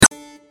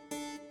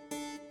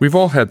We've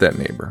all had that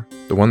neighbor,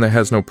 the one that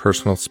has no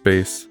personal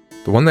space,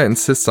 the one that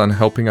insists on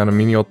helping on a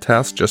menial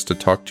task just to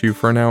talk to you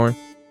for an hour.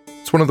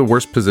 It's one of the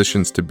worst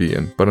positions to be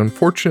in, but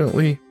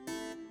unfortunately,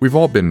 we've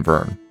all been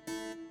Vern.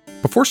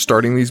 Before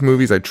starting these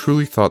movies, I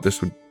truly thought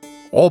this would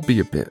all be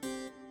a bit.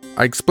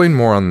 I explain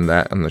more on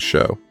that on the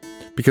show,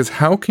 because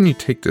how can you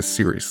take this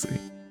seriously?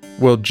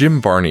 Well,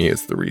 Jim Varney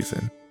is the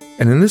reason.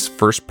 And in this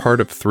first part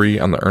of 3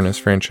 on the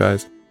Ernest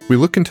franchise, we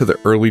look into the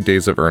early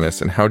days of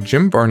Ernest and how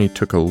Jim Varney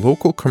took a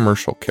local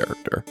commercial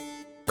character,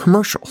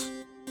 commercials,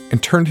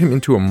 and turned him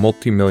into a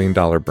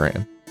multi-million-dollar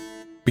brand.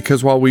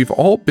 Because while we've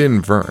all been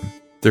Vern,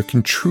 there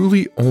can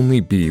truly only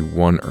be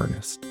one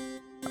Ernest.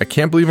 I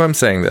can't believe I'm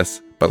saying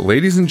this, but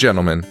ladies and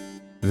gentlemen,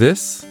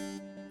 this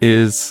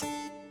is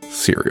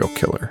Serial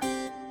Killer,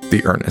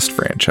 the Ernest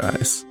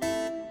franchise.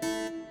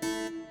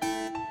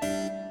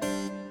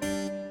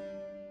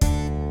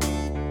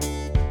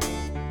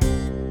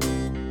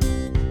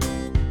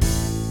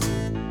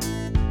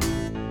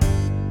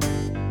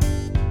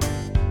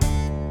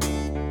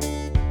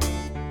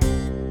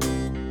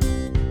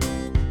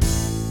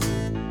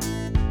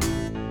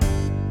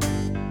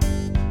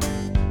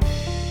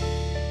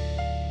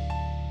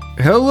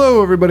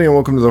 Hello, everybody, and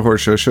welcome to the Horror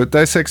Show. Show that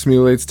dissects,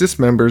 mutilates,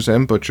 dismembers,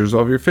 and butchers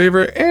all of your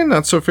favorite and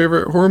not so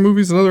favorite horror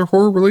movies and other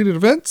horror-related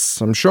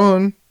events. I'm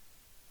Sean.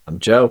 I'm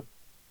Joe.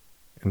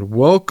 And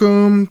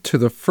welcome to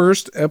the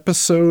first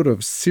episode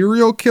of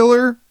Serial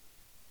Killer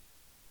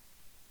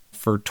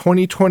for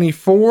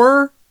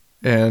 2024.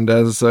 And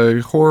as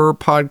a horror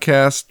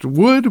podcast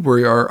would,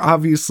 we are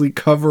obviously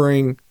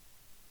covering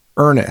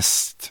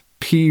Ernest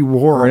P.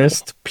 Worrell.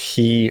 Ernest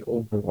P.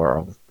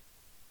 Worrell.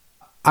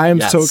 I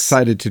am so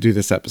excited to do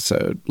this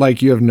episode.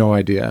 Like, you have no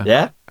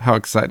idea how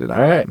excited I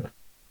am. All right.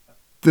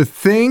 The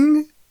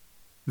thing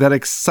that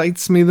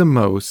excites me the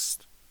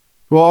most,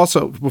 well,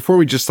 also, before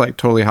we just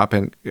totally hop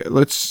in,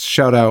 let's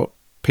shout out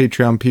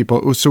Patreon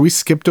people. So we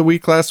skipped a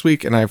week last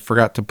week, and I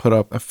forgot to put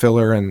up a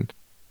filler and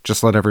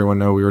just let everyone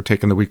know we were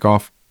taking the week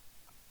off.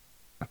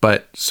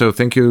 But so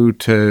thank you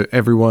to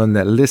everyone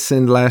that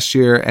listened last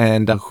year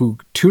and who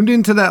tuned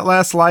into that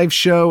last live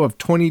show of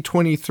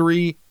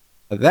 2023.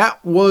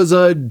 That was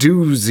a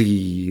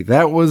doozy.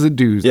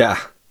 Yeah.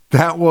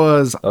 That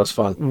was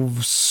fun.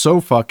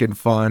 So fucking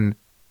fun.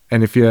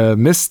 And if you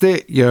missed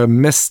it, you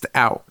missed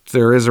out.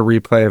 There is a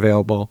replay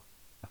available.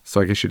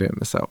 So I guess you didn't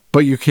miss out.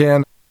 But you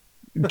can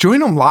join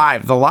them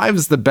live. The live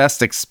is the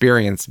best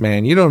experience,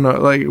 man. You don't know.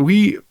 Like,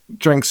 we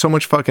drank so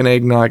much fucking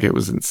eggnog. It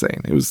was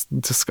insane. It was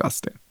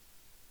disgusting.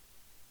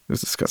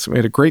 We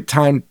had a great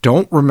time.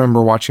 Don't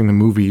remember watching the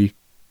movie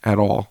at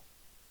all.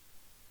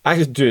 I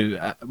could do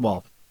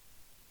well.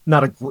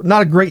 Not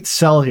a great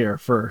sell here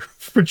for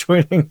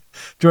joining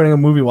a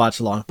movie watch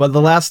along, but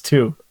the last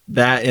two,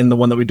 that and the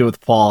one that we do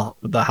with Paul,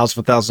 the House of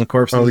a Thousand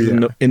Corpses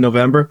in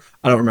November,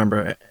 I don't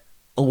remember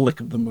a lick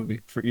of the movie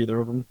for either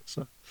of them.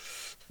 So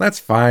that's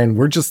fine.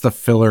 We're just the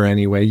filler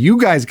anyway. You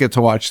guys get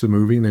to watch the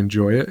movie and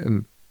enjoy it,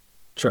 and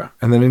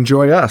then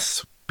enjoy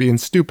us being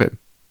stupid.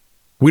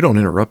 We don't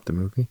interrupt the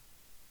movie.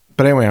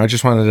 But anyway, I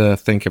just wanted to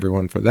thank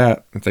everyone for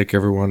that, and thank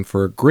everyone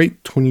for a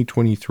great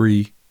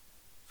 2023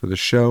 for the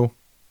show.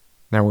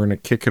 Now we're going to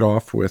kick it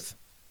off with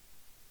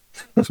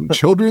some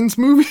children's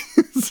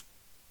movies.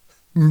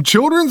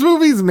 Children's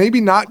movies,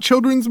 maybe not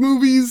children's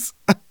movies.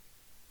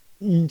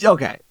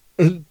 Okay.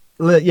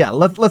 Yeah,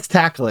 let's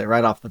tackle it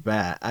right off the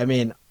bat. I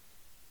mean,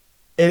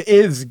 it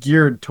is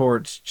geared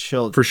towards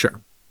children. For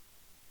sure.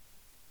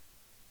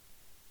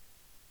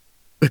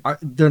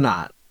 They're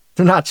not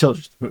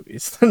children's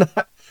movies. They're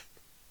not.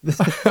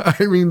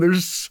 I mean,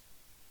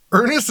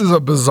 Ernest is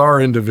a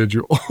bizarre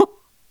individual.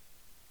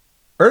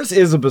 Ernest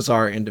is a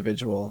bizarre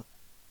individual.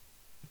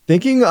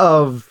 Thinking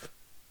of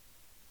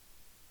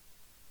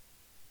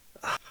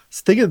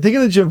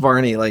Jim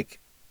Varney,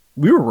 like,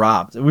 we were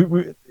robbed.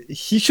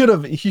 He should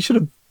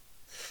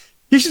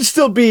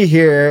still be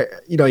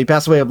here. You know, he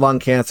passed away of lung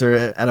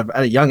cancer at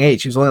a young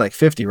age. He was only like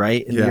 50,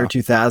 right? In the year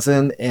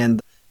 2000.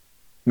 And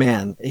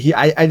man,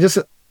 I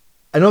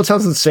know it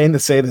sounds insane to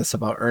say this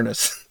about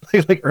Ernest,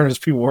 like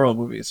Ernest P. Worrell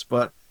movies,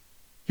 but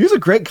he was a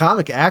great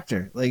comic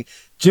actor. Like,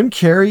 Jim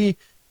Carrey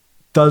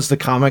does the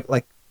comic,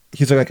 like,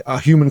 he's like a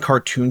human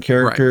cartoon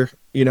character, right.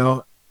 You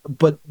know,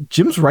 but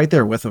Jim's right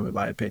there with him, in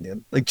my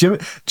opinion. Like, Jim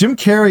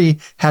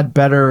Carrey had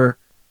better,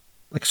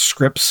 like,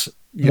 scripts,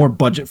 more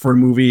budget for a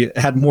movie,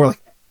 had more,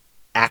 like,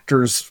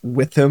 actors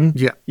with him,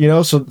 you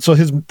know, so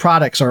his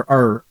products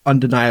are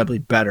undeniably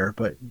better,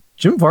 but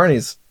Jim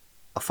Varney's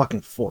a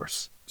fucking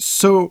force.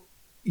 So,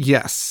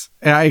 yes,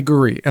 I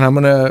agree, and I'm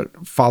going to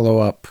follow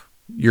up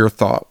your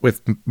thought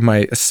with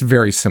my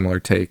very similar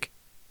take,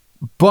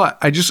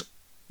 but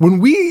when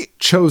we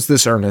chose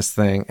this Ernest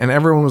thing, and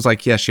everyone was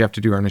like, yes, you have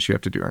to do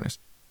Ernest.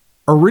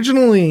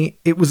 Originally,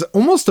 it was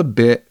almost a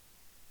bit,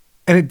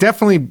 and it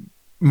definitely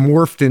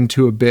morphed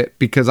into a bit,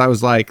 because I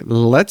was like,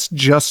 let's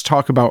just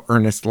talk about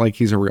Ernest like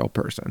he's a real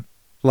person.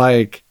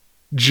 Like,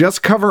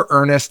 just cover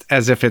Ernest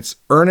as if it's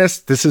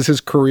Ernest, this is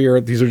his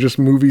career, these are just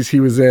movies he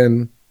was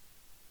in,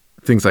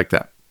 things like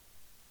that.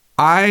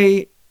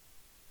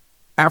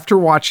 After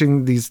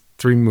watching these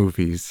three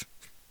movies,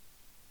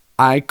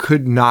 I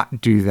could not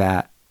do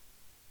that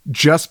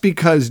just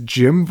because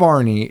Jim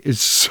Varney is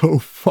so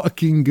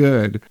fucking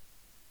good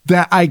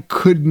that I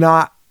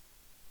couldn't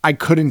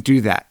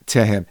do that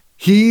to him.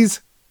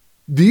 These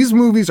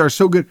movies are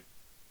so good.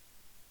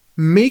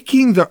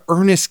 Making the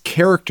Ernest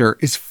character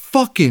is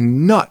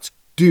fucking nuts,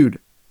 dude.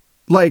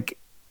 Like,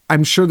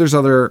 I'm sure there's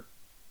other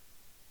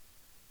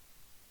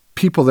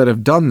people that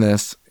have done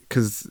this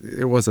because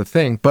it was a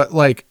thing, but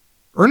like,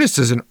 Ernest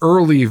is an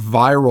early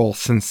viral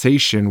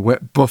sensation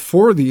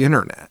before the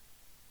internet.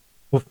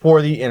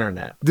 Before the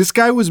internet. This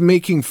guy was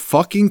making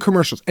fucking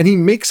commercials, and he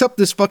makes up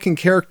this fucking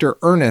character,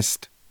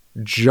 Ernest,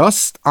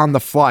 just on the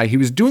fly. He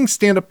was doing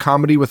stand-up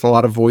comedy with a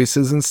lot of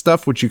voices and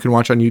stuff, which you can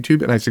watch on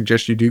YouTube, and I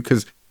suggest you do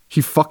because he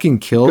fucking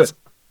kills.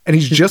 Good. And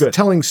he's just good.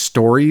 Telling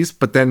stories,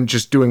 but then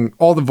just doing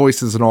all the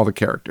voices and all the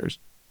characters.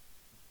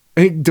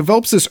 And he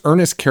develops this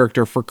Ernest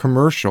character for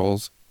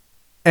commercials.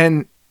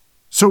 And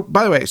so,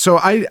 by the way,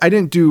 I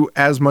didn't do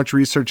as much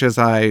research as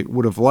I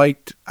would have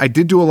liked. I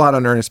did do a lot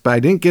on Ernest, but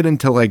I didn't get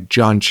into like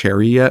John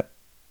Cherry yet,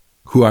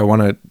 who I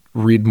want to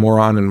read more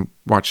on and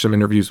watch some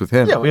interviews with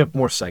him. Yeah, we have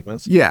more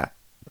segments. Yeah.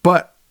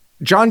 But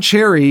John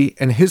Cherry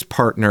and his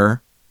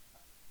partner,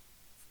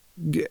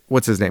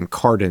 what's his name?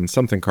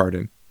 Something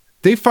Carden.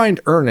 They find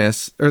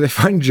Ernest, or they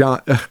find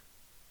John,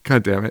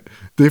 God damn it.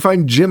 They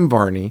find Jim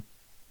Varney,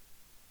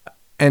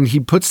 and he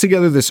puts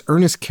together this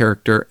Ernest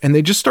character, and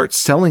they just start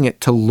selling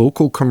it to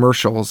local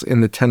commercials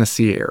in the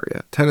Tennessee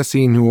area.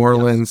 Tennessee, New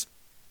Orleans,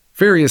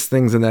 various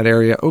things in that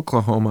area,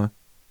 Oklahoma.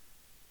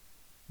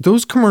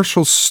 Those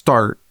commercials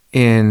start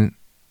in,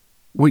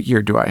 what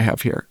year do I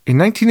have here? In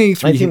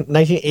 1983.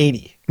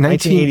 1980.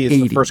 1980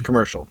 is the first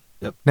commercial.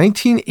 Yep.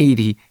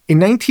 1980. In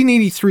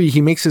 1983,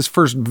 he makes his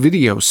first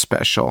video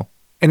special.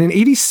 And in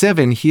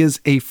 87, he has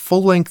a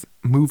full-length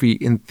movie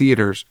in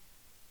theaters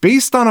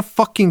based on a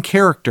fucking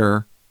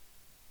character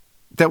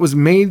that was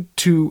made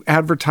to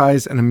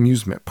advertise an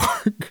amusement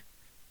park.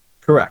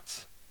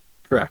 Correct.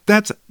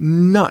 That's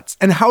nuts.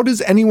 And how does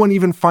anyone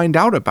even find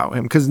out about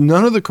him? Because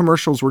none of the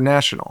commercials were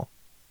national.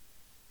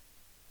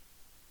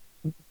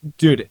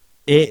 Dude,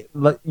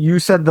 you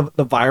said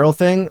the viral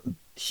thing.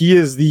 He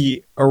is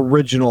the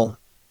original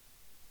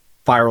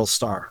viral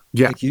star.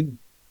 Yeah. Like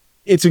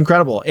it's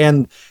incredible.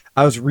 And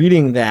I was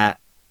reading that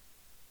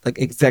like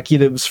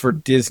executives for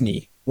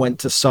Disney went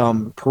to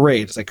some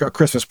parade. It's like a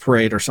Christmas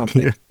parade or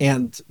something. Yeah.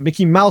 And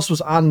Mickey Mouse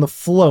was on the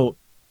float,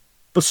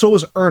 but so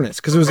was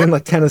Ernest because it was in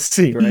like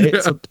Tennessee, right?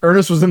 Yeah. So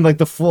Ernest was in like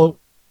the float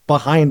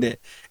behind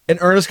it. And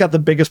Ernest got the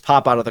biggest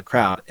pop out of the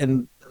crowd.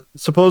 And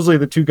supposedly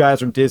the two guys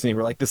from Disney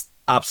were like, this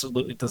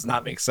absolutely does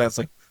not make sense.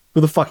 Like,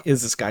 who the fuck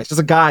is this guy? It's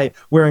just a guy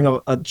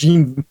wearing a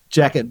jean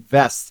jacket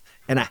vest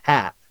and a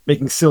hat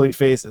making silly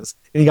faces.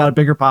 And he got a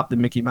bigger pop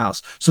than Mickey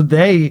Mouse. So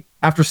they,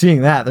 after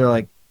seeing that, they're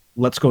like,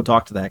 let's go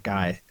talk to that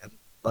guy and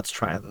let's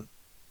try and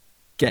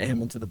get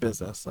him into the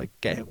business, like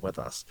get him with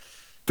us.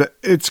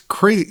 It's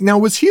crazy. Now,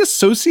 was he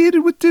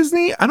associated with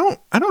Disney? I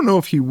don't know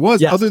if he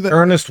was. Yes, other than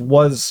Ernest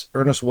was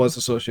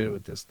associated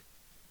with Disney.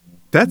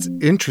 That's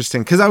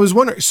interesting because I was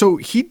wondering. So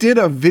he did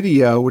a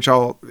video, which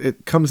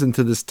it comes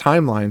into this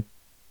timeline.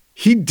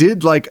 He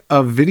did like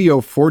a video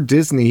for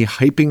Disney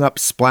hyping up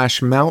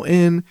Splash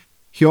Mountain.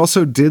 He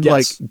also did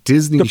like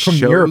Disney the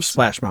premiere shows. Of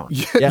Splash Mountain.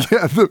 Yeah.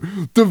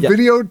 The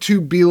video to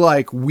be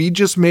like, we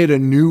just made a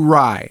new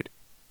ride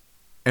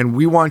and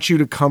we want you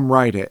to come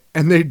ride it.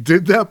 And they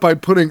did that by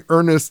putting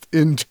Ernest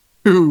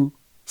into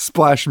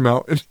Splash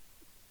Mountain.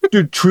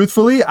 Dude,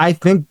 truthfully, I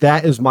think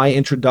that is my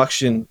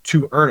introduction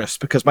to Ernest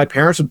because my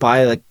parents would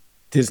buy like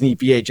Disney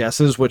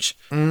VHSs, which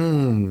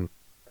again,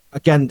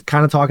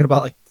 kind of talking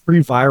about like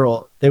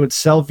pre-viral, they would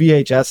sell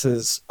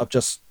VHSs of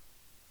just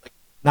like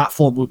not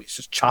full movies,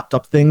 just chopped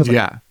up things,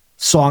 like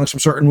songs from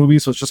certain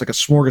movies. So it's just like a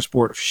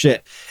smorgasbord of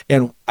shit.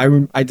 And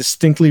I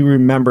distinctly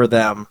remember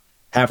them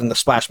having the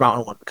Splash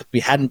Mountain one because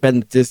we hadn't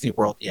been to Disney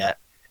World yet,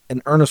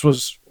 and Ernest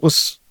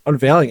was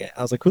unveiling it.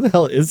 I was like, who the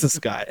hell is this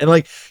guy? And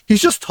like,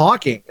 he's just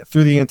talking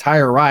through the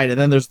entire ride, and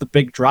then there's the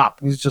big drop,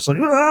 and he's just like,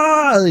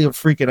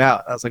 freaking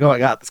out. I was like, oh my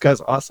god, this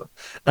guy's awesome.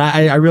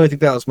 And I really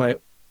think that was my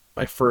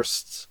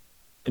first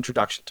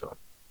introduction to him.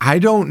 I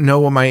don't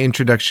know what my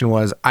introduction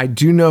was. I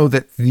do know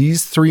that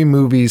these three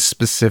movies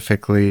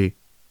specifically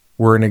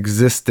were in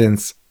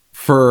existence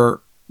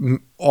for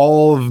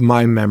all of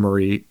my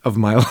memory of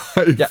my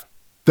life. Yeah.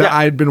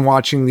 I had been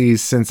watching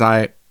these since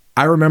I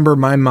remember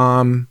my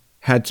mom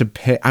had to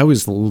pay. I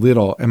was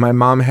little, and my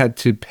mom had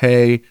to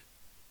pay,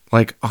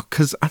 like,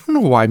 because I don't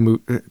know why.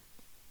 Remember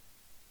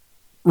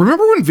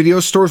when video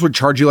stores would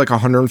charge you like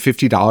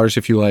 $150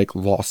 if you like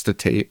lost a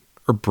tape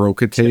or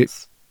broke a tape?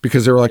 Yes.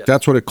 Because they were like,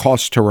 that's what it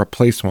costs to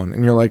replace one.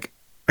 And you're like,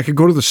 I could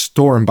go to the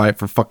store and buy it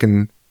for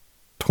fucking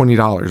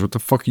 $20. What the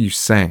fuck are you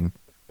saying?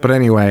 But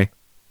anyway,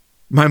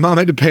 my mom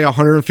had to pay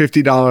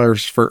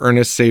 $150 for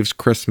Ernest Saves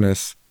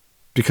Christmas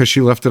because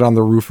she left it on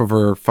the roof of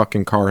her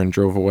fucking car and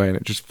drove away, and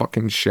it just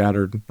fucking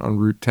shattered on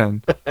Route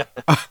 10.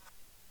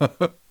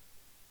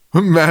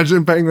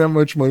 Imagine paying that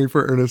much money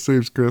for Ernest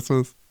Saves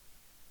Christmas.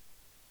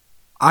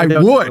 I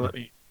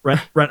would.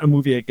 Rent a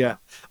movie again.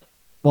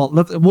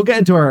 we'll get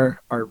into our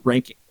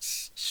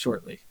rankings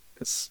shortly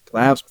because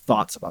I have some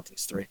thoughts about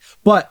these three.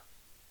 But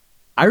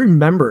I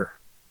remember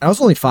I was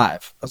only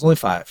five,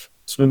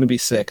 soon to be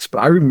 6, but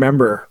I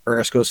remember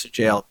Ernest Goes to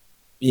Jail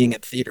being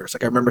in theaters.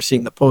 Like I remember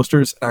seeing the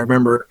posters, and I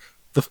remember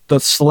the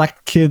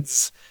select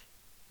kids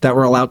that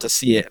were allowed to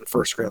see it in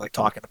first grade, like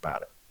talking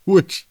about it.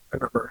 Which I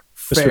remember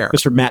fair.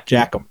 Mr. Matt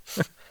Jackham.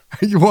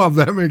 Well,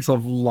 that makes a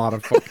lot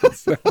of fucking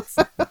sense.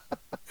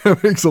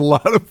 That makes a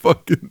lot of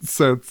fucking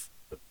sense.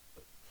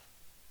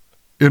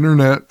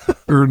 Internet,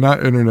 or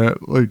not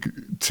internet, like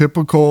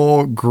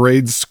typical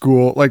grade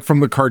school, like from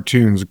the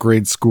cartoons,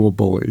 grade school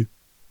bully.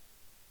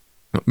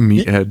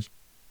 Meathead.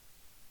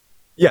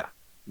 Yeah.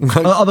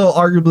 Like, Although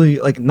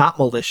arguably like not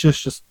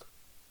malicious, just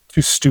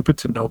too stupid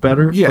to know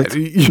better. yeah,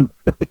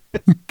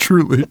 Like,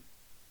 truly.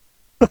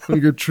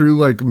 Like a true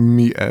like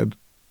meathead.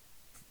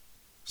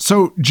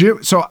 So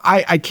Jim,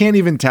 I can't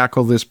even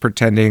tackle this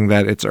pretending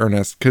that it's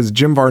Ernest because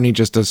Jim Varney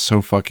just does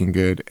so fucking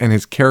good, and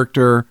his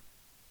character,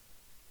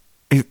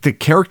 the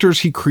characters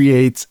he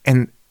creates,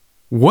 and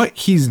what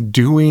he's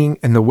doing,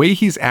 and the way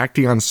he's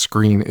acting on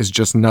screen is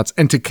just nuts.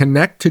 And to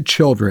connect to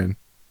children,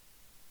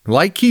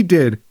 like he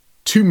did,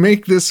 to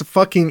make this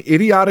fucking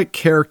idiotic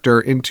character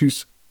into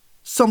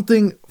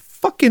something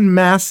fucking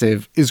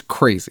massive is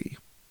crazy.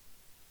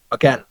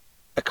 again,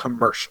 a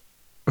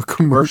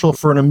commercial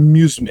for an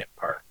amusement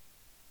park.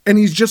 And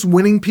he's just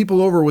winning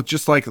people over with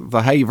just like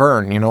the hey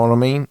Vern, you know what I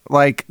mean?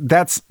 Like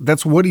that's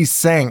what he's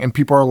saying, and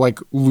people are like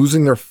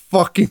losing their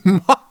fucking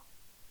mind.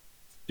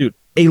 Dude,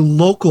 a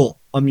local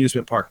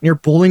amusement park near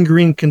Bowling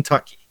Green,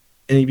 Kentucky,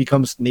 and he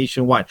becomes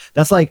nationwide.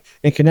 That's like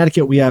in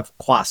Connecticut we have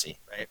Quasi,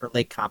 right? Or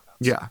Lake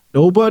Compounds. Yeah.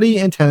 Nobody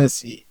in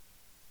Tennessee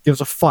gives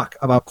a fuck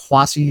about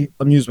Quasi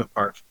amusement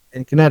park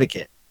in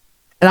Connecticut.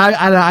 And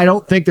I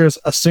don't think there's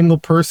a single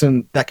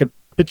person that could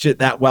pitch it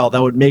that well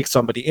that would make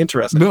somebody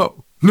interested.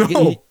 No.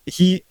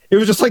 It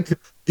was just like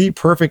the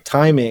perfect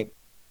timing,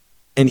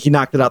 and he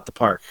knocked it out the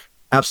park.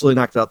 Absolutely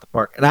knocked it out the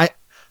park. And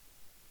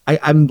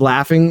I'm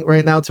laughing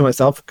right now to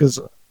myself because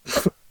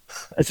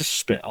I just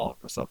spit all over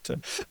myself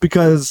too.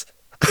 Because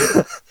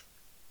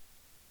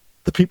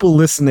the people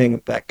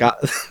listening that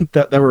got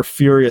that were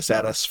furious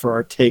at us for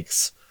our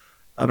takes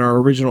on our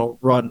original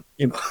run,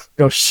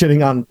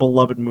 shitting on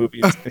beloved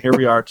movies. And here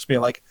we are, just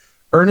being like,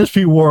 Ernest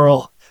P.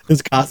 Worrell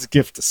is God's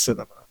gift to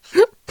cinema.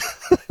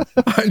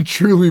 I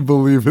truly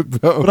believe it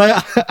though.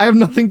 But I have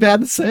nothing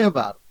bad to say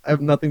about it. I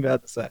have nothing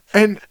bad to say.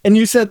 And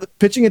you said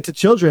pitching it to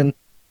children.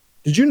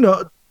 Did you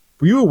know?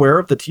 Were you aware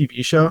of the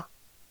TV show?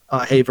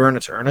 Hey Vern,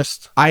 it's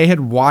Ernest. I had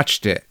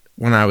watched it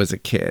when I was a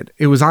kid.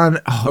 It was on.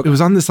 It was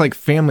on this like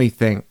family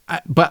thing,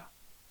 but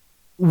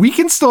we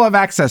can still have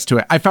access to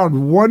it. I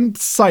found one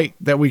site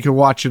that we could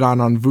watch it on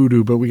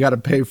Vudu, but we got to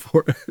pay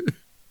for it.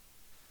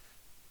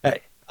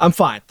 Hey, I'm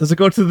fine. Does it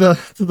go to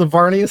the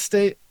Varney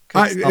estate?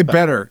 It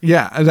better.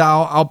 Yeah, and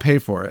I'll pay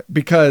for it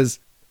because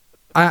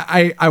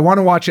I want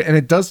to watch it, and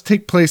it does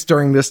take place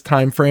during this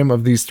time frame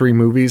of these 3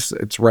 movies.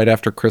 It's right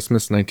after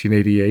Christmas,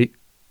 1988.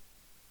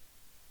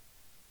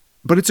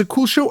 But it's a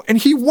cool show, and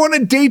he won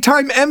a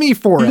daytime Emmy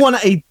for it. He won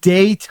a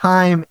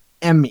daytime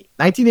Emmy.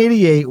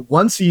 1988,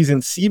 one season,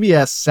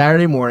 CBS,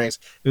 Saturday mornings.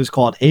 It was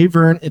called Hey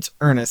Vern, It's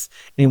Ernest.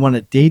 And he won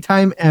a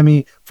daytime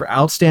Emmy for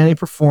Outstanding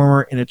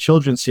Performer in a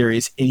Children's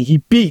Series. And he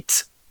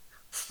beat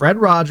Fred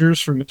Rogers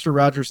from Mr.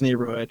 Rogers'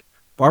 Neighborhood,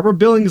 Barbara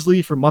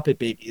Billingsley for Muppet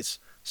Babies,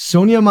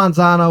 Sonia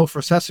Manzano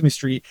for Sesame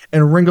Street,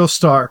 and Ringo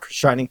Starr for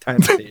Shining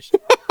Time Station.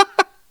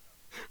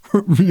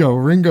 Yo,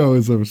 Ringo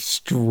is a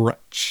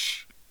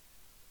stretch.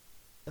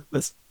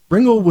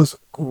 Ringo was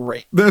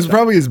great. That's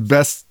probably his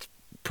best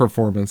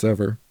performance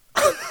ever.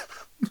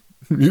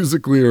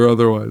 Musically or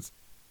otherwise.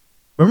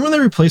 Remember when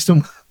they replaced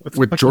him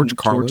with George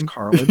Carlin? George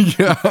Carlin?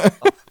 Yeah.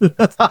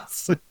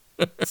 That's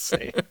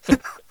insane.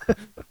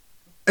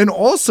 And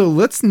also,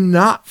 let's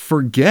not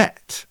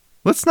forget.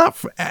 Let's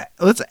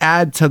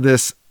add to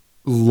this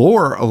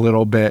lore a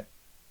little bit.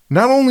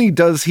 Not only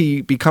does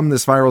he become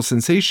this viral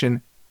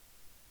sensation,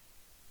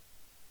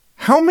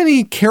 how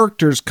many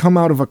characters come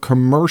out of a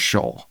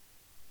commercial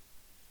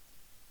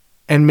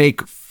and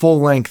make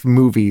full-length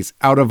movies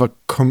out of a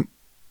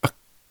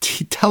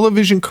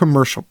television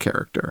commercial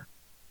character?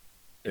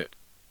 Dude.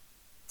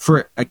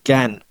 For,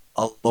 again,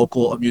 a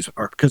local amusement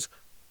park. Because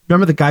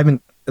remember the caveman...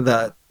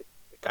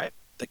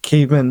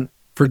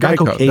 For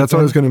Geico, Caveman, that's what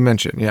I was going to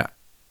mention, yeah.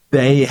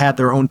 They had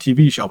their own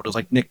TV show, but it was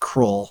like Nick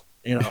Kroll,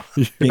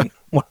 being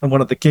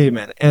one of the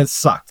cavemen, and it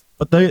sucked.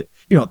 But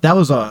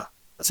that's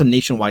a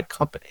nationwide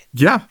company.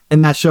 Yeah.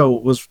 And that show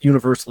was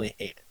universally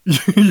hated.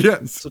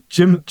 Yes. So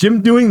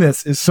Jim doing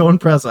this is so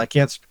impressive. I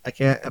can't.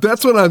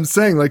 That's what I'm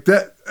saying. Like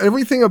that,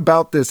 everything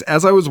about this,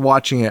 as I was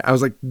watching it, I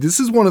was like, this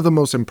is one of the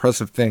most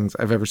impressive things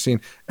I've ever seen.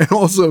 And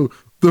also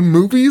the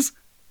movies,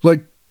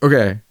 like,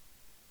 okay,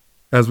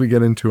 as we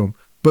get into them,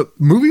 but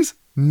movies,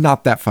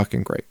 not that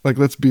fucking great. Like,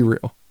 let's be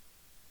real.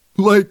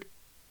 Like,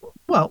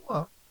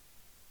 well,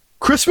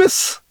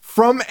 Christmas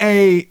from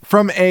a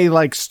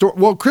like story.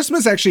 Well,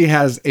 Christmas actually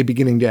has a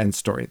beginning to end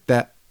story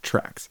that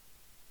tracks.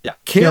 Yeah.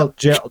 Jail.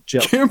 Jail.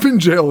 Camp in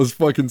Jail is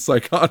fucking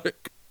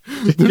psychotic.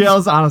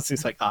 Jail's honestly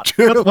psychotic.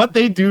 What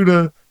they do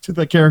to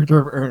the character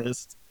of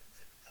Ernest.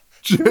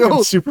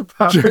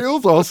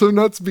 Jail's also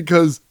nuts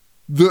because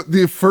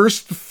the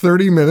first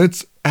 30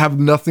 minutes have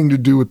nothing to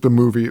do with the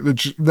movie.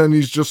 Then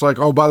he's just like,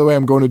 oh, by the way,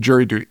 I'm going to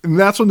jury duty. And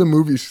that's when the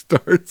movie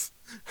starts.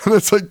 And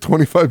it's like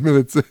 25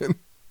 minutes in.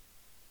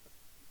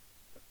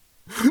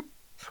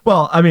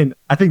 Well, I mean,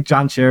 I think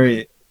John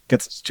Cherry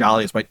gets its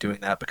jollies by doing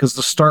that because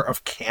the start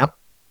of camp,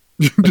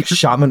 like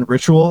shaman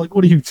ritual, like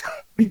what are you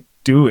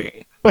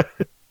doing?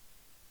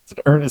 It's an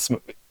Ernest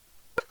movie.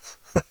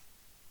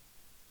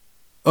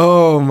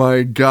 Oh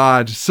my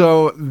God.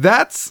 So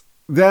that's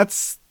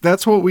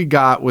what we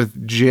got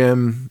with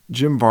Jim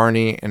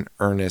Varney and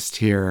Ernest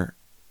here.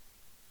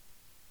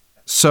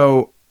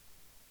 So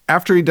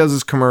after he does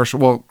his commercial,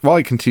 well, while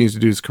he continues to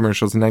do his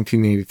commercials, in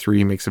 1983,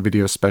 he makes a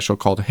video special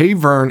called Hey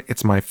Vern,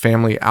 It's My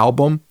Family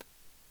Album.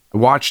 I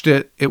watched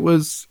it. It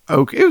was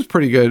okay. It was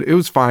pretty good. It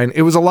was fine.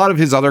 It was a lot of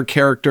his other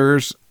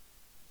characters.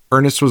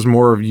 Ernest was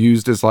more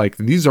used as like,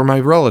 these are my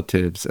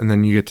relatives. And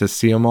then you get to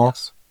see them all.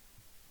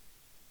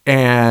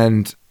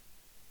 And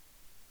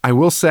I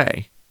will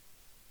say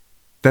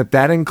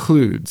that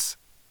includes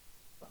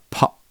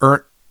Pa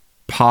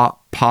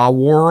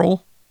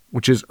Worrell,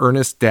 which is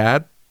Ernest's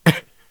dad,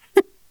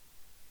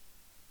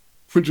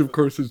 which of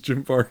course is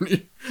Jim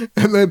Varney,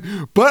 and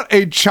then but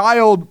a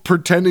child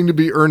pretending to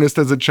be Ernest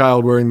as a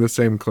child wearing the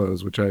same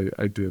clothes, which I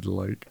did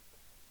like.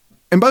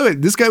 And by the way,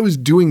 this guy was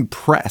doing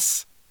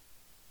press,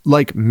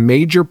 like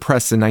major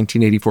press in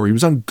 1984. He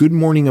was on Good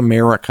Morning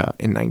America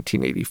in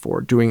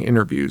 1984 doing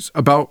interviews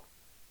about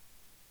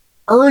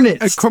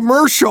Ernest. A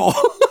commercial.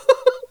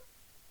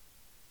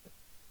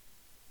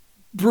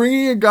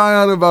 Bringing a guy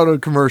on about a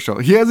commercial.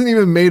 He hasn't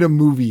even made a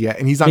movie yet,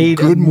 and he's on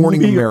Good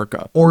Morning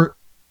America. Or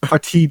a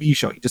TV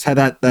show. He just had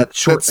that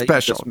short that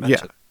special,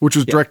 which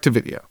was direct to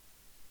video.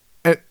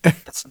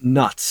 That's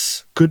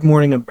nuts. Good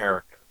Morning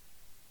America.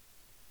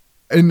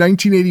 In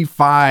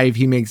 1985,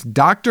 he makes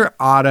Dr.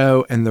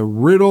 Otto and the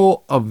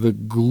Riddle of the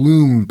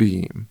Gloom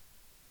Beam.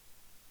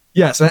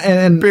 Yes,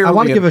 and I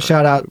want to give a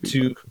shout out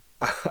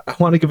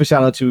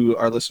to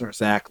our listener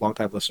Zach,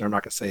 longtime listener. I'm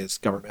not going to say his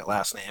government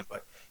last name,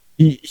 but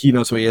he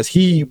knows who he is.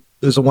 He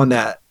is the one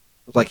that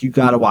like, you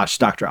got to watch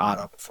Dr.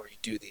 Otto before you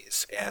do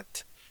these, and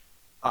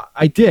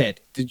I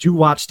did. Did you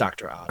watch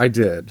Dr. Otto? I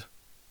did.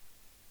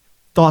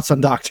 Thoughts on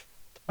Dr.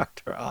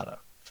 Otto?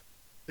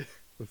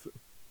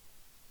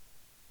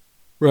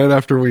 Right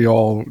after we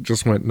all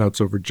just went nuts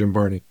over Jim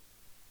Varney.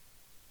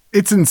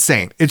 It's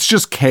insane. It's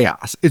just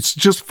chaos. It's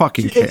just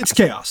fucking chaos. It's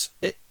chaos.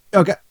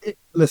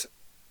 Listen.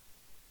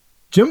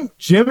 Jim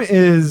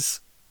is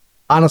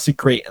honestly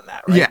great in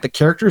that, right? Yeah. The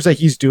characters that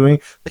he's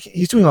doing, like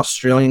he's doing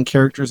Australian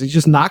characters. He's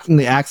just knocking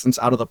the accents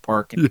out of the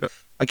park. And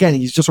again,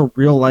 he's just a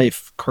real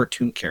life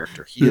cartoon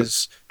character. He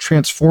is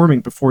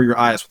transforming before your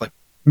eyes with like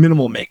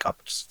minimal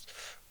makeup, just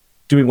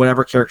doing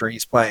whatever character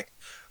he's playing.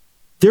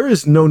 There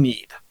is no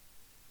need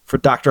for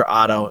Dr.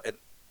 Otto and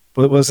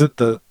what was it?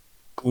 The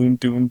Gloom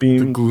Doom Beam?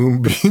 The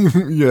Gloom Beam.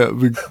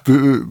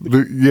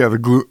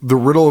 The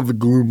Riddle of the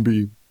Gloom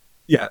Beam.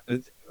 Yeah.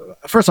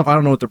 First off, I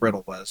don't know what the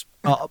riddle was,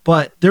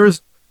 but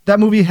that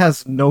movie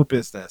has no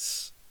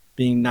business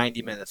being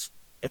 90 minutes.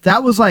 If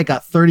that was like a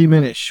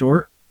 30-minute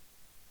short,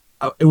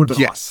 it would have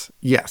been awesome.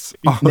 Yes.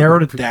 You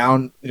narrowed it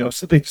down,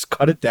 so they just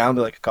cut it down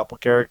to like a couple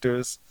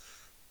characters.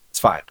 It's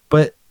fine,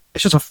 but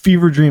it's just a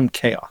fever dream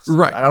chaos.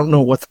 Right. I don't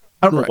know what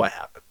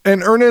happened.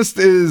 And Ernest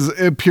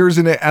appears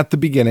in it at the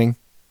beginning.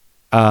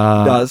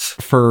 Does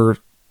for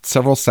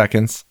several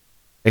seconds.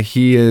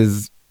 He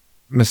is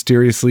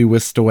mysteriously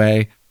whisked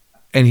away,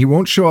 and he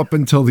won't show up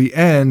until the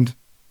end.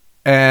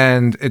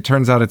 And it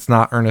turns out it's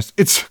not Ernest.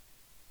 It's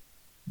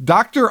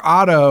Dr.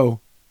 Otto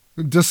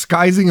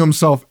disguising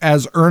himself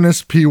as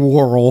Ernest P.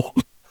 Worrell.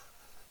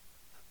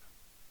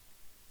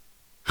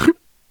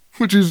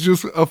 Which is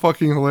just a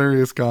fucking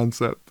hilarious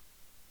concept.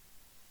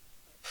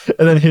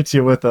 And then hits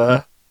you with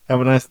have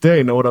a nice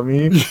day, know what I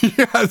mean?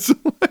 Yeah, it's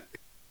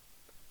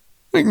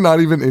like not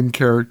even in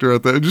character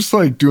at that. Just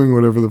like doing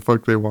whatever the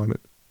fuck they wanted.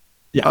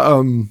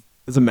 Yeah.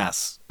 It's a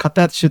mess. Cut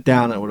that shit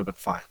down, it would have been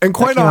fine. And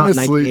quite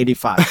honestly,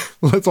 1985.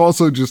 Let's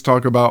also just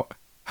talk about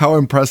how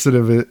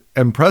impressive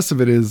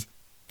it is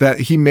that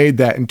he made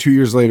that, and 2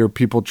 years later,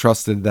 people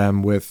trusted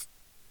them with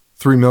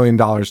 $3 million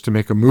to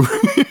make a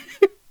movie.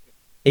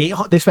 They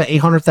spent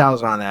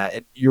 $800,000 on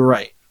that. You're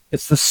right.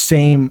 It's the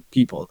same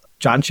people.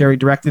 John Cherry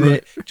directed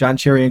it. John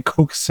Cherry and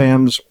Coke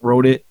Sam's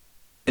wrote it,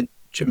 and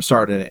Jim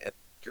started it. And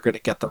you're gonna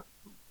get them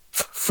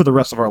for the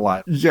rest of our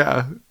lives.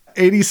 Yeah.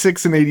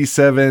 86 and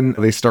 87,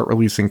 they start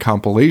releasing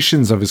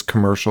compilations of his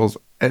commercials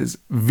as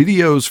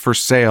videos for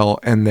sale,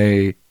 and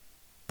they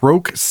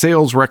broke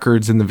sales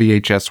records in the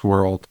VHS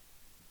world,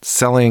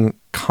 selling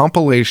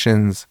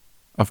compilations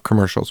of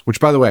commercials, which,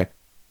 by the way,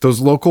 those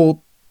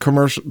local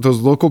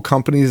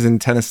companies in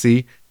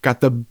Tennessee got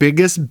the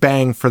biggest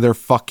bang for their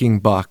fucking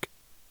buck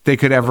they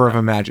could ever have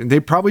imagined. They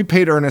probably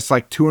paid Ernest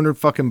like $200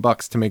 fucking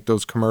bucks to make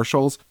those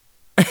commercials,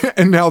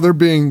 and now they're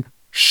being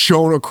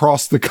shown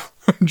across the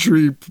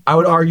country. I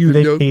would argue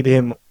they paid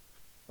him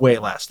way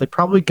less. They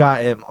probably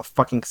got him a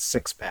fucking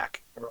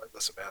 6-pack. We're like,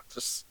 listen, man,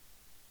 just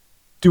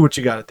do what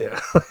you got to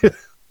do.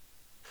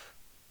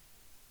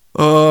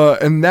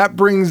 And that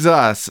brings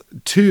us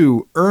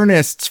to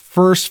Ernest's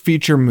first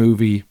feature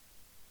movie,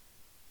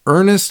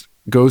 Ernest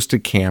Goes to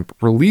Camp,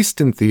 released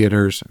in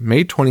theaters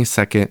May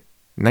 22nd,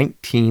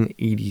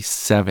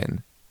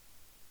 1987.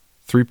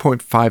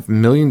 $3.5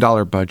 million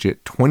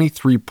budget,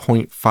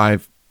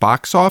 23.5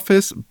 box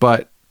office,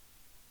 but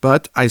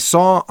I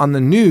saw on the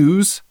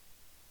news,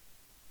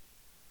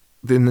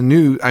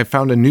 I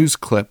found a news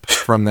clip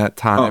from that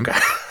time. Okay.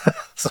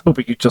 So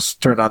we could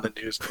just turn on the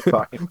news.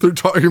 They're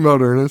talking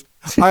about Ernest.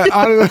 I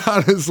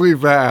honestly,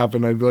 if that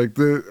happened, I'd be like,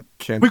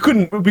 we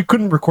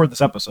couldn't record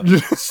this episode.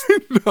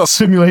 No.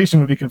 Simulation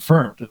would be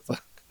confirmed. It's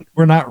like,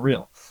 we're not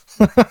real.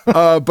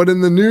 But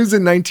in the news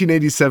in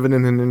 1987,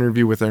 in an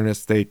interview with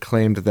Ernest, they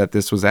claimed that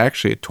this was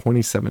actually a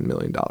 $27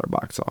 million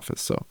box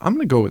office. So I'm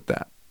going to go with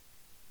that.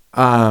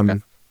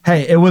 Okay.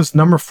 Hey, it was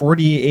number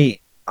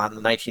 48 on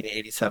the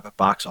 1987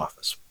 box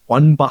office.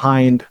 One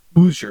behind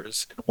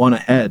Hoosiers and one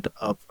ahead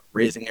of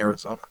Raising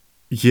Arizona.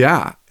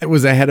 Yeah, it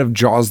was ahead of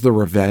Jaws the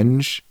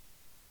Revenge.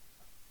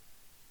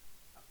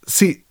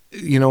 See,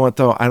 you know what,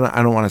 though? I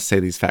don't want to say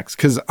these facts.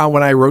 Because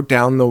when I wrote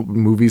down the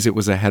movies it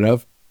was ahead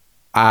of,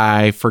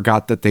 I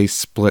forgot that they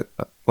split,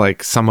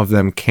 like some of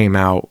them came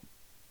out.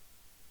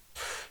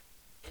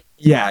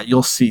 Yeah,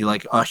 you'll see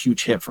like a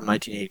huge hit from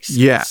 1986.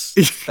 Yeah.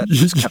 That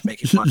just kept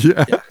making money.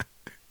 Yeah.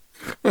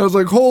 I was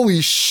like,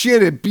 holy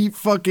shit, it beat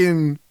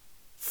fucking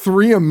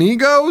Three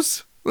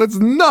Amigos? That's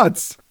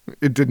nuts.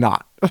 It did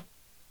not.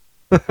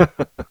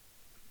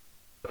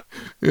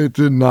 It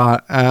did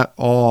not at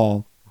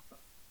all.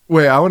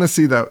 Wait, I want to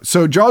see that.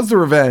 So Jaws the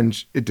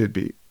Revenge, it did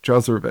beat.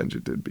 Jaws the Revenge,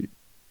 it did beat.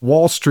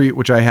 Wall Street,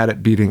 which I had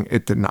it beating,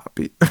 it did not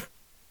beat.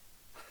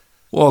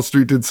 Wall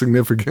Street did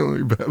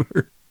significantly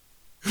better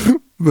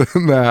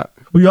than that.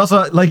 We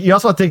also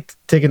have to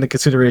take into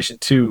consideration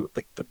too,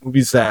 like the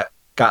movies that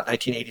got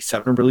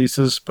 1987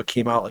 releases but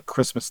came out like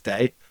Christmas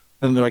Day,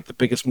 and they're like the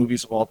biggest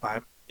movies of all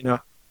time. You know,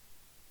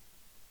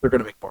 they're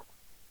gonna make more.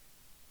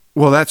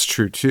 Well, that's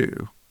true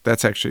too.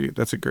 That's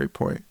a great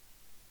point.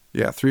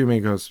 Yeah, Three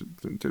Amigos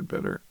did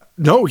better.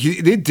 No,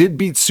 they did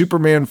beat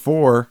Superman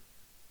 4.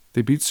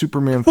 They beat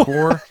Superman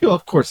 4. Well,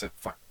 of course it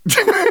fucking.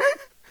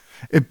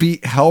 It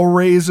beat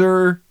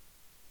Hellraiser,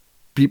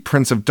 beat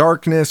Prince of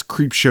Darkness,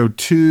 Creepshow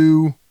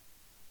 2,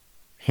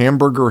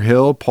 Hamburger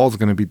Hill. Paul's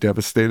going to be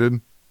devastated.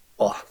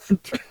 Oh.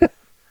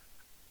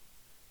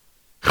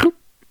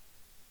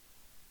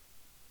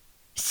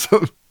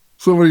 So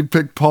somebody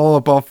picked Paul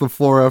up off the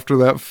floor after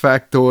that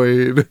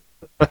factoid.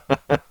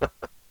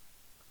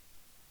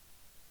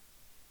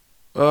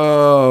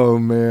 Oh,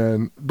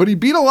 man. But he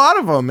beat a lot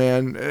of them,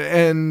 man.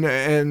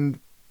 And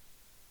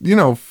you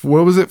know,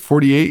 what was it?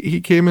 48 he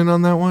came in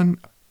on that one?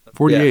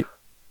 48. Yeah.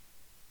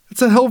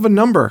 That's a hell of a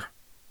number.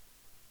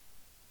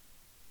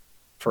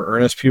 For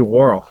Ernest P.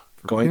 Worrell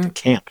going to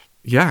camp.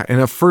 Yeah,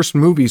 and a first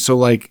movie. So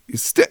like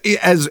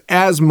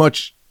as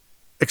much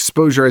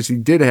exposure as he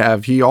did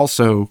have, he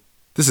also,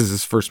 this is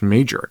his first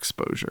major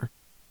exposure.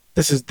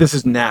 This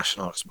is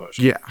national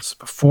exposure. Yeah. This is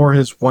before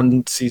his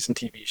one season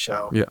TV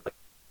show. Yeah. Like,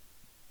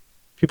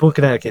 people in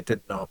Connecticut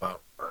didn't know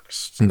about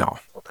Ernest. No.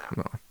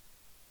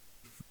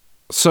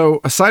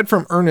 So aside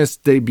from Ernest's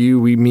debut,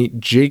 we meet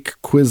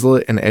Jake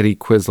Quizlet and Eddie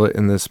Quizlet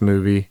in this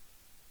movie,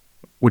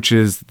 which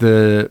is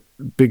the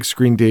big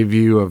screen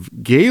debut of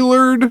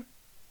Gaylord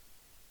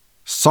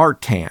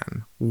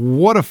Sartan.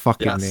 What a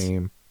fucking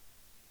name.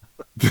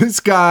 This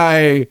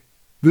guy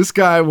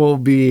will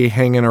be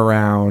hanging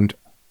around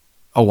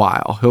a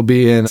while. He'll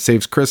be in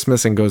Saves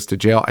Christmas and Goes to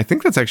Jail. I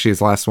think that's actually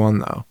his last one,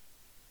 though.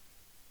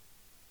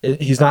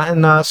 He's not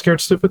in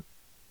Scared Stupid?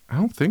 I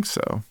don't think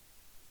so.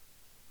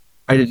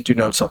 I didn't do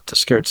notes up to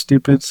Scared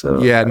Stupid,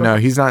 so... Yeah, no,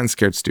 he's not in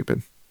Scared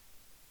Stupid.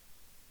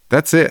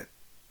 That's it.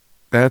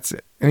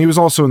 And he was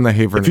also in The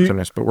Haver and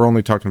Finish, but we're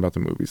only talking about the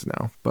movies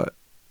now. But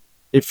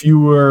if you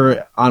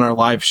were on our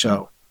live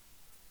show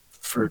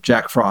for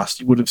Jack Frost,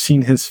 you would have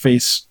seen his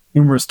face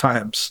numerous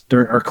times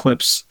during our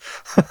clips.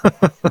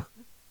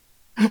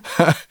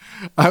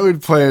 I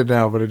would play it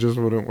now, but it just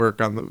wouldn't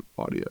work on the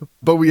audio.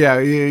 But yeah,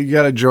 you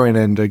got to join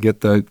in to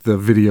get the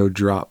video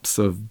drops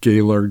of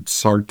Gaylord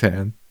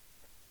Sartan.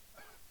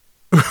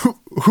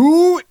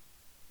 Who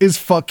is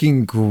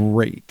fucking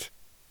great.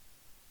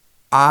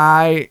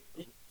 I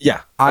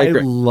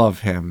love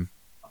him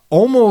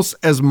almost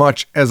as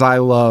much as I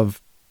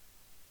love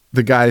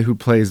the guy who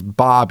plays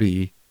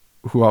Bobby,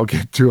 who I'll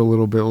get to a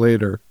little bit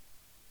later.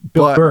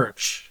 Bill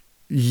Birch.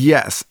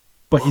 Yes.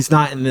 But he's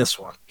not in this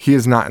one. He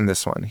is not in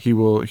this one. He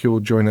will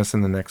join us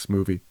in the next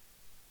movie.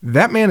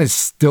 That man is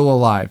still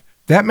alive.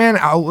 That man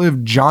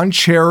outlived John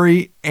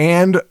Cherry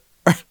and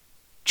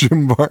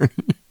Jim Varney.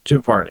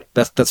 Jim Varney.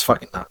 That's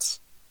fucking nuts.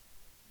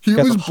 He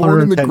was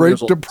born in the Great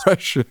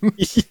Depression.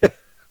 Yeah.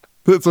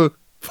 That's a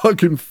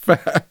fucking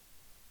fact.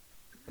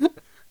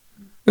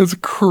 That's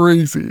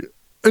crazy.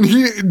 And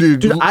he,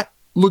 dude I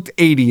looked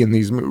 80 in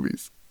these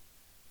movies.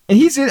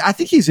 And I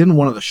think he's in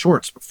one of the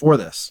shorts before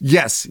this.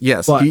 Yes.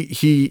 But-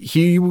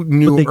 He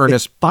knew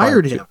Ernest. They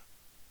fired him.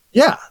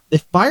 Yeah, they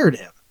fired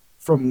him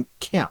from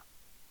camp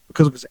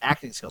because of his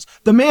acting skills.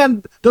 The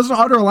man doesn't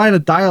utter a line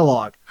of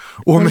dialogue.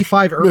 Well,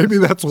 25 maybe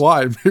that's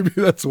why. Maybe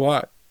that's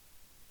why.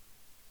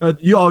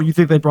 You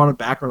think they brought him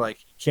back or like,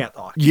 he can't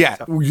talk? Yeah,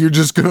 you're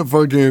just gonna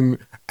fucking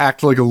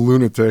act like a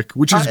lunatic,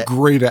 which he's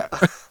great at.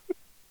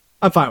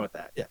 I'm fine with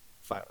that. Yeah,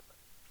 fine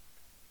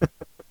with that.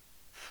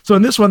 So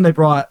in this one, they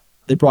brought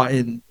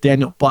in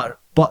Daniel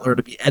Butler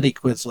to be Eddie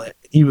Quizlet.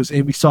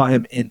 We saw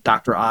him in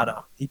Dr.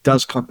 Otto. He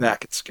does come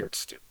back in Scared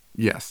Stupid.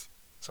 Yes.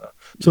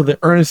 So the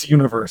Ernest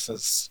universe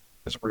is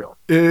real.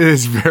 It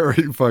is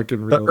very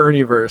fucking real. The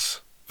Ernieverse.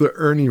 The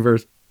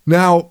Ernieverse.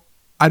 Now,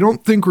 I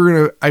don't think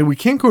we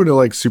can't go into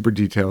like super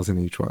details in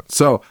each one.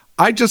 So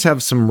I just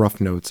have some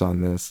rough notes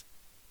on this.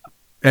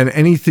 And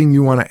anything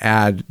you want to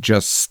add,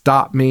 just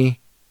stop me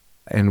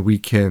and we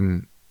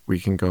can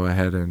go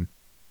ahead and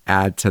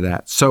add to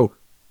that. So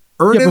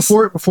Ernest,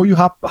 before you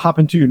hop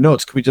into your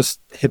notes, can we just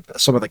hit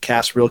some of the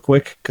cast real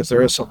quick? Because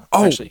there is some.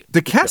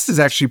 The cast is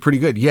actually pretty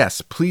good.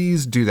 Yes,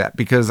 please do that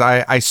because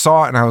I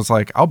saw it and I was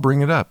like, I'll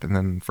bring it up, and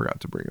then forgot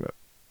to bring it up.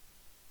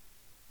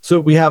 So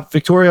we have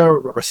Victoria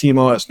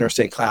Racimo as Nurse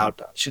St.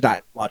 Cloud. She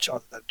died much on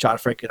John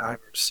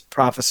Frankenheimer's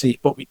Prophecy,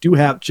 but we do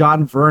have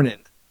John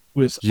Vernon,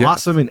 who is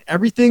awesome in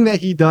everything that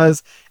he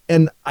does,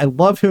 and I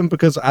love him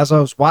because as I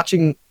was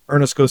watching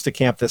Ernest Goes to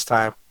Camp this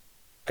time,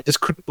 I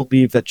just couldn't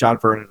believe that John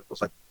Vernon was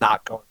like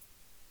not going.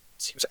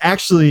 He was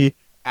actually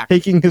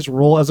taking his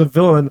role as a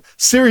villain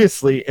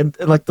seriously and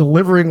like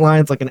delivering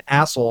lines like an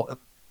asshole. And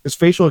his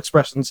facial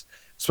expressions,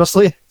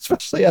 especially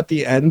at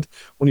the end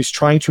when he's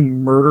trying to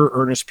murder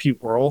Ernest P.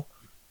 Worrell,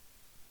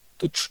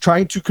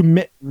 trying to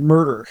commit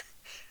murder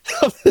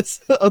of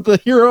the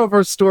hero of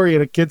our story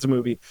in a kids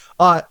movie.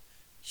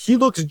 He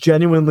looks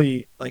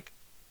genuinely like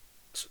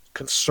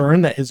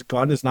concerned that his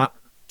gun is not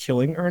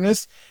killing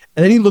Ernest,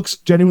 and then he looks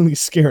genuinely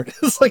scared.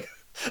 It's like,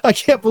 I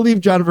can't believe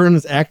John Vernon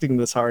is acting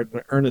this hard in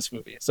an Ernest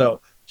movie. So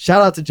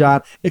shout out to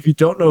John. If you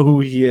don't know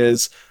who he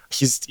is,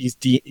 he's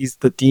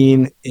the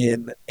dean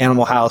in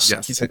Animal House.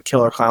 Yes. He's in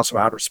Killer Clowns from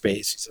Outer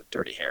Space. He's a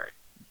Dirty Harry.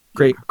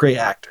 Great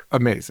actor.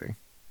 Amazing.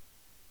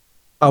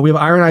 We have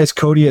Iron Eyes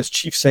Cody as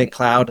Chief St.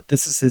 Cloud.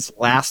 This is his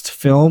last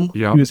film.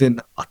 Yep. He was in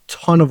a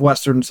ton of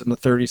westerns in the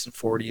 30s and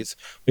 40s.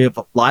 We have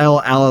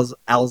Lyle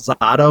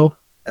Alzado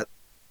at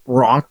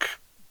Bronk.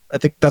 I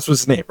think that's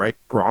his name, right?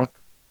 Bronk.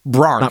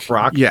 Not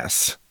Brock.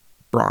 Yes.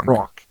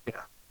 Bronk.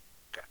 Yeah.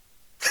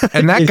 Okay.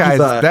 And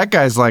that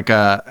guy's like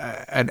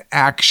an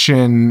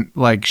action,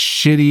 like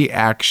shitty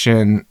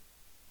action.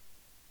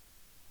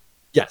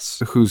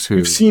 Yes. Who's who?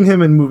 You've seen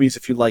him in movies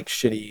if you like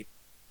shitty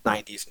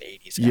 90s and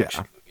 80s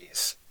action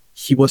movies.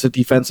 He was a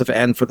defensive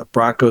end for the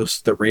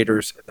Broncos, the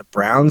Raiders, and the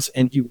Browns,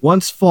 and he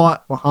once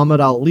fought Muhammad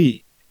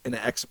Ali in an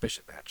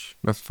exhibition match.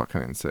 That's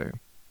fucking insane.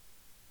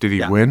 Did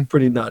he win?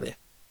 Pretty nutty.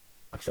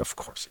 Of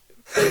course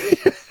he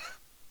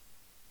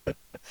did.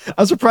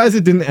 I'm surprised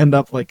it didn't end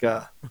up like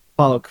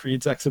Apollo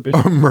Creed's exhibition.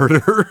 A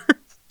murder.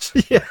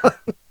 Yeah.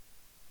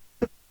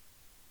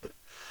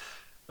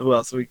 Who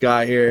else we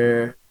got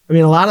here? I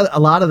mean, a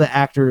lot of the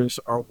actors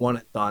are one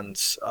and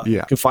dones.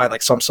 You can find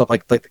like some stuff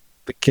like the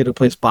kid who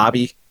plays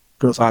Bobby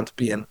goes on to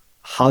be in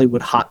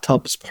Hollywood Hot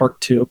Tubs Part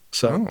 2.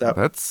 So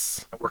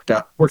that worked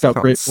out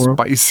great for him.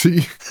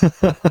 Spicy.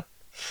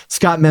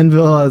 Scott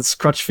Menville as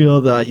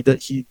Crutchfield.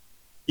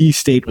 He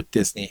stayed with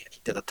Disney. He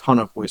did a ton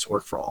of voice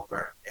work for all of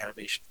our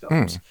animation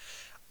films.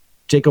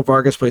 Jacob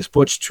Vargas plays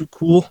Butch Too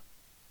Cool.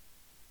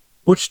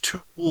 Butch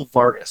Too Cool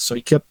Vargas. So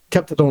he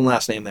kept his own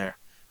last name there.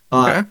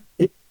 Okay.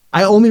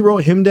 I only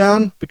wrote him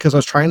down because I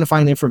was trying to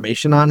find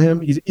information on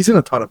him. He's in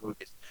a ton of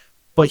movies.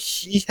 But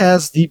he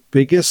has the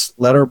biggest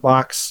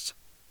letterboxed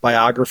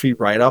biography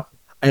write-up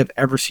I have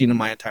ever seen in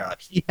my entire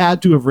life. He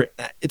had to have written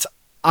that. It's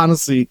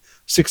honestly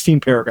 16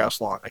 paragraphs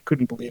long. I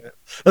couldn't believe it.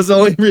 That's the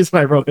only reason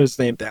I wrote his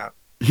name down.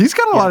 He's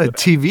got a lot of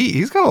TV.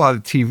 He's got a lot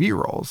of TV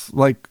roles.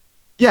 Like,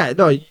 yeah,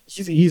 no,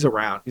 he's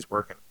around. He's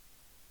working.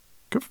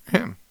 Good for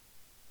him.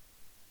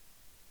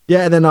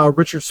 Yeah, and then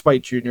Richard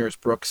Speight Jr. as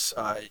Brooks.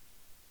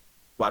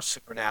 Watched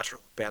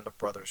Supernatural, Band of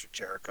Brothers, or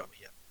Jericho.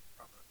 Yeah,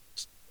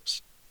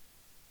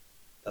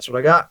 that's what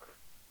I got.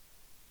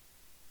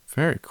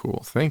 Very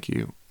cool. Thank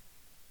you.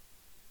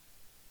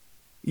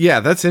 Yeah,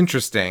 that's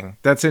interesting.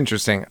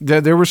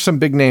 There were some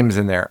big names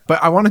in there,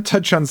 but I want to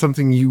touch on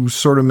something you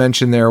sort of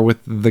mentioned there with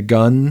the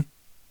gun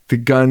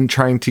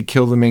trying to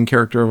kill the main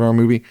character of our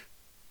movie.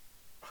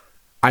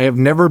 I have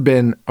never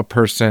been a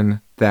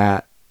person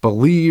that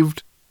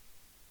believed.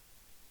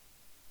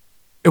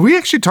 And we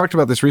actually talked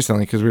about this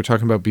recently because we were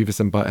talking about Beavis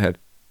and Butthead,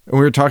 and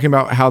we were talking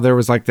about how there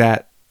was like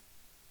that,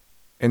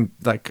 and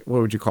like,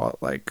 what would you call it?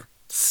 Like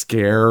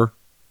scare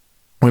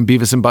when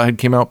Beavis and Butthead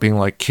came out, being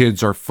like,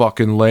 kids are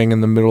fucking laying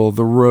in the middle of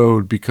the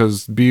road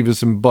because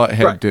Beavis and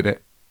Butthead did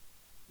it.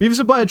 Beavis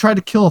and Butthead tried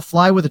to kill a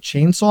fly with a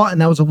chainsaw,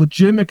 and that was a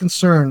legitimate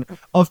concern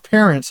of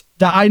parents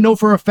that I know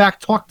for a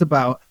fact talked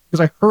about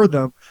because I heard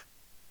them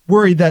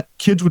worried that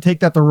kids would take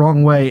that the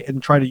wrong way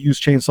and try to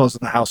use chainsaws in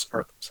the house and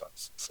hurt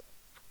themselves. So,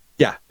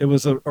 Yeah, it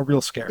was a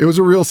real scare. It was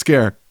a real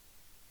scare.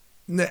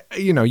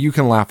 You know, you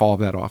can laugh all of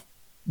that off.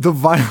 The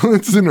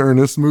violence in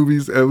Ernest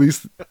movies, at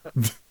least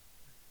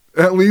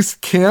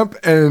Camp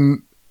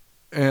and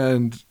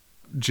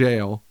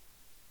Jail,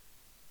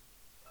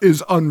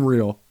 is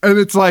unreal. And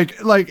it's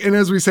like, and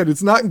as we said,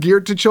 it's not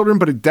geared to children,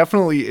 but it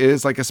definitely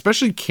is. Like,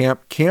 especially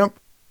Camp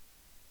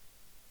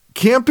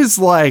is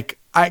like,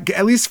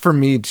 at least for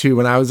me too,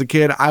 when I was a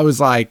kid, I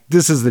was like,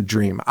 this is the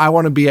dream. I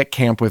want to be at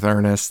camp with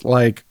Ernest.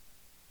 Like,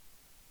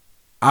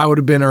 I would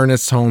have been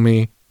Ernest's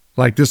homie.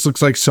 Like, this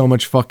looks like so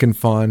much fucking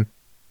fun.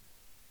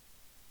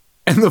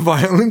 And the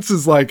violence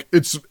is like,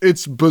 it's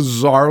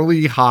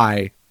bizarrely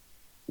high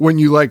when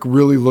you like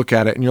really look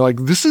at it and you're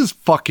like, this is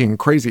fucking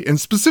crazy.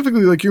 And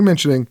specifically, like you're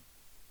mentioning,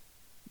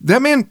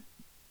 that man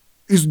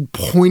is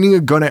pointing a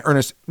gun at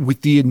Ernest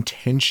with the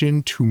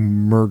intention to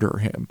murder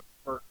him.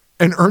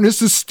 And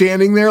Ernest is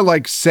standing there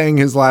like saying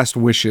his last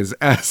wishes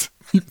as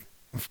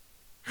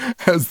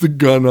has the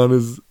gun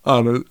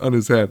on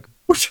his head.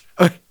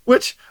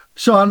 Which,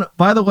 Sean,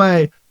 by the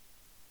way,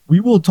 we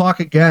will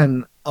talk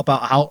again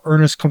about how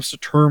Ernest comes to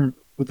term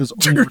with his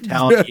own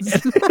mortality.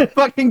 Yes. And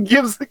fucking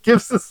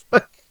gives us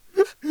like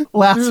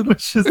last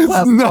wishes. It's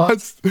last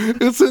nuts. thoughts.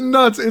 It's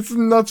a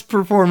nuts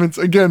performance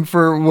again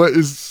for what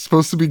is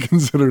supposed to be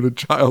considered a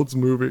child's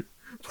movie.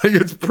 Like,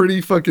 it's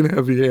pretty fucking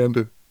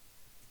heavy-handed.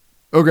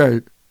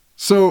 Okay.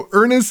 So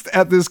Ernest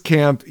at this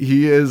camp,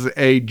 he is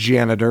a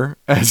janitor,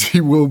 as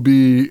he will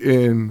be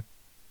in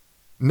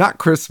not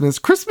Christmas.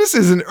 Christmas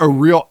isn't a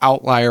real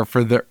outlier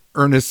for the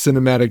Ernest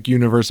cinematic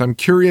universe. I'm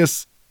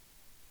curious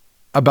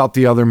about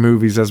the other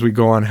movies as we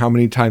go on, how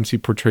many times he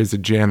portrays a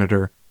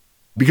janitor.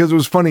 Because it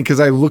was funny, because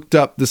I looked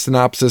up the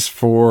synopsis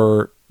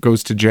for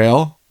Goes to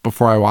Jail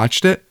before I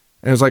watched it.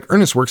 And it was like,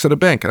 Ernest works at a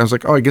bank. And I was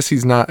like, oh, I guess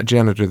he's not a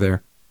janitor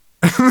there.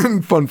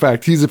 Fun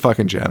fact, he's a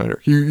fucking janitor.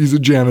 He's a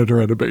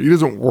janitor at a bank. He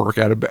doesn't work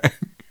at a bank.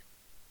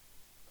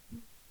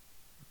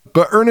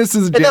 But Ernest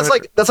is a janitor.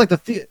 And that's like the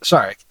theme.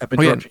 Sorry, I've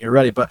been interrupting you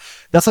already, but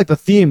that's like the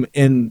theme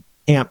in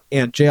Camp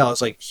and Jail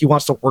is like he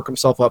wants to work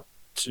himself up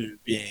to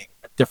being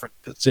a different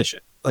position.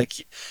 Like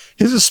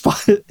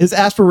his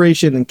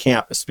aspiration in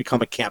camp is to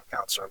become a camp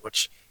counselor,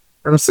 which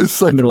Ernest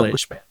is like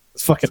middle-aged man.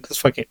 It's fucking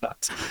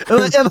nuts. And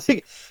like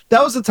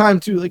that was the time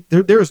too. Like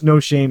there is no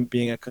shame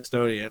being a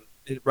custodian.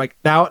 Like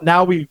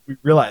now we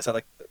realize that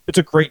like it's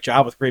a great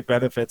job with great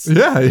benefits.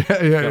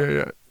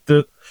 Yeah.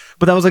 But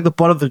that was like the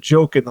butt of the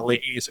joke in the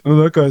late 80s. Oh,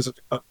 that guy's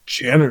a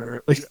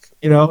janitor. Like,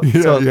 you know?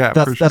 So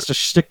that's the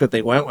shtick that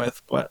they went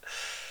with. But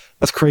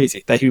that's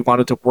crazy that he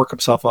wanted to work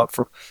himself up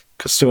from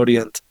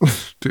custodian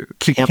to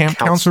camp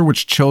counselor,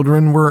 which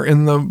children were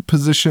in the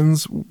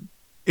positions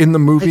in the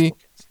movie.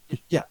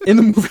 Yeah, in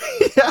the movie.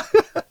 Yeah.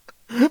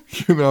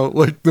 You know,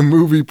 like the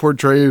movie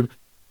portrayed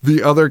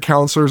the other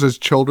counselors as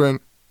children.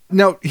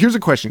 Now, here's a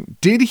question.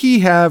 Did he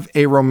have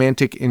a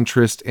romantic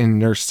interest in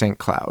Nurse St.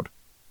 Cloud?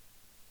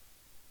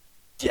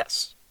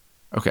 Yes.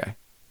 Okay.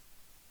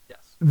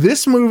 Yes.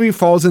 This movie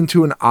falls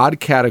into an odd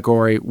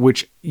category,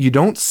 which you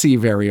don't see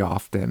very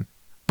often.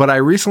 But I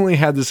recently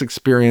had this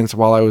experience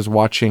while I was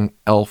watching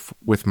Elf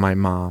with my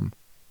mom.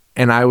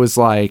 And I was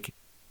like,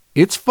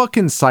 it's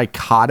fucking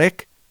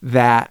psychotic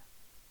that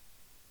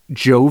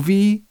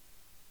Jovi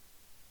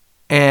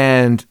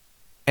and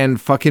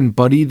fucking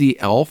Buddy the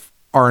Elf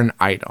are an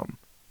item.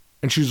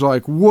 And she's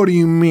like, what do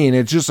you mean?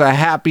 It's just a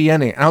happy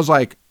ending. And I was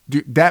like,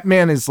 dude, that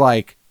man is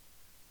like,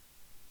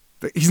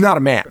 he's not a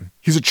man.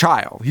 He's a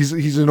child.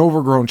 He's an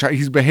overgrown child.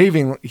 He's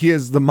behaving. He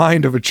has the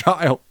mind of a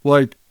child.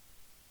 Like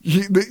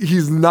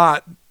he's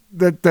not.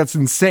 That's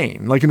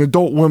insane. Like an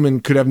adult woman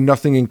could have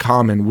nothing in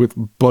common with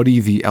Buddy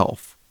the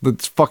Elf.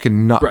 That's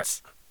fucking nuts.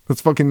 Right. That's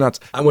fucking nuts.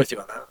 I'm with you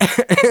on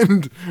that.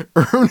 And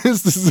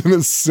Ernest is in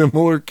a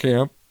similar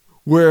camp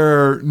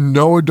where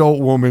no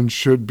adult woman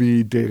should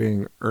be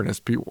dating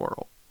Ernest P.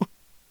 Worrell.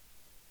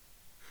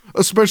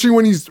 Especially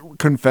when he's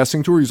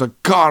confessing to her, he's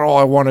like, God, all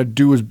I want to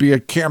do is be a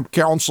camp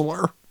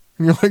counselor.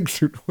 And you're like,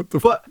 dude, what the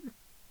fuck?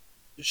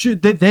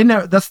 They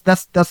never, that's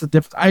the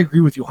difference. I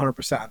agree with you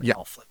 100% on the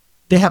Elf. Like,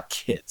 they have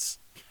kids.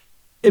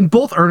 In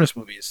both Ernest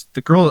movies, the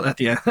girl at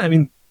the end, I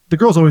mean, the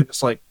girl's always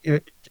just like,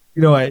 you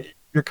know,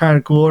 you're kind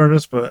of cool,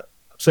 Ernest, but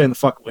I'm staying the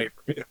fuck away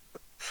from you.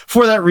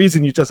 For that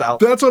reason, you just out.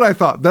 That's what I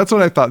thought. That's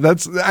what I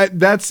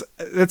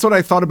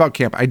thought about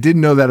camp. I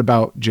didn't know that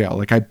about Jail.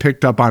 Like, I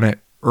picked up on it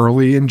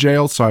early in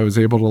Jail, so I was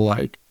able to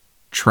like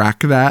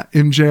track that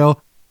in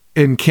Jail.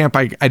 In camp,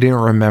 I didn't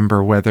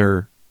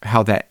remember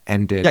how that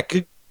ended. At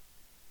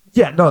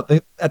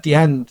the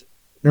end,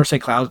 Nurse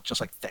St. Cloud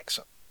just like thanks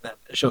him. Then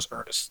it shows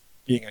Ernest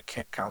being a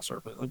camp counselor,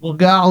 but like, well,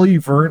 golly,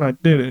 Vern, I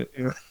did it.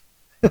 You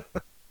know?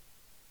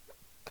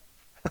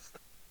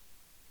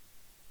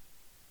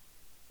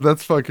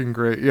 That's fucking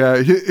great.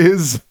 Yeah,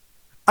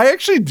 I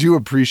actually do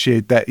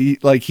appreciate that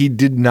he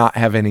did not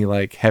have any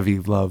like heavy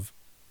love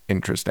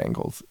interest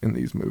angles in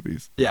these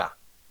movies. Yeah.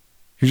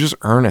 He's just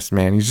Ernest,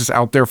 man. He's just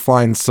out there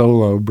flying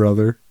solo,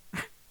 brother.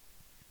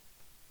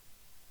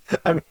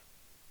 I mean,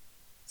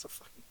 it's a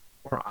fucking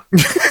moron.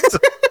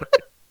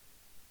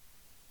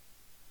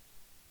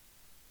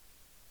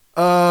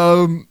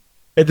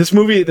 And this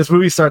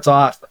movie starts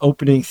off the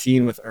opening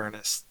scene with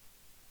Ernest.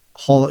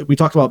 We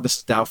talked about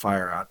Mrs.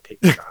 Doubtfire on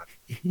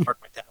Patreon. My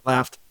dad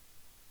laughed.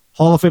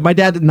 Hall of Fame. My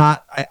dad did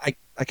not. I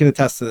can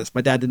attest to this.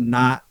 My dad did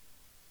not.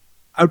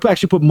 I would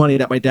actually put money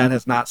that my dad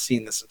has not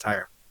seen this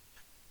entire.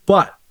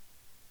 But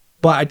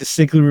I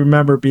distinctly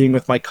remember being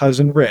with my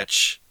cousin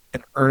Rich,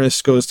 and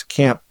Ernest goes to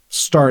camp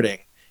starting,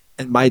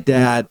 and my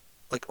dad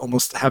like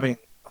almost having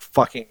a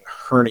fucking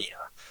hernia,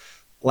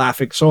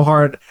 laughing so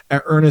hard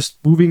at Ernest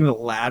moving the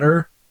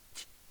ladder.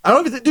 I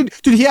don't even,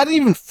 dude, he hadn't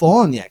even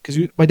fallen yet because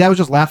my dad was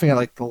just laughing at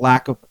like the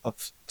lack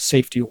of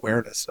safety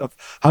awareness of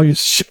how he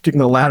was shifting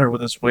the ladder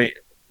with his weight.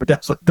 My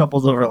dad's like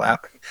doubles over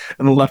laughing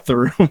and then left the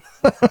room.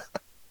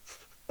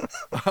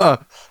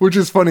 Which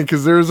is funny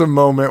because there's a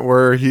moment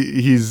where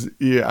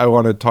I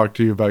want to talk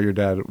to you about your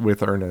dad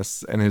with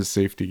Ernest and his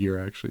safety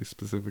gear, actually,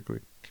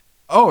 specifically.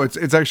 Oh,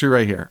 it's actually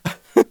right here.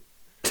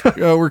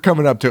 We're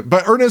coming up to it.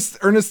 But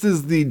Ernest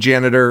is the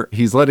janitor.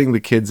 He's letting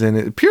the kids in.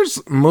 It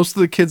appears most of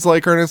the kids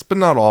like Ernest, but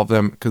not all of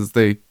them because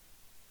they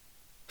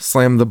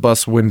slam the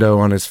bus window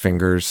on his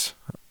fingers.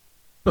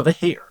 No, they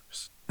hate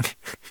Ernest.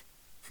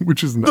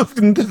 Which is nuts.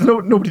 There's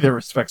nobody that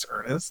respects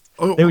Ernest.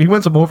 Oh. He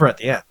wins them over at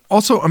the end.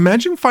 Also,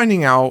 imagine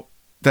finding out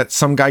that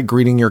some guy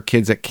greeting your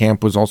kids at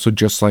camp was also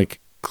just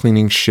like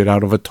cleaning shit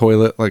out of a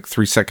toilet like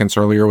 3 seconds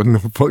earlier with no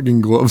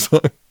fucking gloves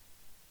on.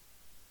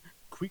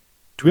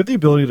 Do we have the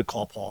ability to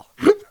call Paul?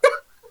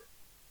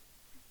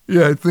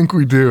 Yeah, I think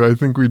we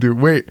do.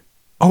 Wait.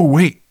 Oh,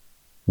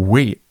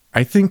 wait.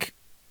 I think.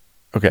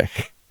 Okay.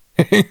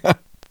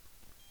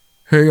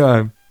 Hang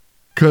on.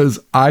 Because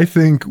I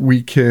think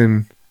we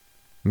can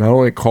not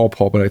only call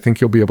Paul, but I think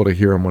you'll be able to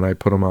hear him when I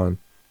put him on.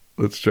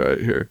 Let's try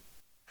it here.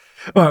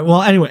 All right.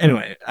 Well,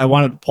 anyway, I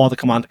wanted Paul to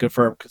come on to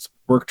confirm because he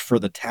worked for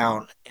the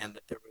town, and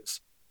there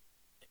was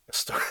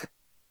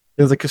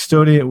a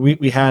custodian.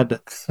 We had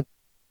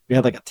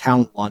like a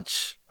town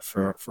lunch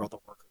for all the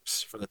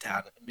workers for the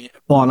town.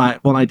 Paul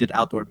and I did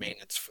outdoor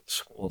maintenance for the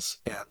schools,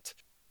 and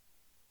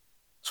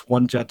this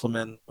one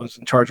gentleman was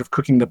in charge of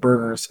cooking the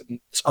burgers, and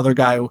this other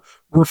guy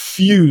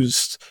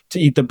refused to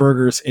eat the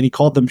burgers, and he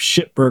called them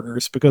shit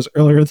burgers because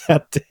earlier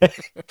that day,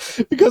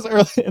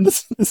 and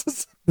this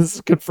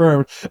is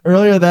confirmed,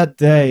 earlier that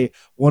day,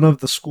 one of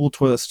the school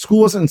toilets,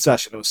 school wasn't in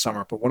session, it was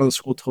summer, but one of the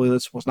school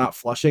toilets was not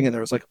flushing, and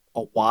there was like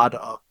a wad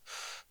of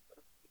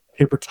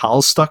paper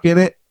towels stuck in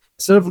it.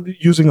 Instead of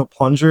using a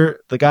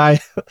plunger, the guy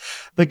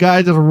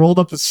just rolled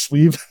up his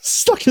sleeve,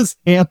 stuck his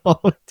hand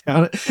all the way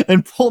down it,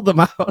 and pulled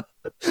them out.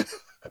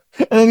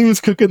 And then he was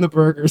cooking the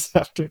burgers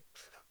after.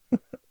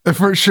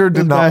 For sure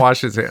did not wash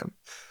his hand.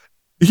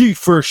 He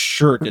for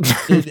sure did.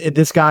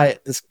 His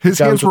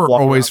hands were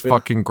always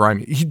fucking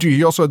grimy.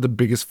 He also had the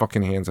biggest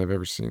fucking hands I've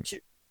ever seen.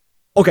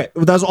 Okay,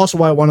 that's also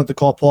why I wanted to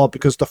call Paul,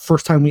 because the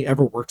first time we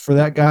ever worked for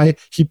that guy,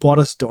 he bought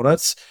us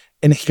donuts.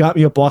 And he got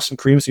me a Boston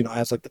cream, so it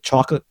has like the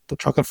chocolate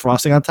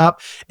frosting on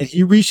top. And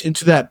he reached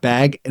into that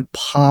bag and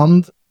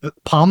palmed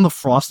the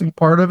frosting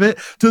part of it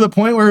to the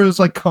point where it was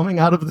like coming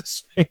out of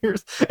his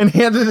fingers, and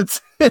handed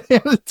it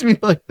to me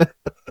like that.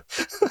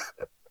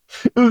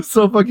 It was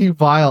so fucking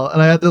vile,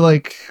 and I had to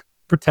like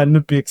pretend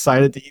to be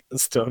excited to eat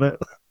this donut.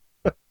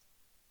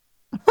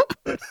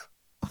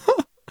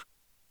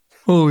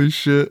 Holy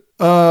shit!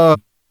 Well,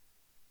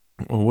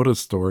 what a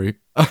story.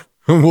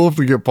 We'll have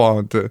to get Paul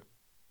on to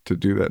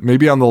do that.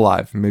 Maybe on the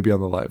live,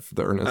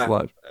 the Ernest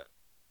live.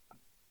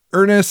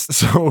 Ernest,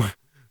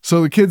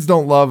 so the kids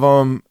don't love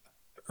him.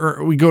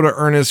 We go to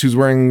Ernest, who's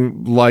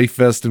wearing life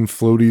vest and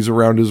floaties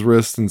around his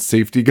wrist and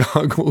safety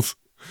goggles.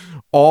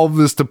 All of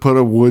this to put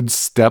a wood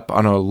step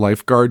on a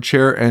lifeguard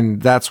chair.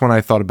 And that's when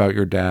I thought about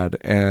your dad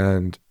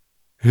and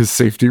his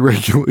safety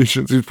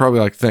regulations. He's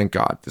probably like, thank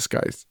God, this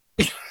guy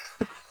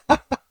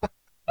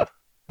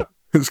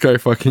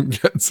fucking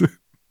gets it.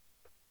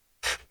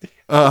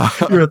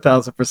 You're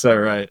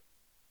 1,000% right.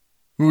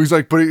 He's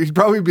like, but he'd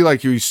probably be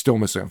like, he's still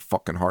missing a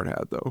fucking hard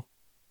hat, though.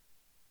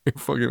 You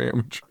fucking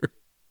amateur. I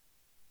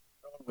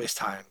don't want to waste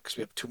time because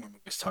we have 2 more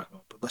movies to talk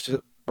about.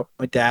 But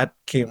my dad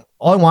came.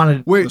 All I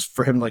wanted was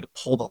for him to like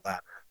pull the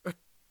ladder.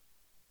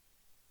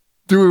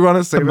 Do we want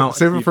to save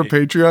it for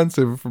Patreon?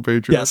 Save it for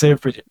Patreon. Yeah, save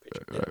it for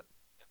Patreon. Right.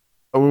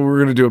 Oh, we're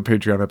gonna do a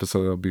Patreon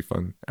episode. That'll be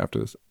fun after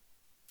this.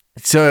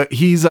 So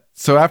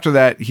after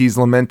that, he's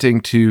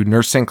lamenting to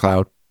Nurse St.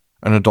 Cloud,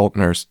 an adult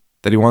nurse,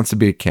 that he wants to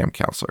be a camp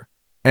counselor.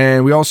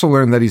 And we also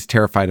learned that he's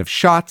terrified of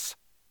shots,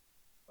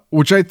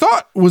 which I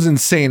thought was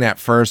insane at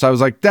first. I was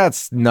like,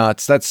 that's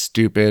nuts. That's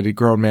stupid. A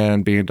grown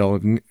man being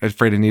adult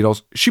afraid of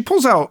needles. She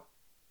pulls out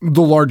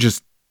the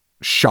largest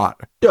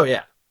shot. Oh,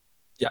 yeah.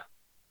 Yeah.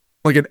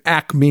 Like an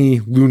Acme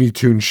Looney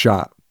Tune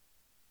shot.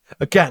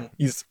 Again,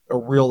 he's a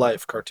real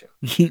life cartoon.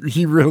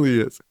 He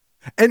really is.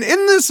 And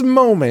in this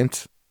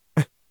moment,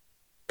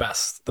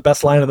 the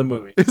best line of the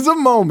movie is a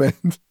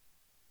moment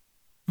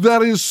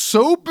that is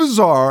so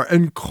bizarre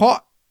and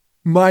caught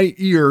my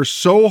ear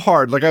so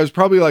hard. Like I was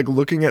probably like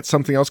looking at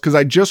something else because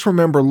I just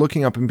remember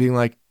looking up and being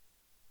like,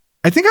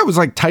 I think I was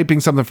like typing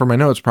something for my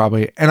notes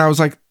probably. And I was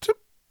like,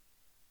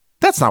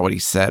 that's not what he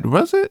said,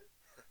 was it?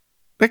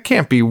 That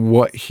can't be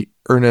what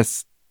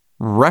Ernest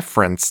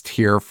referenced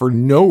here for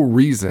no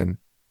reason.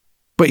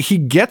 But he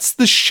gets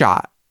the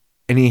shot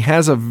and he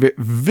has a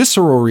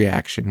visceral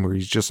reaction where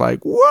he's just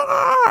like,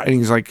 "Wah!" and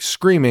he's like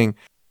screaming.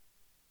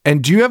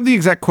 And do you have the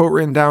exact quote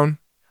written down?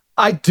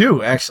 I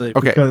do, actually,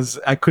 Okay. Because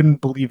I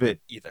couldn't believe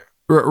it either.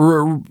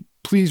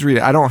 Please read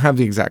it. I don't have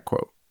the exact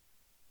quote.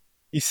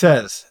 He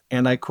says,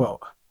 and I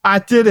quote, "I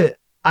did it.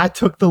 I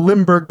took the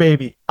Limburg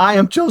baby. I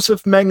am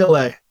Joseph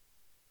Mengele."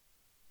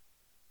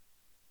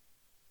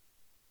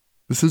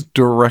 This is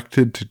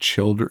directed to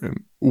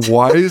children.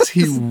 Why is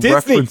he It's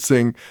Disney.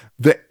 referencing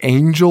the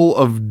angel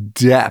of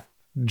death,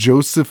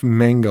 Joseph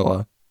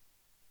Mengele,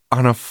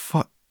 on a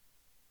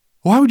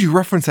Why would you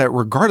reference that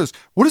regardless?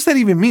 What does that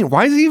even mean?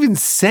 Why is he even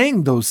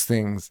saying those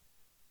things?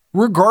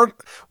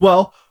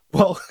 Well,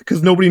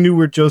 because nobody knew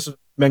where Joseph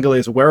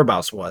Mengele's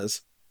whereabouts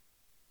was.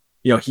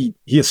 You know, he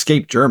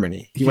escaped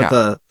Germany. He went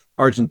to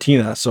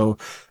Argentina. So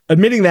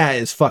admitting that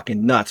is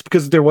fucking nuts,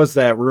 because there was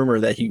that rumor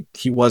that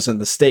he was in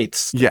the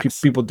States. Yes.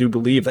 People do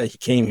believe that he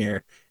came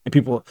here, and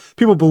people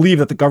believe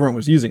that the government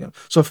was using him.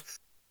 So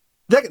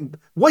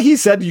what he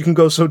said, you can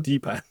go so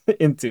deep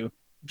into,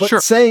 but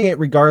Sure. saying it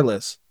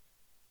regardless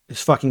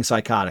is fucking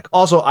psychotic.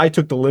 Also, I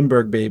took the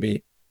Limburg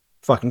baby.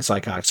 Fucking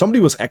psychotic. Somebody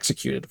was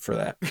executed for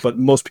that, but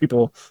most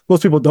people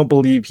don't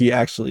believe he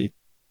actually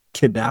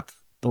kidnapped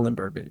the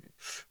Limburg baby.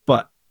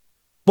 But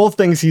both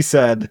things he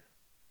said,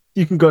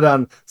 you can go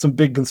down some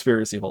big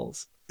conspiracy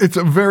holes. It's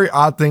a very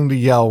odd thing to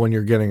yell when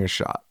you're getting a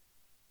shot.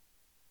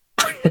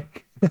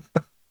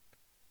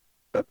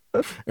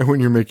 And when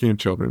you're making a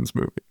children's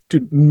movie.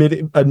 Dude,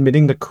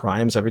 admitting the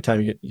crimes every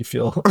time you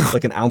feel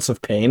like an ounce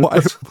of pain.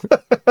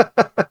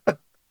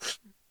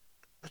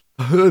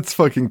 That's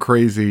fucking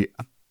crazy.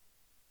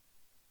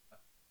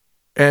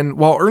 And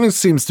while Ernest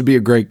seems to be a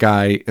great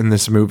guy in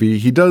this movie,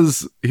 he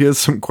has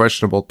some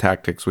questionable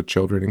tactics with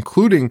children,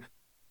 including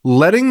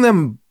letting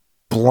them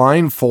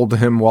blindfold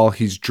him while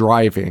he's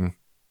driving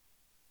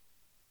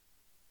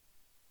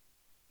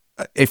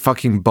a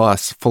fucking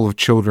bus full of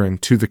children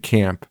to the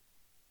camp.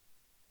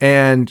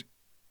 And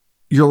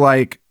you're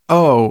like,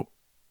 oh,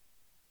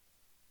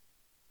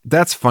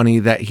 that's funny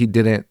that he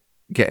didn't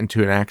get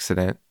into an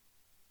accident.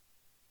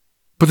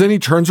 But then he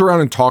turns around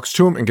and talks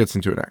to him and gets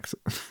into an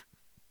accident.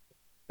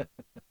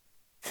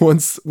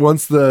 Once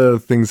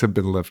the things have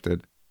been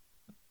lifted.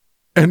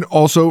 And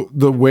also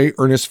the way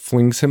Ernest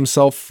flings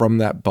himself from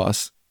that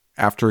bus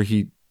after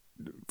he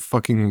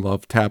fucking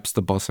love taps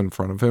the bus in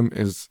front of him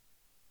is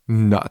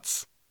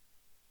nuts.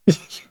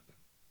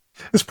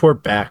 His poor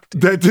back.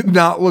 Dude. That did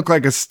not look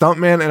like a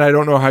stuntman, and I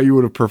don't know how you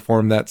would have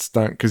performed that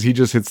stunt, because he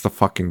just hits the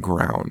fucking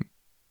ground.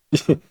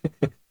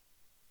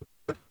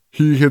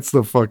 He hits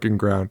the fucking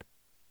ground.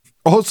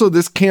 Also,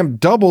 this camp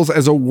doubles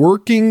as a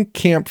working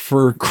camp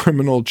for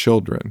criminal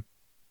children.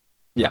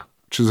 Yeah.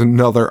 Which is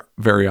another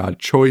very odd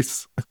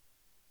choice.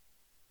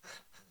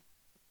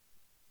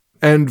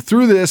 And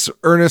through this,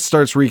 Ernest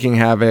starts wreaking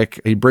havoc.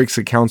 He breaks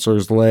the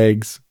counselor's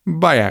legs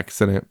by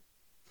accident,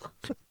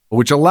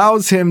 which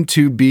allows him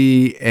to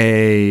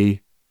be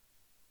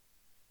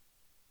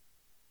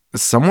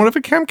somewhat of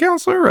a camp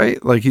counselor,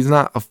 right? Like, he's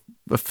not an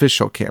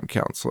official camp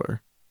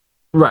counselor.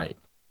 Right.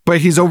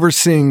 But he's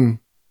overseeing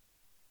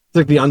It's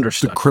like the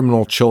understudy. the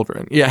criminal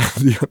children. Yeah,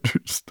 the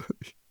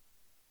understudy.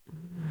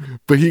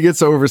 But he gets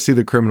to oversee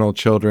the criminal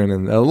children,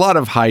 and a lot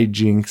of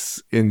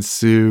hijinks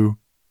ensue.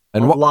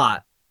 And a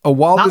lot.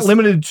 While Not this,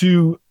 limited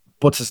to,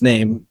 what's his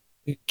name?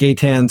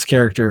 Gaetan's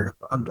character.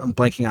 I'm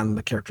blanking on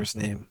the character's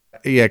name.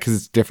 yeah, because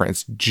it's different.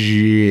 It's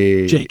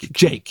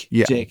Jake.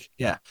 Yeah. Jake.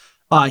 Yeah.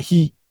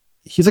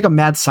 He's like a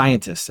mad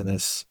scientist in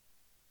this.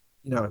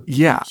 You know.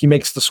 Yeah. He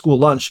makes the school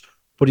lunch,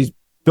 but he's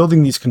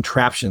building these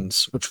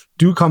contraptions, which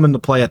do come into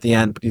play at the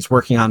end. But he's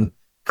working on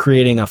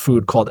creating a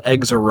food called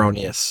Eggs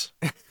Erroneous,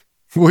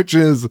 Which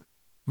is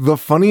the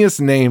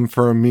funniest name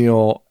for a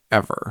meal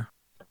ever,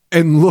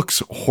 and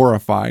looks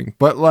horrifying.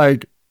 But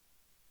like,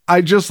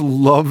 I just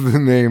love the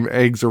name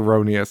Eggs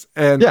Erroneous.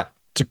 And yeah,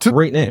 it's a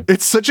great name.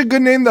 It's such a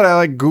good name that I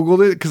like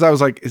Googled it, because I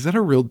was like, is that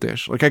a real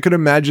dish? Like, I could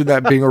imagine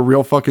that being a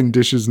real fucking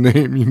dish's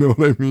name. You know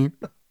what I mean?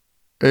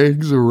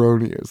 Eggs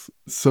Erroneous.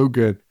 So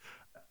good.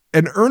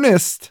 And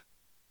Ernest.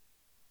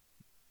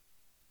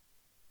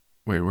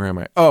 Wait, where am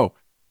I? Oh.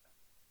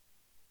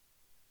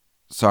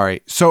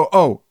 Sorry.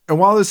 And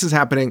while this is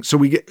happening, so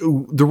we get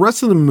the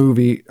rest of the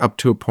movie up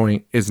to a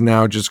point is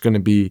now just going to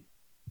be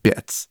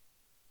bits.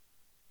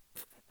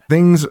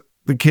 Things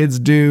the kids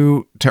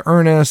do to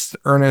Ernest.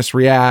 Ernest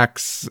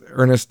reacts.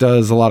 Ernest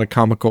does a lot of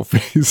comical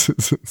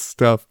faces and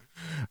stuff.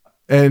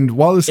 And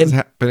while this is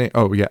happening,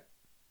 oh yeah.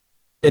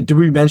 Did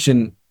we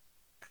mention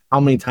how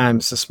many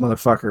times this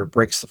motherfucker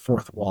breaks the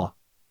fourth wall?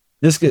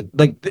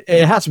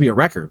 It has to be a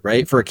record,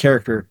 right, for a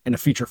character in a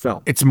feature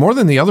film. It's more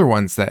than the other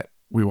ones that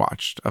we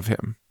watched of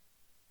him.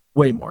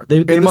 Way more.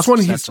 They must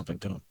have said something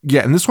to him.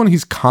 Yeah, and this one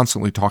he's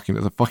constantly talking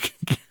to the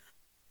fucking.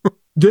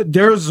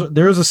 There's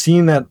a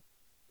scene that,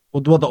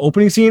 well, the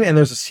opening scene, and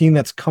there's a scene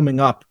that's coming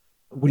up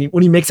when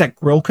he makes that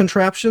grill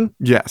contraption.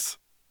 Yes,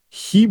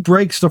 he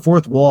breaks the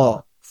fourth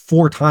wall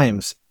 4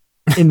 times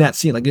in that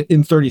scene, like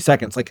in 30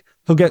 seconds. Like,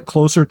 he'll get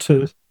closer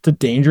to to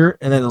danger,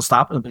 and then they'll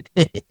stop and be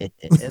like,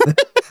 and then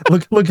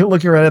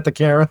looking right at the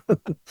camera.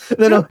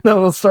 Then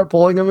they'll start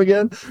pulling him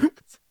again.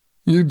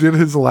 You did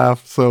his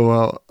laugh so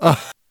well.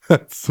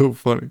 That's so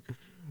funny.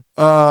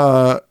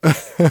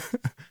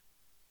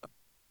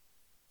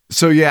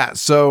 So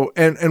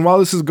while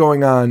this is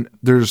going on,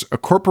 there's a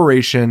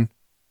corporation,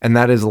 and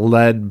that is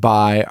led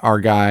by our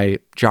guy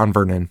John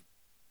Vernon,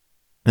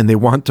 and they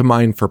want to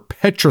mine for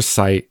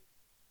petrosite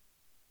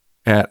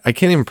at, I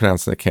can't even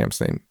pronounce the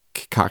camp's name,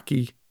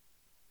 Kikaki.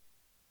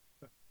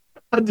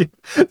 Dude,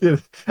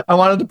 I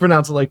wanted to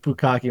pronounce it like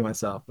Bukaki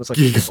myself. It's like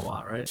a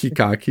lot, right?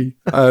 Kikaki.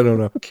 I don't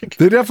know.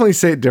 They definitely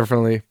say it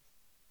differently,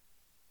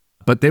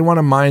 but they want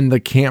to mine the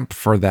camp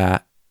for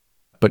that.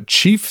 But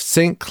Chief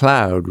St.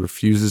 Cloud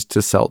refuses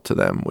to sell to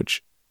them,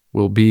 which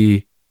will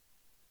be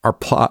our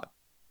plot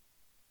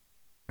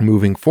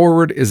moving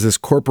forward. Is this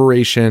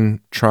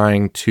corporation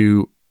trying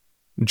to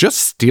just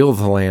steal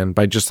the land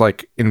by just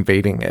like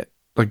invading it,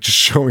 like just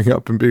showing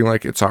up and being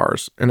like, it's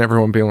ours, and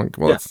everyone being like,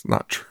 well, that's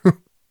not true.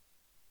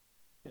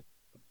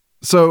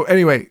 So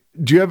anyway,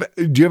 do you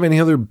have any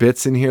other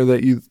bits in here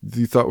that you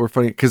thought were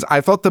funny? Because I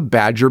thought the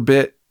badger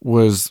bit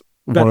was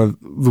one of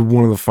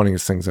the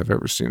funniest things I've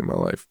ever seen in my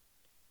life.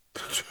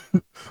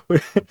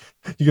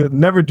 You could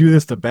never do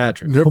this to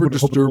badgers. Never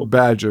disturb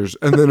badgers,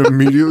 and then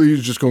immediately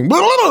he's just going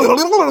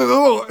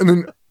and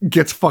then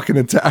gets fucking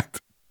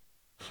attacked.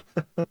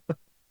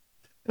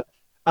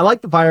 I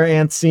like the fire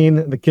ant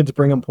scene. The kids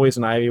bring him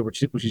poison ivy, which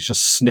he's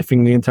just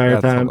sniffing the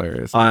entire time.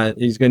 Hilarious.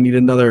 He's gonna need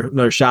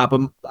another shot.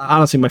 But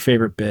honestly, my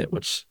favorite bit,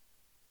 which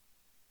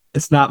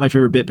it's not my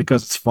favorite bit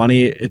because it's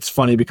funny. It's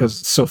funny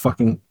because it's so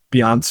fucking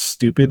beyond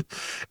stupid.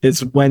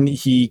 Is when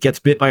he gets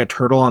bit by a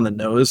turtle on the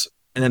nose,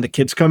 and then the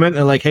kids come in and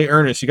they're like, "Hey,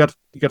 Ernest, you got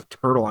a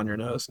turtle on your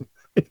nose." And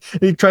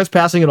he tries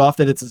passing it off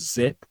that it's a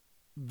zit.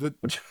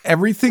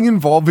 Everything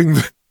involving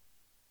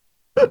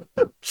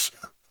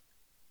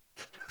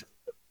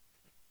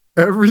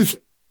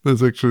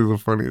that's actually the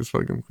funniest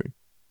fucking thing.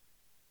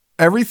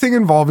 Everything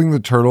involving the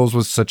turtles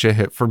was such a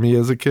hit for me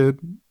as a kid.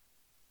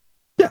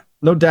 Yeah,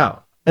 no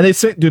doubt. And they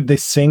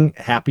sing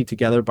Happy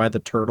Together by the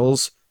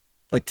Turtles,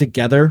 like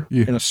together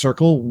in a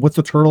circle with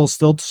the turtles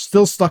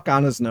still stuck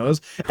on his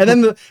nose.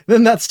 And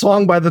then that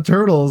song by the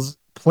Turtles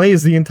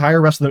plays the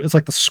entire rest of it's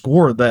like the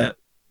score that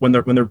when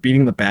they're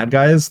beating the bad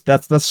guys,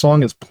 that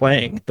song is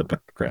playing in the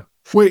background.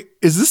 Wait,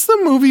 is this the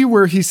movie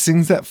where he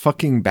sings that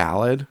fucking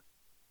ballad?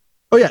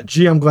 Oh yeah,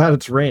 gee, I'm glad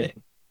it's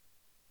raining.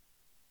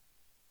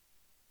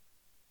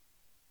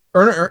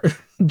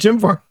 Jim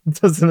Varney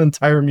does an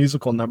entire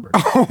musical number.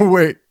 Oh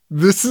wait,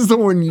 this is the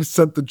one you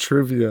sent the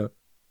trivia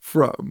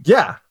from.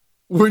 Yeah.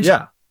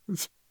 Yeah.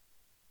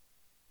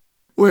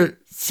 Wait,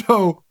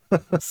 so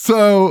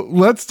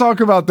let's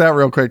talk about that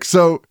real quick.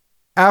 So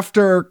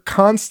after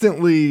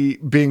constantly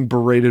being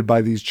berated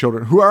by these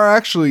children who are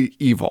actually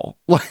evil,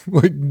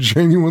 like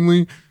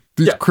genuinely,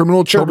 these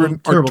criminal children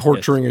are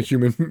torturing a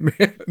human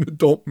man, an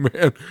adult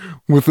man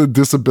with a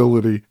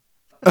disability.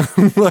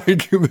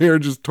 Like they are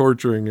just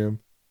torturing him.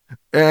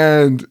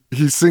 And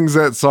he sings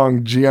that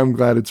song, Gee, I'm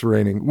Glad It's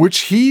Raining, which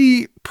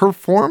he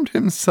performed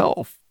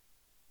himself.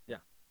 Yeah,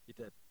 he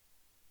did.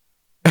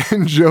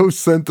 And Joe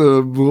sent a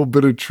little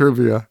bit of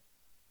trivia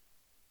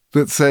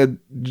that said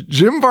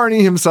Jim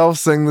Varney himself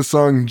sang the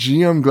song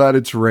Gee, I'm Glad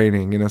It's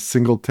Raining in a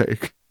single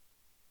take.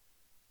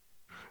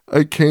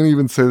 I can't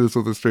even say this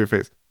with a straight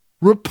face.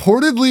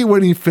 Reportedly,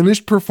 when he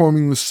finished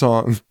performing the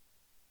song,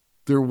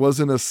 there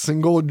wasn't a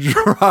single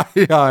dry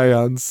eye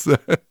on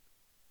set.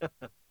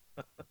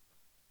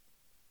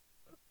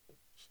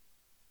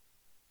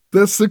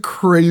 That's the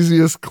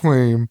craziest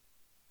claim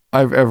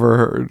I've ever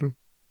heard.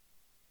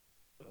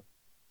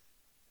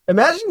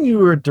 Imagine you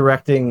were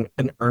directing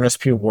an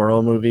Ernest P.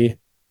 Worrell movie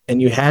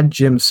and you had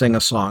Jim sing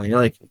a song. And you're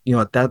like, you know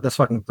what, that's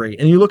fucking great.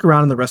 And you look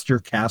around and the rest of your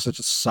cast is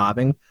just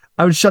sobbing.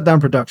 I would shut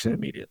down production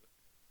immediately.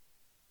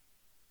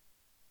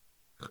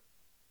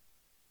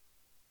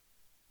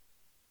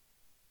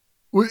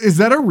 Is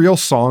that a real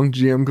song,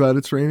 Gee, I'm Glad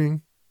It's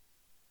Raining?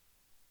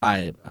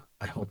 I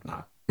hope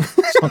not.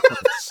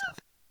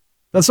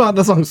 That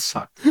song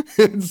sucked.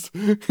 It's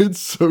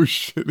so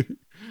shitty.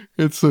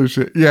 It's so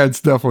shit. Yeah,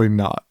 it's definitely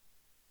not.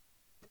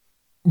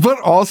 But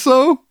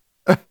also,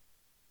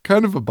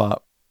 kind of a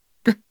bop.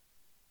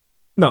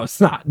 No, it's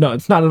not. No,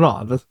 it's not at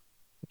all.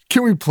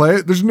 Can we play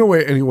it? There's no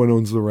way anyone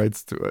owns the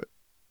rights to it.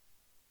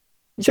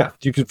 Yeah,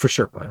 you could for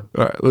sure play it.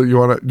 All right, do you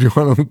want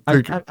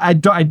to? I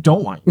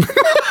don't want you.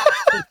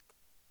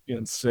 You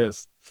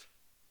insist.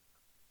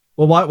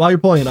 Well, while you're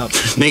pulling it up,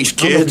 Thanks,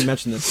 kid. I don't know if you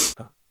mentioned this.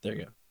 Oh, there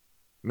you go.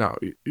 No,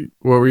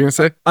 what were you gonna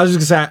say? I was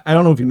just gonna say I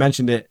don't know if you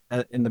mentioned it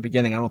in the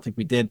beginning. I don't think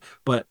we did,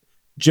 but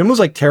Jim was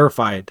like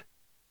terrified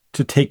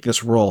to take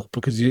this role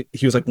because he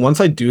was like, once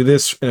I do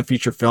this in a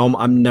feature film,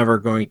 I'm never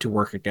going to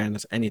work again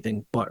as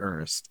anything but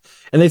Ernest.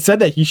 And they said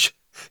that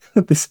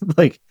they said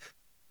like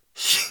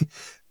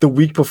the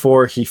week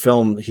before he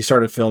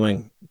started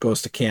filming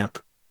Goes to Camp,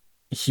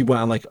 he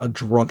went on like a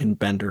drunken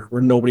bender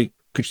where nobody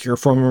could hear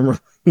from him.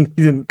 He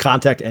didn't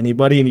contact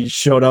anybody, and he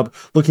showed up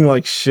looking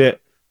like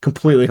shit,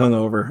 completely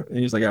hungover. And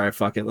he's like, all right,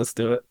 fuck it, let's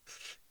do it.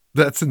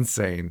 That's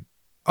insane.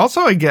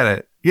 Also, I get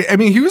it. Yeah, I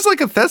mean, he was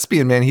like a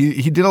thespian, man.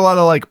 He did a lot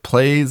of like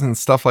plays and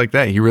stuff like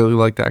that. He really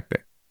liked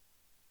acting.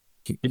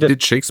 He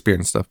did Shakespeare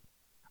and stuff.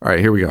 All right,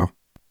 here we go.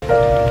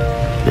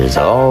 There's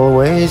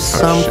always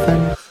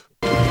something.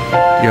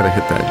 You gotta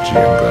hit that G.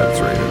 I'm glad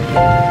it's raining.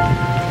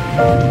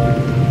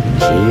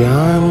 Gee,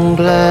 I'm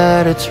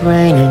glad it's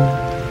raining.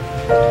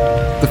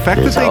 The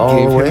fact There's that they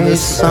gave him always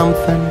this.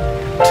 something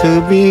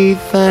to be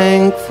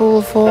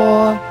thankful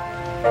for.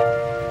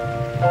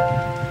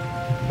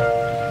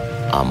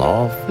 I'm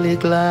awfully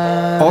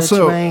glad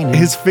Also, it's raining.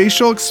 his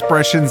facial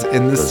expressions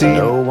in the 'Cause scene.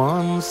 no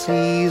one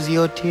sees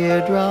your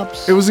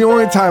teardrops. It was the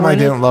only time I when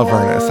didn't it love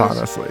Ernest, pours.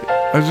 honestly.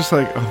 I was just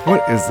like, oh,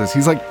 what is this?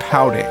 He's like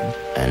pouting.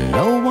 And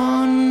no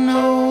one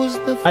knows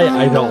the I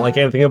don't thunder. like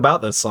anything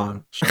about this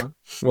song, Sean.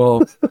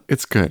 Well,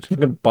 it's good.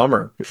 Fucking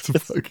bummer. It's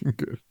fucking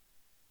good.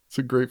 It's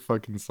a great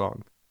fucking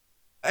song.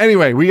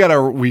 Anyway,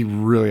 we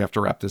really have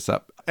to wrap this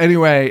up.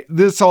 Anyway,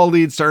 this all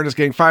leads to Ernest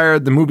getting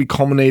fired. The movie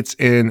culminates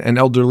in an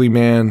elderly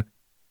man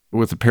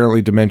with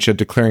apparently dementia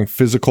declaring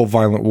physical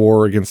violent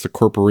war against the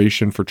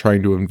corporation for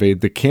trying to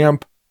invade the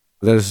camp.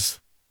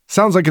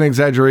 Sounds like an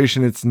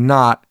exaggeration. It's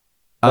not.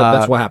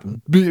 That's what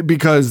happened.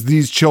 Because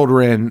these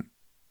children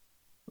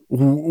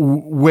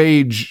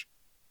wage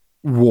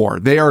war.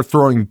 They are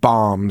throwing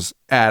bombs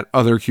at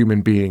other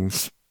human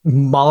beings.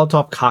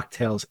 Molotov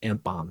cocktails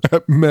and bombs.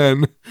 At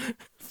men.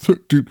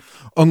 Dude,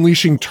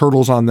 unleashing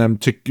turtles on them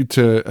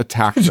to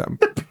attack them.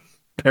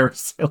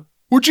 Parasail.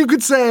 Which you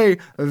could say,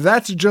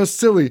 that's just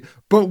silly.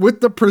 But with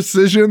the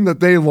precision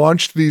that they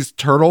launched these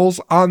turtles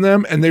on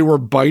them and they were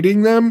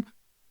biting them,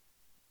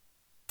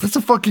 that's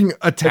a fucking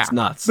attack. It's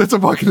nuts. That's a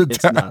fucking attack.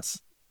 It's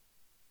nuts.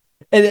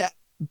 And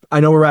I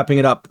know we're wrapping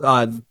it up.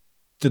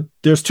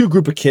 There's two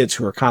group of kids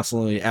who are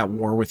constantly at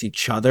war with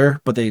each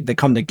other, but they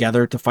come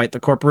together to fight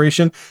the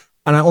corporation.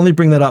 And I only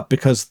bring that up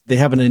because they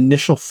have an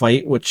initial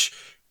fight, which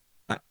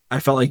I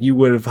felt like you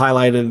would have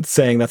highlighted,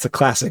 saying that's a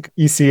classic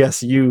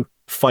ECSU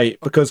fight,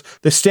 because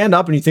they stand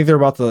up and you think they're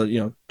about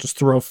to, just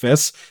throw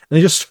fists, and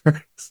they just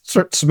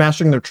start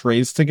smashing their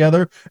trays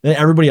together, and then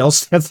everybody else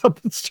stands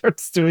up and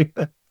starts doing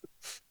that.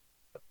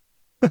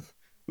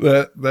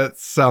 That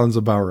sounds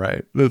about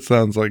right. That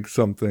sounds like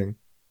something.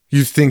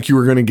 You think you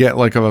were going to get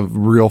like a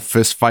real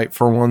fist fight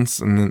for once,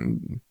 and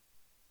then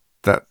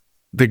that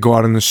they go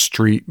out in the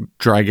street,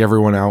 drag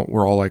everyone out.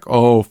 We're all like,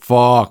 oh,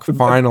 fuck,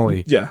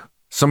 finally. Yeah.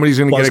 Somebody's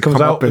going to get a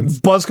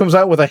comeuppance. Buzz comes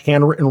out with a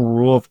handwritten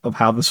rule of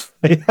how this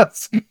fight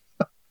has to go.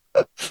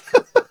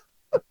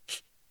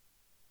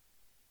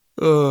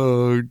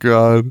 Oh,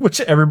 God.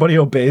 Which everybody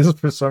obeys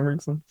for some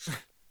reason.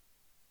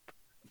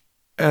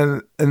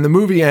 And the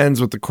movie ends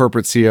with the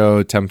corporate CEO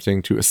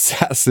attempting to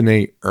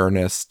assassinate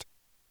Ernest,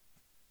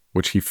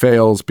 which he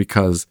fails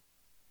because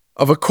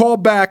of a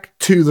callback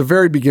to the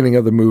very beginning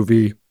of the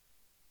movie,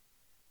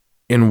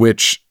 in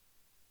which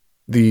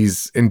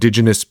these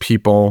indigenous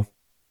people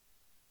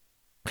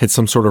had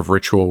some sort of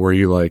ritual where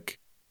you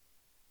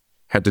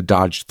had to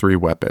dodge 3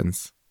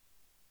 weapons.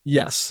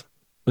 Yes.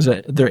 Was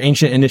it their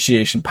ancient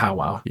initiation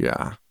powwow?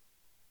 Yeah.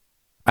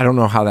 I don't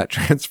know how that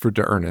transferred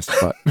to Ernest,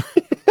 but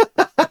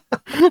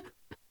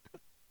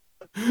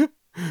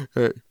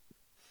hey,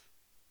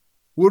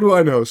 what do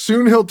I know?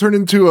 Soon he'll turn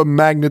into a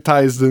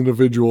magnetized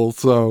individual,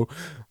 so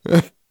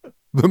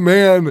the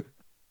man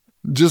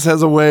just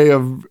has a way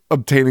of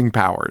obtaining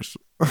powers.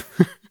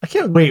 I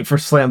can't wait for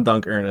Slam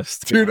Dunk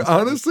Ernest. Dude,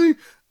 honestly,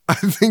 I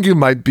think it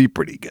might be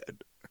pretty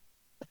good.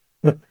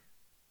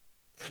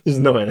 There's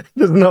no way.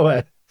 There's no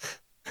way.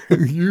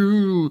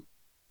 You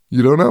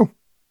don't know.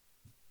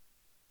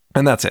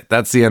 And that's it.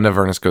 That's the end of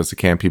Ernest Goes to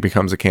Camp. He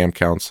becomes a camp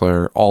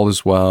counselor. All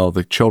is well.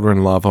 The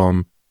children love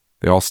him.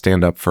 They all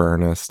stand up for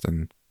Ernest,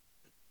 and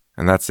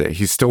that's it.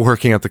 He's still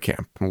working at the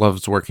camp.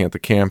 Loves working at the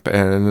camp,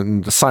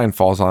 and the sign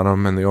falls on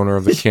him, and the owner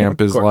of the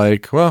camp is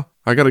like, well,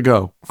 I gotta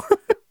go.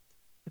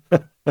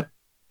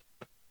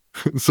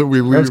 So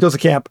we leave. Ernest Goes to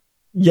Camp.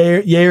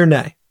 Yay or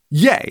nay?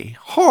 Yay.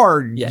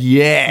 Hard Yay.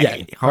 yay.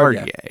 Yay. Hard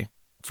Hard yay.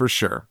 For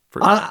sure.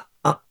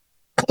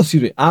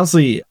 Excuse me.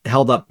 Honestly,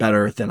 held up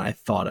better than I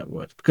thought it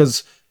would,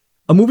 because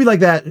a movie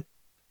like that,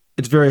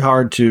 it's very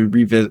hard to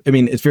revisit. I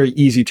mean, it's very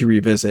easy to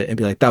revisit and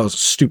be like, that was a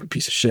stupid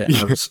piece of shit.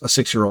 I was a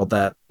 6-year-old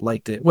that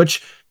liked it,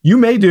 which you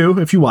may do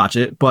if you watch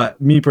it. But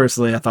me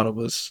personally, I thought it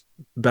was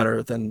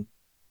better than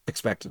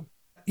expected.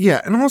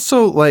 Yeah. And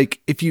also,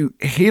 if you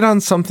hate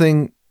on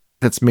something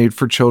that's made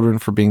for children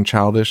for being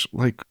childish,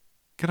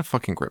 get a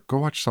fucking grip. Go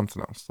watch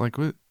something else.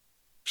 What?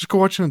 Just go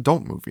watch an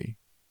adult movie.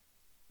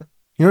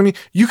 You know what I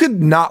mean? You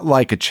could not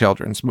like a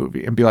children's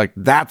movie and be like,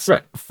 that's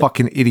right.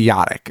 Fucking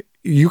idiotic.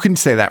 You can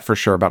say that for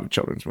sure about a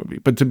children's movie.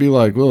 But to be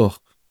like, ugh,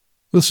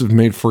 this is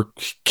made for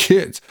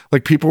kids.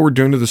 Like people were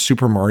doing to the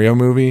Super Mario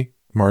movie,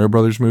 Mario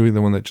Brothers movie,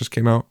 the one that just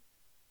came out.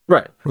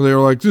 Right. Where they were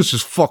like, this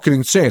is fucking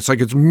insane. It's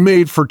like it's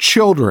made for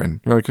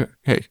children. You're like,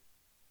 hey,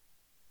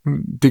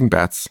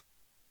 dingbats.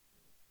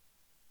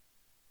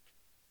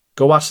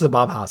 Go watch the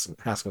Bob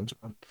Haskins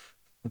one.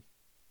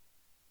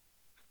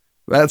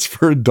 That's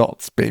for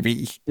adults,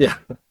 baby. Yeah.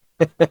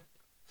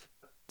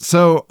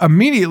 So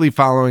immediately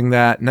following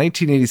that,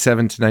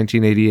 1987 to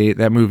 1988,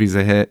 that movie's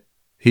a hit.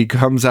 He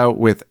comes out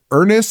with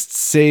Ernest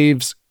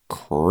Saves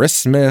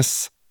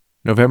Christmas,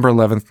 November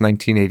 11th,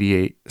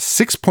 1988.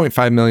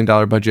 $6.5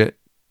 million budget,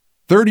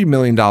 $30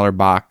 million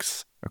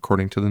box,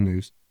 according to the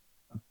news.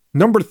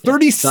 Number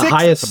 36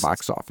 at the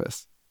box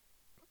office.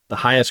 The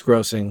highest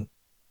grossing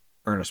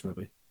Ernest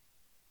movie.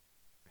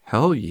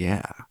 Hell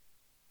yeah.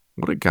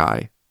 What a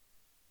guy.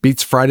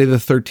 Beats Friday the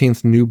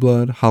 13th, New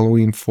Blood,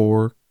 Halloween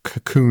 4,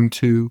 Cocoon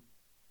 2,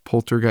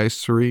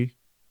 Poltergeist 3.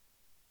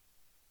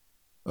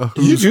 A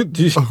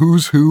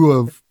who's who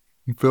of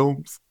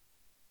films.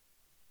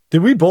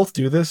 Did we both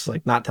do this?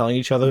 Like not telling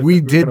each other?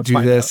 We did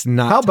do this,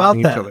 not How about telling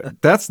each that? other.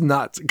 That's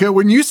nuts.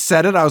 When you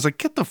said it, I was like,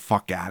 get the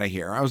fuck out of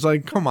here. I was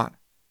like, come on.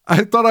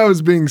 I thought I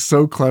was being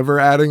so clever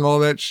adding all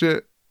that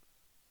shit.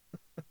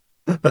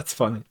 That's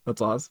funny.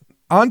 That's awesome.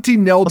 Auntie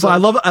Nelda.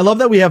 Also, I love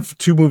that we have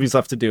 2 movies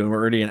left to do and we're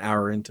already an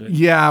hour into it.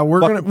 Yeah, we're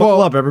going to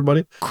buckle up,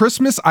 everybody.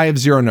 Christmas, I have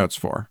 0 notes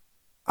for.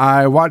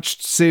 I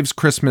watched Saves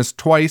Christmas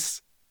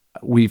twice.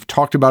 We've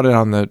talked about it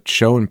on the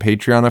show and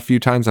Patreon a few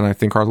times, and I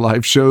think our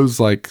live shows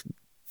like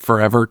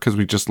forever because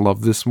we just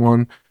love this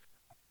one.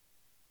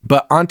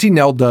 But Auntie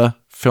Nelda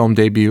film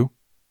debut.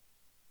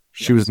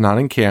 She was not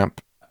in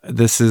camp.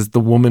 This is the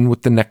woman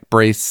with the neck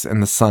brace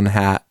and the sun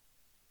hat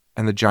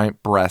and the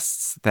giant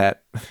breasts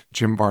that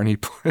Jim Varney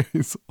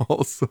plays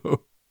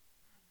also.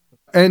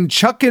 And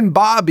Chuck and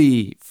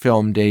Bobby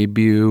film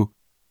debut,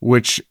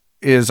 which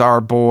is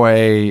our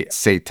boy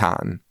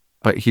Satan,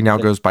 but he now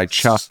goes by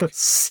Chuck.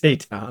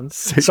 Satan.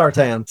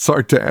 Sartan.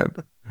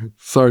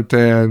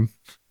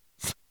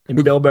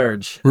 And Bill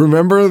Burge.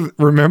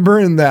 Remember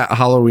in that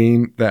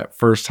Halloween, that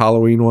first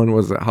Halloween one,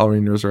 was it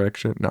Halloween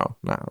Resurrection? No,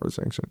 not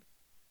Resurrection.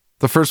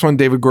 The first one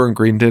David Gordon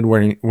Green did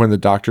when the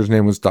doctor's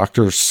name was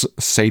Dr.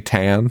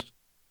 Satan.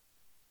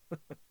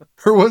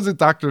 Or was it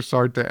Dr.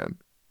 Sartan?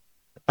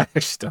 I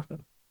actually don't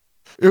know.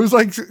 It was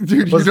like,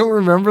 dude, you don't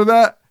remember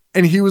that?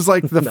 And he was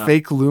like the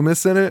fake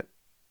Loomis in it?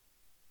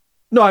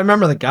 No, I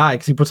remember the guy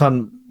because he puts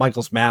on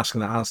Michael's mask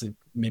and that honestly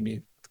made me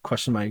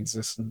question my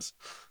existence.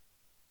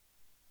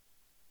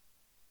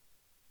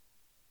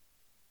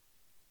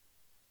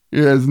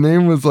 Yeah, his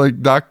name was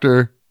like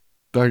Dr.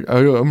 I'm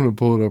going to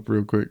pull it up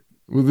real quick.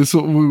 Well,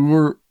 we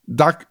were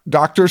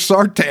Dr.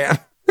 Sartan.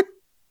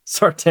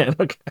 Sartan,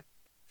 okay.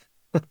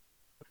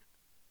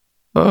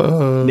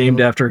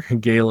 Named after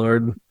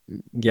Gaylord.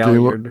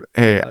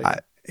 Hey,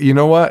 you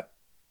know what?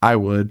 I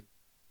would.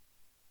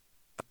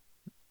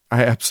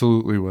 I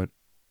absolutely would.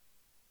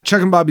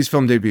 Chuck and Bobby's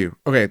film debut.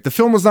 Okay, the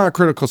film was not a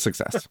critical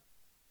success.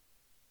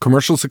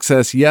 Commercial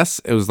success,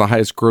 yes. It was the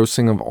highest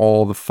grossing of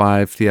all the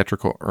 5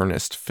 theatrical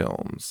Ernest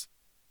films.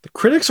 The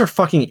critics are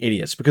fucking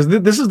idiots because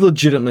this is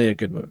legitimately a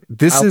good movie.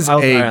 This is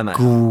a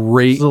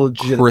great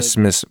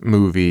Christmas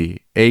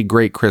movie. A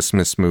great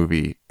Christmas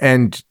movie.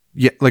 And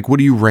yeah, like, what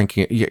are you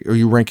ranking it? Are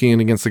you ranking it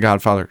against The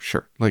Godfather?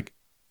 Sure. Like,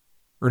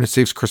 Ernest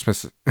Saves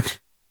Christmas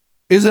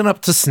isn't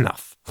up to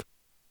snuff.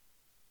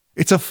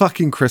 It's a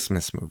fucking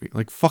Christmas movie.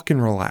 Like, fucking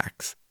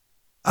relax.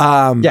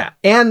 Yeah.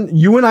 And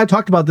you and I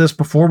talked about this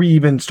before we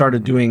even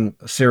started doing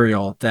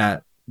Serial,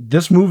 that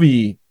this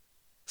movie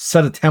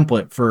set a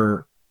template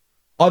for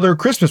other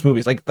Christmas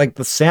movies, like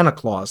the Santa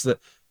Claus, that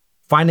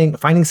finding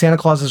Santa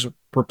Claus's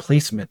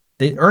replacement.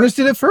 Ernest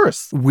did it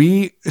first.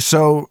 We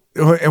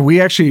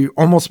actually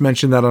almost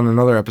mentioned that on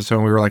another episode,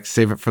 and we were like,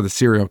 save it for the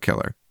serial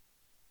killer.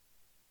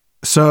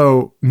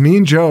 So me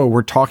and Joe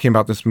were talking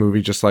about this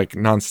movie just like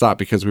nonstop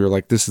because we were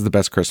like, this is the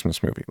best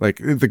Christmas movie.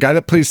 Like, the guy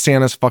that plays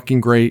Santa's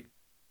fucking great.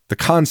 The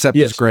concept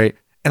is great.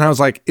 And I was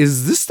like,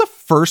 is this the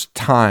first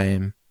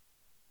time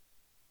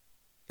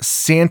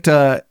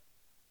Santa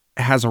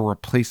has a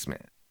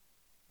replacement?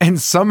 And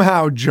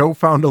somehow Joe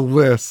found an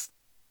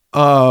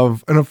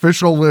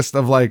official list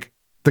of like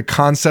the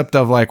concept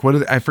of like,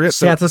 I forget.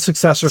 Santa's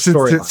successor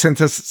storyline.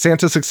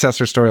 Santa's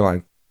successor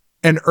storyline.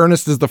 And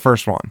Ernest is the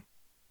first one.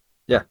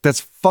 Yeah.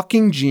 That's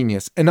fucking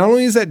genius. And not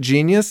only is that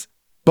genius,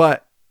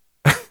 but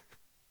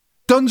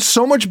done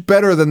so much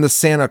better than the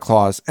Santa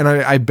Claus. And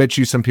I bet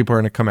you some people are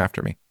going to come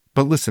after me.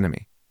 But listen to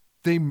me.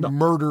 They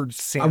murdered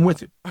Santa. I'm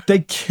with you.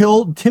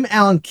 Tim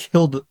Allen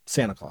killed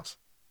Santa Claus.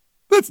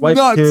 That's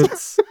nuts.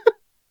 Kids.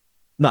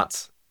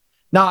 Nuts.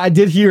 Now, I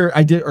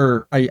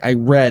read, and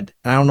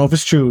I don't know if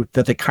it's true,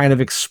 that they kind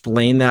of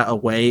explain that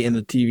away in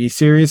the TV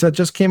series that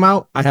just came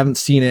out. I haven't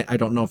seen it. I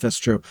don't know if that's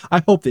true.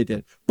 I hope they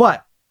did.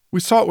 But we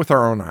saw it with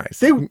our own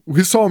eyes.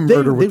 We saw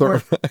murder with our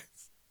own eyes.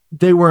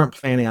 They weren't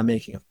planning on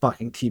making a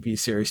fucking TV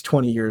series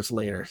 20 years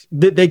later.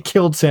 They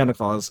killed Santa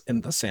Claus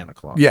in the Santa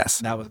Claus. Yes.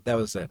 That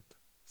was it.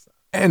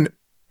 And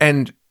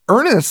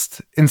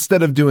Ernest,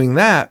 instead of doing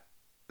that,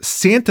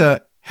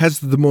 Santa has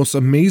the most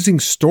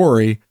amazing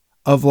story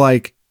of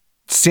like,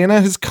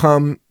 Santa has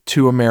come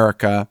to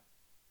America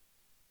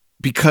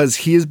because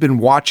he has been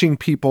watching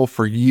people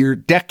for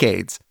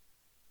decades,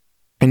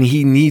 and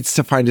he needs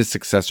to find his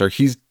successor.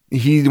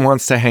 He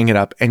wants to hang it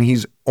up, and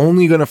he's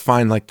only going to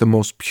find like the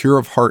most pure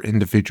of heart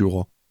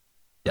individual.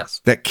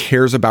 Yes. That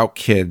cares about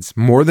kids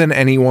more than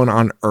anyone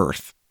on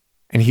earth.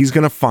 And he's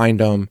going to find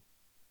them,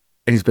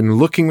 and he's been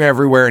looking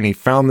everywhere, and he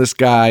found this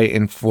guy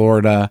in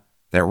Florida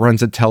that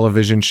runs a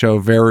television show,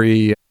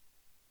 very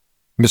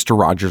Mr.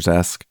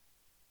 Rogers-esque.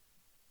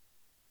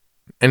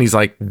 And he's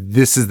like,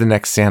 this is the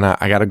next Santa.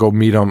 I got to go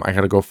meet him. I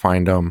got to go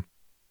find him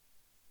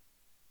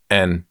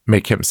and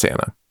make him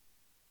Santa.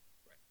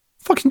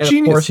 Fucking And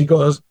genius.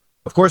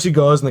 Of course he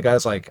goes, and the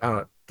guy's like, I don't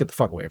know, get the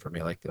fuck away from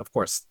me. Like, of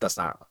course, that's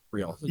not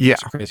real. Yeah.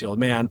 He's a crazy old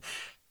man.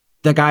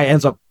 That guy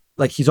ends up,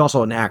 like, he's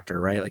also an actor,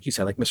 right? Like you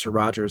said, like Mr.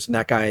 Rogers, and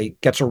that guy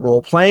gets a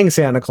role playing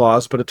Santa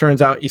Claus, but it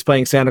turns out he's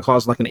playing Santa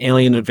Claus in like an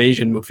alien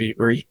invasion movie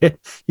where he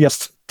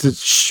has to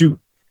shoot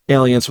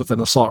aliens with an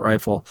assault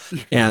rifle.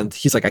 And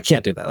he's like, I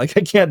can't do that. Like,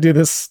 I can't do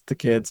this to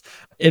kids.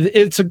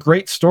 It's a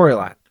great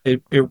storyline.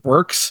 It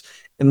works.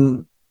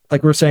 And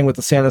like we were saying with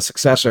the Santa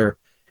successor,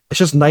 it's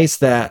just nice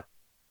that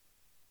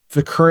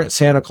the current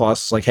Santa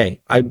Claus is like,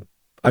 hey,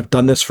 I've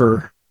done this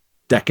for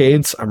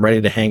decades. I'm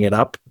ready to hang it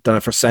up. Done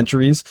it for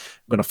centuries.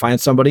 I'm going to find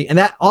somebody. And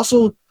that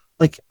also,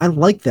 like, I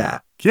like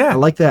that. Yeah. I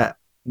like that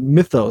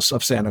mythos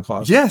of Santa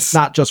Claus. Yes. It's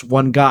not just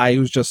one guy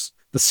who's just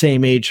the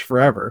same age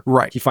forever.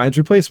 Right. He finds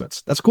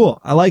replacements. That's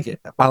cool. I like it.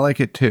 I like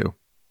it too.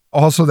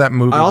 Also, that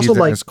movie I also he's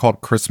in like- is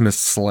called Christmas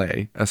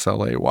Sleigh,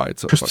 S-L-A-Y.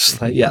 It's a Christmas fucking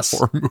Sleigh, yes.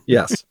 horror movie.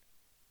 Yes.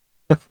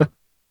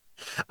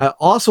 I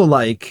also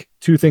like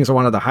two things I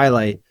wanted to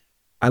highlight.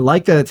 I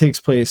like that it takes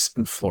place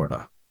in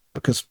Florida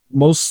because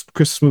most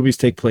Christmas movies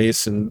take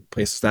place in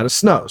places that it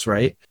snows,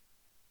 right?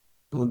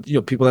 You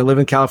know, people that live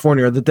in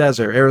California or the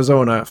desert,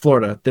 Arizona,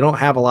 Florida, they don't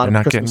have a lot They're of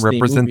not getting Christmas-themed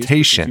movies.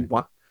 representation. If you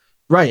want-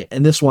 Right.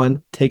 And this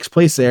one takes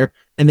place there,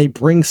 and they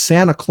bring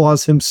Santa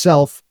Claus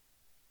himself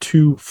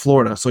to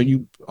Florida. So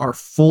you are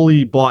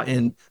fully bought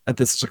in that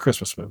this is a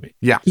Christmas movie.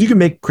 Yeah. 'Cause you can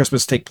make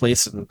Christmas take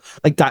place in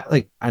like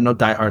I know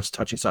Die Hard's a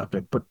touchy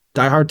subject, but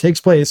Die Hard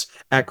takes place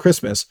at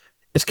Christmas.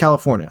 It's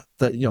California.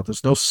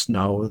 There's no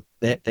snow.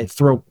 They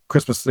throw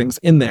Christmas things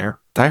in there.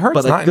 Die Hard's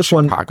But, like, not in this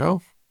one-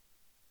 Chicago?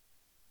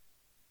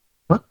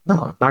 What?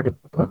 No, not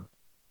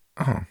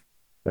Oh,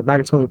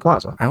 Nagatome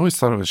Plaza. I always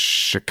thought it was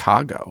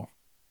Chicago.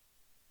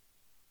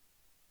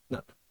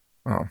 No.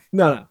 Oh.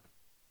 No.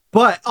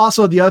 But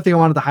also the other thing I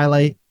wanted to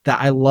highlight that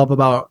I love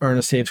about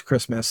Ernest Saves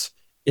Christmas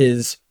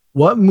is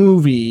what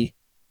movie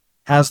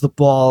has the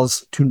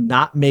balls to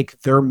not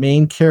make their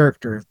main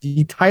character,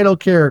 the title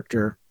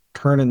character,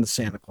 turn into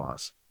Santa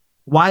Claus?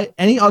 Why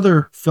any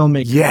other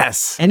filmmaker,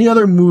 Yes. any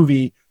other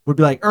movie would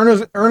be like,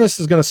 Ernest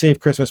is going to save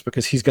Christmas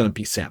because he's going to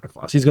be Santa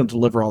Claus. He's going to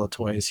deliver all the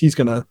toys. He's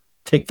going to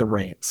take the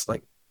reins.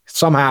 Like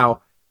somehow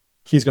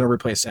he's going to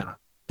replace Santa.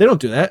 They don't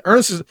do that.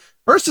 Ernest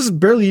is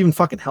barely even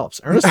fucking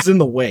helps. Ernest is in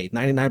the way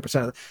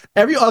 99% of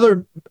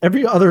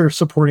every other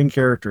supporting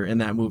character in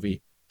that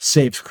movie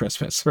saves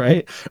Christmas,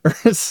 right?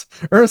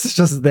 Ernest is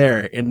just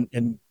there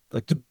and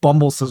like just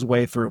bumbles his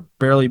way through.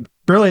 Barely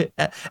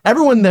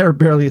everyone there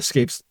barely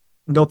escapes.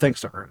 No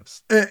thanks to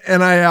Ernest.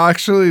 And I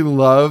actually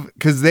love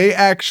because they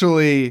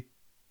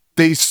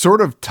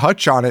sort of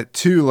touch on it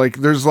too. Like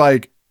there's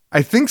like,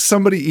 I think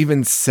somebody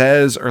even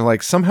says or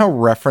like somehow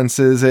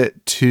references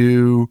it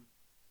to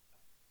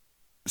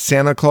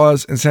Santa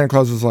Claus, and Santa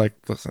Claus is like,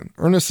 listen,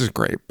 Ernest is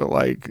great, but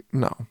like,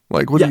 no,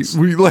 like what Yes.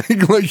 we like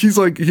he's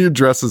like, he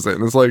addresses it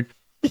and it's like,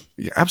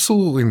 yeah,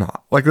 absolutely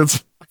not. Like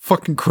that's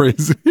fucking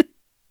crazy.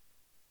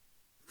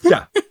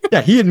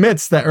 Yeah, he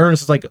admits that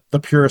Ernest is like the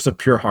purest of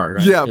pure heart.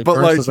 Right? Yeah, but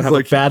Ernest like, doesn't he's have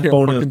like, a bad he can't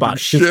bone in his fucking body.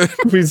 do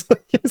shit. He's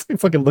like,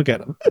 fucking look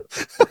at him.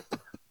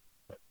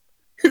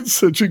 It's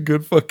such a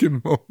good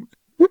fucking moment.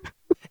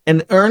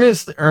 And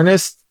Ernest,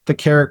 the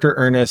character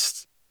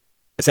Ernest,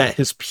 is at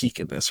his peak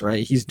in this,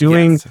 right? He's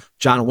doing Yes.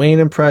 John Wayne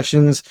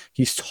impressions.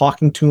 He's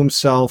talking to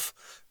himself.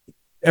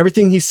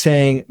 Everything he's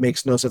saying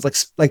makes no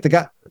sense. Like the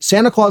guy,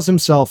 Santa Claus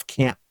himself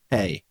can't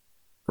pay,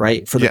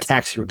 right, for the Yes.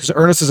 taxi, because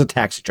Ernest is a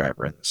taxi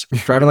driver in this.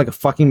 He's driving like a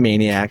fucking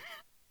maniac.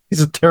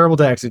 He's a terrible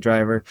taxi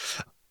driver,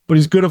 but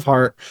he's good of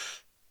heart.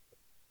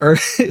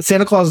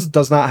 Santa Claus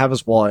does not have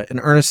his wallet, and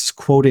Ernest is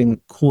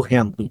quoting Cool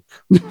Hand Luke,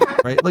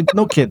 right? Like,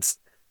 no kids.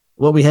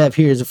 What we have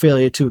here is a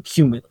failure to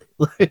accumulate.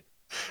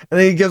 And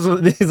then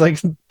he's like,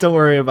 don't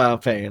worry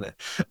about paying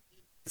it.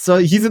 So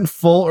he's in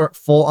full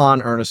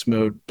on Ernest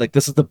mood. Like,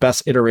 this is the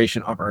best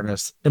iteration of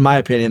Ernest, in my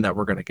opinion, that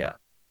we're going to get.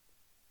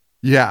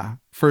 Yeah,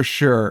 for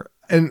sure.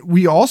 And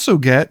we also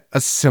get a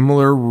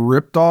similar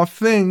ripped off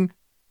thing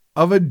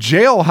of a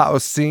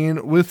jailhouse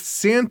scene with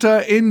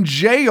Santa in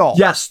jail.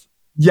 Yes,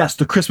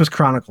 the Christmas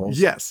Chronicles.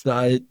 Yes.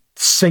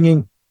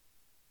 Singing.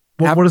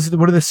 What is it?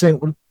 What are they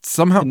saying?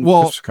 Somehow, In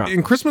well, Christmas Chronicles.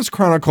 in Christmas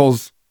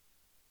Chronicles,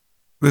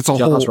 it's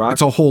Jailhouse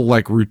Rock? a whole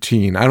like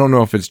routine. I don't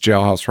know if it's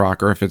Jailhouse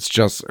Rock or if it's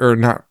just, or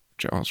not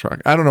Jailhouse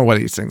Rock. I don't know what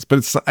he sings,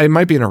 but it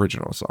might be an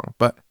original song,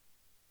 but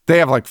they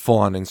have like full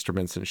on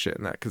instruments and shit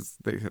in that because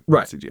they hit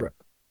Right, CGI. right.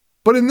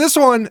 But in this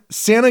one,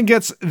 Santa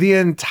gets the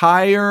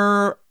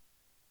entire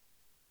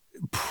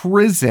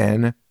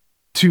prison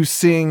to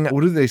sing.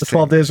 What do they The sing?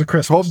 12 Days of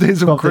Christmas. 12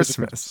 Days of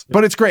Christmas.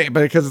 But it's great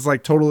because it's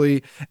like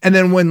totally. And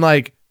then when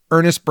like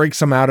Ernest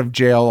breaks him out of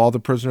jail, all the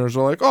prisoners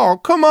are like, oh,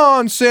 come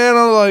on,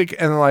 Santa. Like,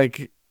 and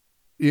like,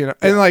 you know,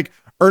 and like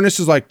Ernest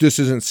is like, this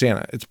isn't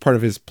Santa. It's part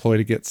of his ploy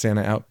to get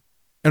Santa out.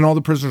 And all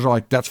the prisoners are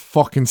like, that's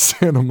fucking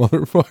Santa,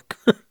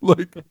 motherfucker.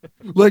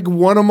 like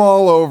won them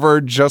all over,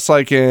 just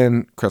like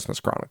in Christmas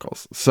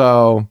Chronicles.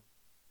 So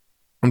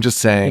I'm just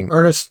saying.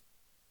 Ernest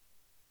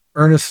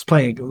is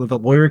playing the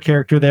lawyer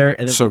character there,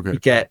 and then So good. we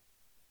get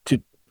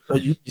to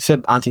you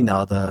said Auntie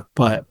Nelda,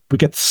 but we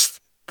get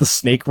the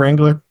Snake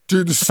Wrangler.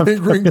 Dude, the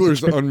Snake Wrangler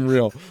is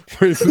unreal.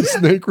 Wait, the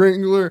Snake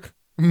Wrangler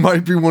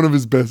might be one of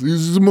his best.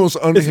 He's the most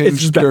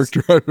unhinged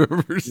character I've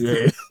ever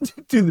seen.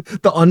 Dude,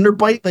 the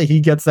underbite that he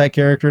gets that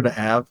character to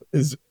have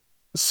is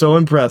so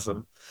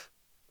impressive.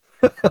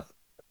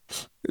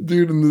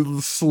 Dude, and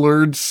the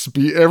slurred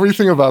speech,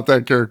 everything about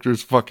that character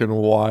is fucking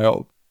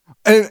wild.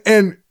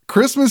 And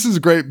Christmas is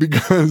great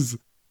because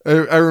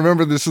I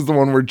remember this is the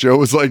one where Joe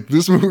was like,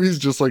 this movie is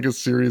just like a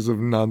series of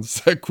non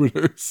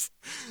sequiturs.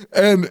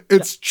 And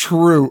it's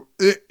true.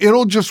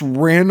 It'll just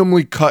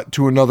randomly cut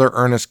to another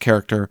Ernest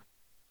character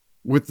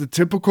with the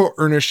typical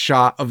Ernest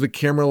shot of the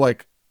camera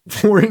like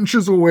 4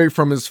 inches away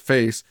from his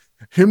face,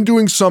 him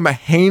doing some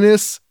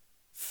heinous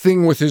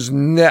thing with his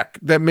neck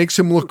that makes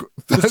him look...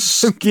 The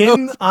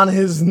skin on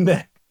his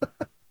neck.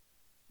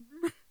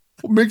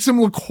 Makes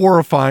him look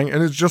horrifying,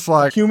 and it's just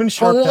like... Human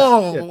shark.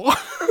 Hello! Yeah.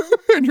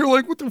 And you're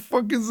like, what the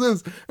fuck is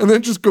this? And then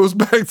it just goes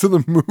back to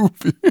the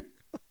movie.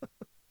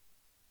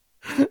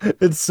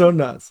 It's so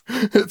nuts.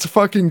 It's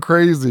fucking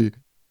crazy.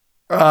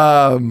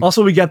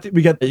 Also, we get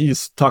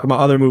he's talking about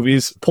other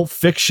movies. Pulp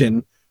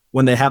Fiction,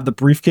 when they have the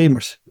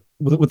briefcase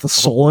with the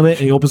soul in it,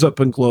 and he opens up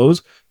and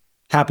closes.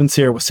 Happens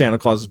here with Santa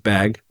Claus's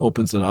bag.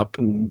 Opens it up,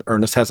 and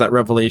Ernest has that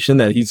revelation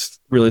that he's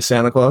really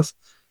Santa Claus.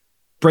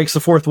 Breaks the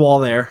fourth wall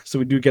there, so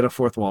we do get a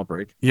fourth wall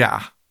break.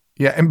 Yeah.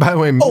 And by the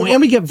way,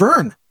 and we get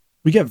Vern.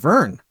 We get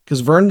Vern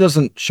because Vern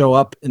doesn't show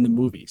up in the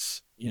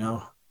movies. You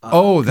know.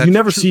 That's you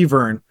never true. see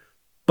Vern.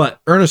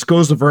 But Ernest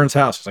goes to Vern's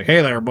house. He's like,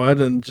 "Hey there, bud,"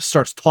 and just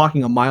starts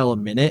talking a mile a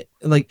minute.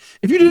 And like,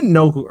 if you didn't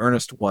know who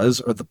Ernest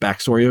was or the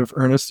backstory of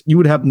Ernest, you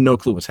would have no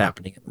clue what's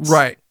happening in this.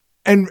 Right.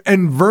 And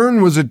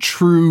Vern was a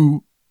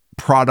true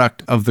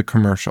product of the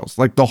commercials.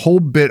 Like the whole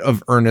bit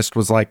of Ernest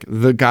was like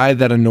the guy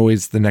that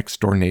annoys the next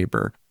door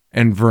neighbor,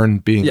 and Vern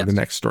being the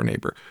next door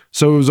neighbor.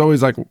 So it was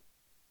always like,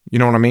 you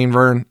know what I mean,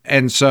 Vern?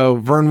 And so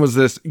Vern was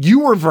this,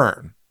 you were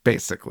Vern,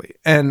 basically.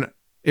 And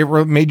it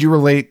made you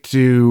relate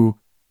to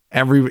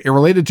it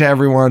related to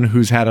everyone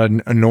who's had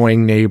an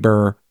annoying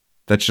neighbor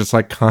that's just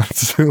like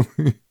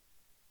constantly,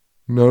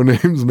 no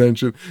names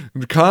mentioned,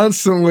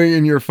 constantly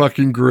in your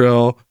fucking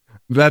grill.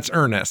 That's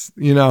Ernest,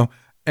 you know?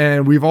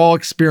 And we've all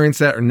experienced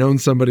that or known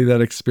somebody that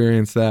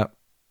experienced that.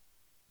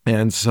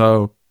 And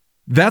so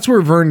that's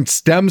where Vern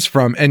stems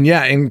from. And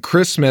yeah, in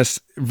Christmas,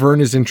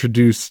 Vern is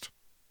introduced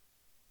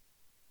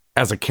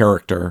as a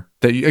character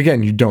that,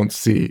 again, you don't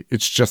see.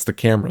 It's just the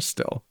camera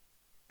still.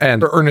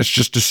 And Ernest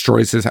just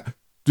destroys his house.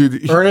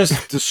 Dude,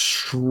 Ernest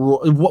destroy.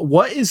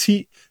 What is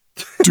he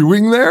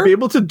doing there? Be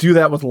able to do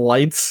that with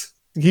lights.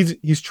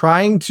 He's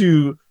trying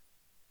to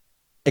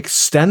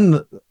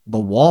extend the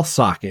wall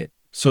socket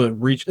so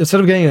it instead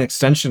of getting an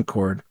extension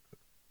cord.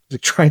 He's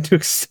trying to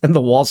extend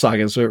the wall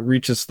socket so it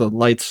reaches the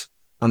lights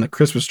on the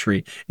Christmas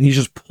tree, and he's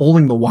just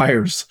pulling the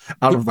wires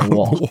out of the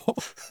wall.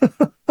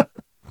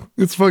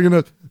 It's fucking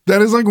nuts.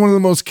 That is like one of the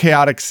most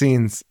chaotic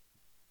scenes.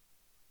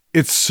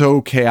 It's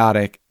so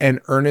chaotic, and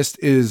Ernest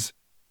is.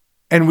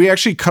 And we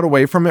actually cut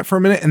away from it for a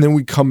minute, and then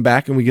we come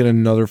back and we get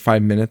another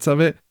 5 minutes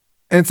of it.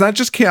 And it's not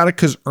just chaotic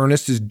because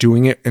Ernest is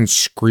doing it and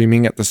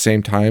screaming at the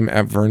same time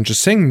at Vern,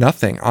 just saying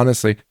nothing,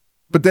 honestly.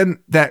 But then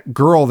that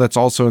girl that's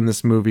also in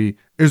this movie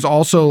is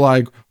also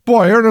like,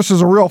 boy, Ernest is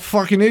a real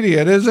fucking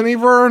idiot, isn't he,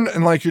 Vern?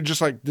 And like, you're just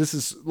like, this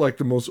is like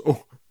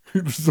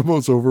this is the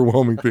most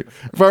overwhelming thing.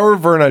 If I were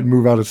Vern, I'd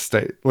move out of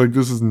state. Like,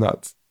 this is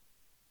nuts.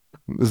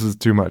 This is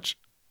too much.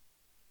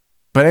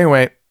 But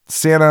anyway,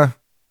 Santa's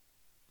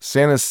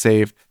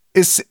saved.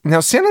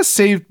 Now Santa's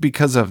saved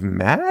because of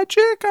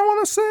magic, I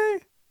want to say?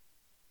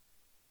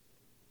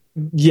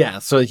 Yeah,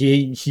 so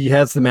he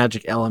has the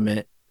magic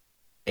element,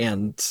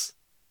 and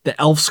the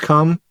elves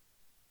come,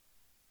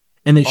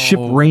 and they ship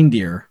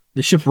reindeer.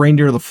 They ship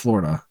reindeer to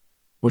Florida,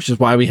 which is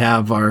why we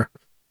have our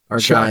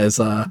guys,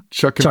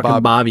 Chuck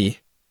and Bobby.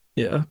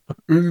 Yeah.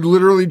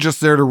 Literally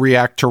just there to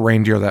react to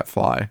reindeer that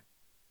fly.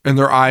 And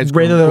their eyes...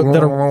 Reindeer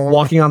that are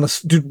walking on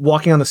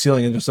the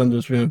ceiling and just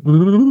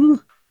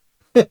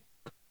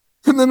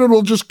and then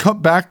it'll just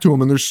cut back to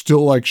them and they're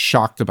still like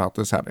shocked about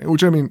this happening,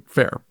 which I mean,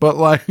 fair, but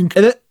like...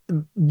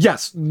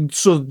 Yes.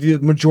 So the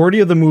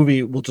majority of the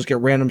movie will just get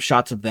random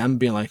shots of them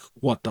being like,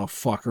 what the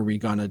fuck are we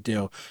gonna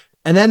do?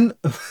 And then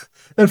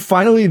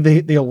finally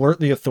they alert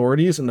the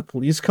authorities and the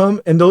police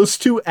come, and those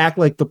two act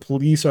like the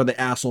police are the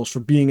assholes for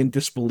being in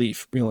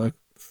disbelief, being like,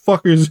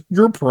 fuck is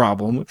your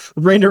problem?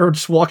 The reindeer are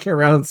just walking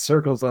around in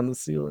circles on the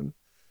ceiling.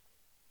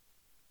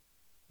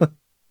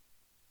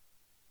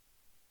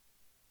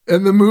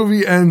 And the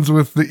movie ends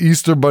with the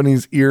Easter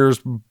Bunny's ears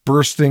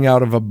bursting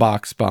out of a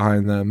box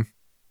behind them.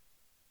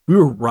 We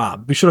were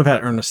robbed. We should have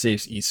had Ernest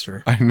Saves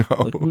Easter. I know.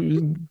 Like,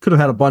 we could have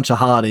had a bunch of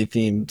holiday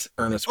themed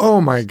Ernest.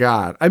 Oh my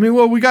God. I mean,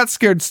 well, we got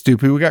Scared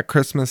Stupid. We got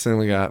Christmas and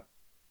we got...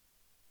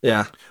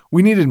 Yeah.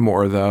 We needed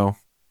more though.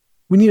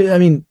 I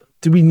mean,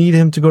 Did we need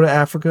him to go to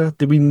Africa?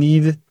 Did we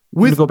need him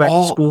to go back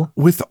to school?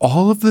 With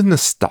all of the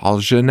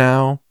nostalgia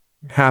now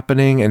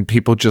happening and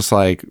people just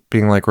like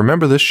being like,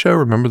 remember this show,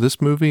 remember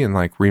this movie, and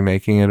like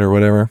remaking it or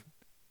whatever.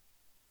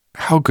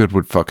 How good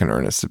would fucking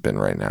Ernest have been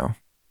right now?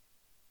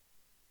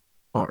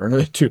 Oh,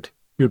 Ernest, dude,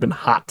 he would have been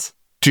hot.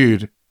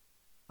 Dude,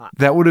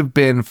 that would have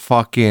been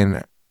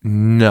fucking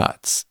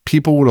nuts.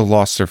 People would have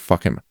lost their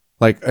fucking,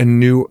 like a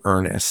new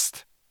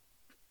Ernest.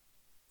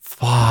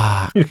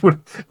 Fuck. It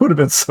would have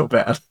been so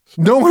bad.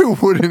 No,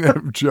 it wouldn't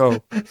have,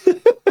 Joe.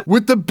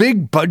 With the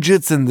big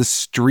budgets and the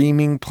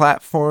streaming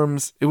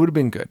platforms, it would have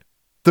been good.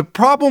 The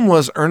problem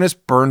was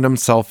Ernest burned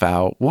himself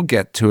out. We'll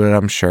get to it,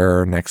 I'm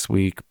sure, next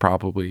week,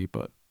 probably,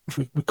 but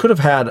We could have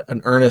had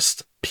an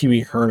Ernest Pee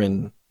Wee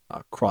Herman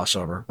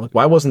crossover. Like,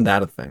 why wasn't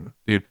that a thing?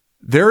 dude,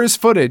 there is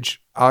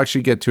footage. I'll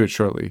actually get to it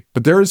shortly,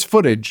 but there is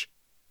footage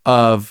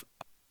of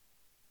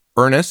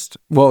Ernest,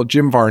 well,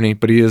 Jim Varney,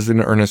 but he is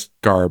in Ernest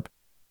garb,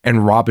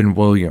 and Robin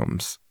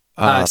Williams.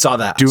 I saw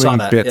that. Doing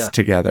bits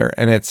together,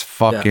 and it's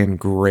fucking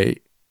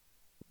great.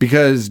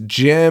 Because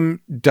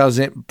Jim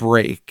doesn't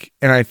break,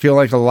 and I feel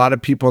like a lot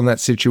of people in that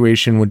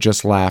situation would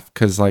just laugh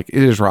because, like,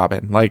 it is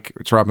Robin. Like,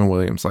 it's Robin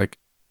Williams. Like,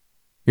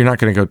 you're not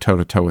going to go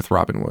toe-to-toe with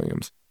Robin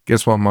Williams.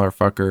 Guess what,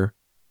 motherfucker?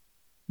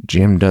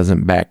 Jim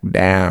doesn't back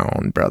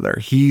down, brother.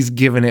 He's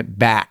giving it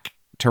back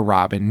to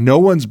Robin. No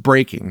one's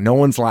breaking. No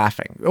one's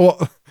laughing.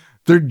 Well,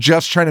 they're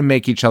just trying to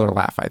make each other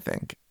laugh, I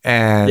think.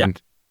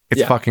 And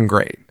it's fucking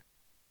great.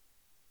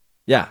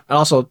 Yeah. And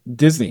also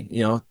Disney,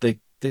 you know,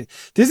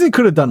 Disney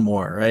could have done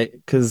more, right?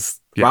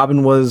 Because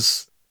Robin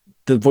was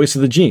the voice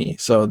of the genie.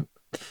 So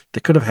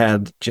they could have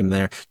had Jim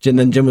there.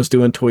 Then Jim was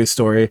doing Toy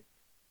Story.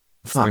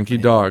 Slinky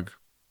Dog.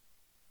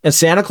 And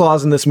Santa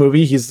Claus in this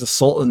movie, he's the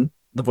Sultan,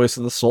 the voice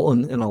of the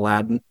Sultan in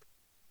Aladdin.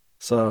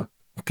 So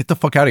get the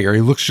fuck out of here.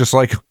 He looks just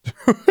like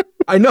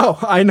I know.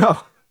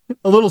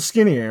 A little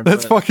skinnier.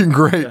 That's fucking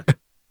great. Yeah.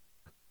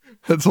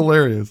 That's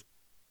hilarious.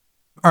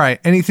 All right.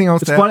 Anything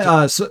else? It's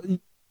funny. So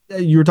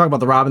you were talking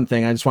about the Robin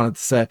thing. I just wanted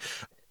to say,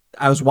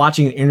 I was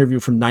watching an interview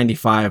from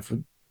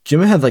 '95.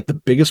 Jim had like the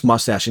biggest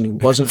mustache, and he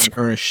wasn't an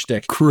Ernest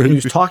shtick. Crazy. He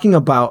was talking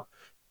about.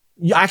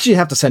 You actually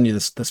have to send you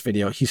this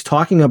video. He's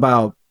talking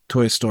about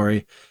Toy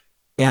Story,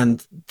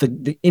 and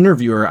the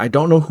interviewer. I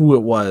don't know who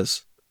it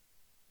was.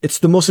 It's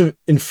the most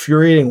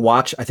infuriating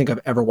watch I think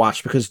I've ever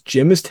watched, because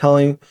Jim is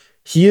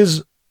he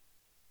is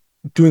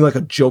doing like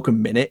a joke a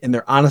minute, and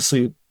they're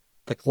honestly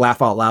like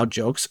laugh out loud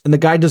jokes, and the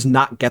guy does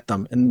not get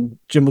them, and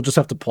Jim will just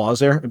have to pause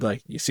there and be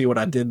like, you see what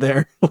I did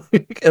there?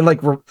 And like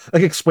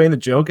explain the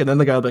joke, and then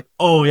the guy will be like,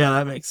 oh yeah,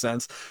 that makes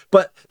sense.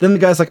 But then the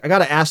guy's like, I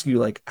gotta ask you,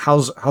 like,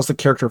 how's the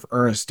character of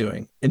Ernest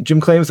doing? And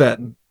Jim claims that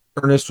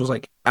Ernest was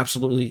like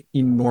absolutely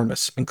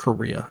enormous in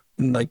Korea,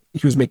 and like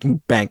he was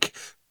making bank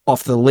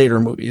off the later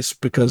movies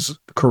because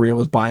Korea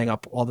was buying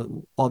up all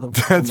the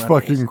That's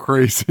fucking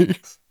crazy.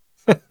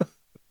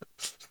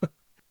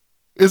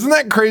 Isn't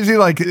that crazy?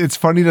 Like, it's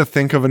funny to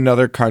think of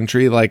another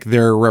country, like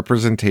their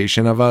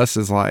representation of us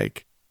is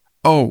like,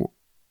 oh,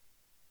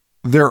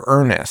 they're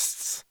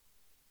Ernests.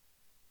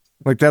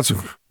 Like that's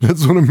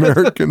what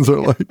Americans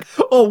are like.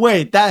 Oh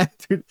wait,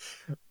 dude.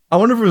 I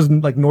wonder if it was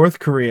like North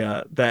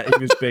Korea that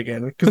he was big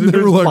in, because they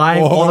were like,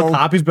 buying all the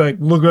copies, but like,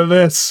 look at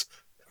this.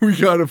 We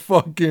gotta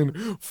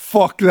fucking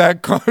fuck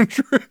that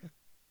country.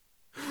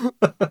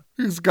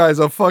 This guy's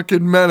a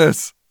fucking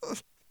menace.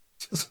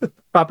 Just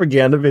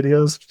propaganda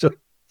videos.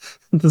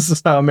 This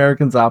is how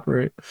Americans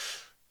operate.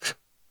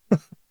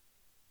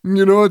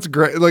 You know, it's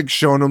great. Like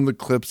showing them the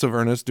clips of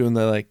Ernest doing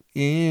that, like,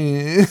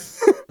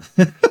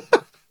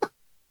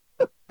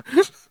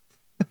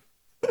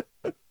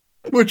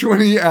 which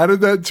when he added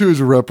that to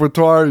his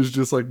repertoire is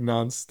just like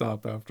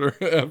nonstop after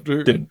he adds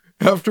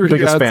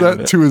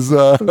that to his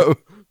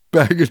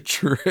bag of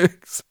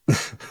tricks.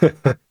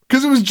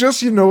 Because it was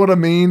just, you know what I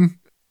mean,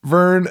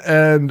 Vern,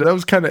 and that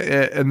was kind of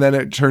it. And then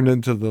it turned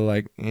into the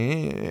like,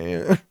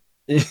 yeah,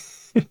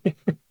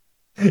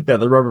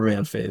 the rubber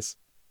man face.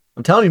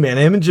 I'm telling you, man,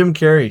 him and Jim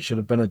Carrey should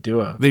have been a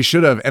duo. They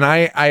should have. And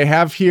I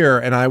have here,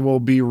 and I will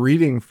be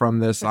reading from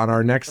this on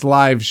our next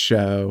live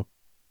show.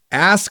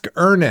 Ask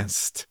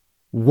Ernest.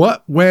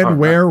 What, when,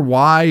 where,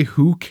 why,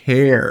 who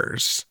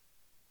cares?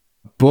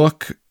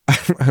 Book.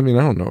 I mean,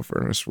 I don't know if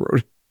Ernest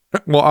wrote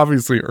it. Well,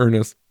 obviously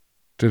Ernest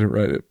didn't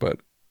write it,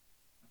 but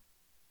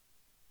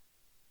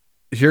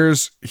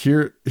here's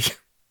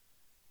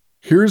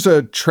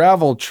a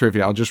travel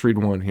trivia. I'll just read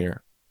one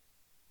here.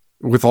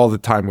 With all the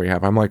time we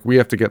have, I'm like, we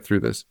have to get through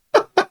this.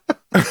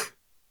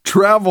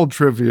 Travel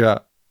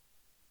trivia.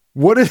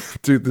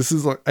 Dude, this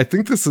is like, I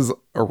think this is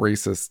a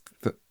racist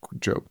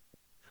joke.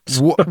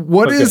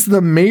 What Okay. is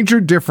the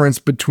major difference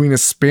between a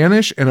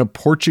Spanish and a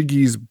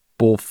Portuguese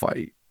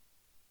bullfight?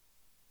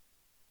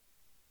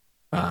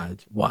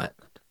 What?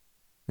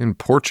 In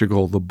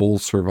Portugal, the bull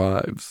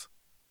survives.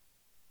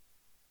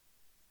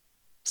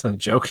 It's not a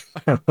joke.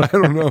 I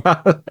don't know.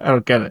 I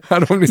don't get it. I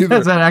don't either.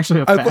 Is that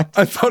actually a fact?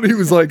 I thought he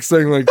was like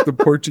saying like the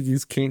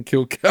Portuguese can't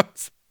kill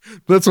cows.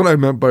 That's what I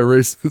meant by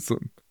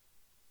racism.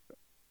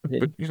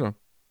 But you know,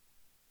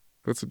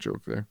 that's a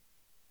joke there.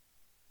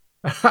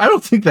 I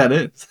don't think that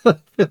is.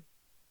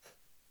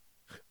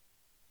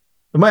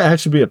 It might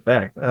actually be a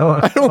fact.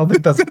 I don't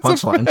think that's a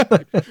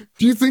punchline.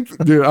 Do you think,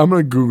 dude, I'm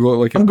going to Google it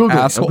like I'm an Googling.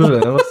 asshole.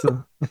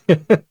 I'm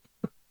Googling.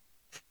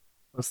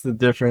 What's the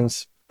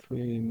difference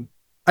between...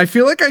 I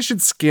feel like I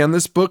should scan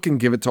this book and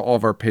give it to all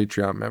of our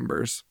Patreon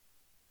members.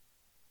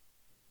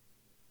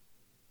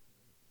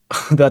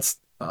 That's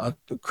a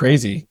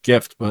crazy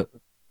gift, but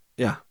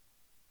yeah.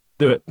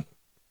 Do it.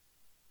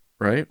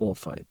 Right?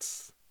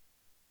 Bullfights.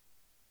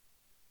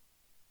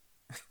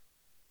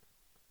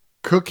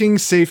 Cooking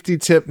safety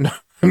tip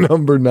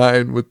number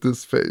 9 with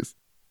this face.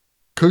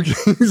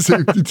 Cooking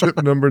safety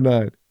tip number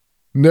 9.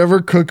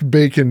 Never cook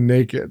bacon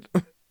naked.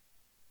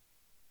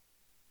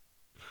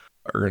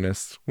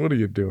 Ernest, what are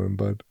you doing,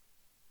 bud?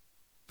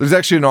 There's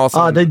actually an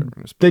awesome...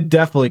 They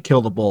definitely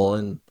killed a bull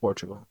in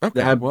Portugal.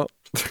 Okay, well...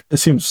 It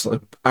seems like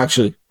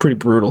actually pretty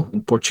brutal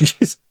in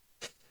Portuguese.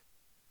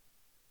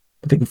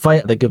 They can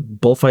fight. They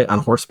could bullfight on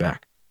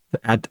horseback.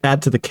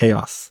 Add to the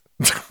chaos.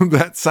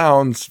 That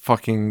sounds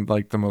fucking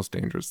like the most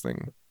dangerous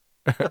thing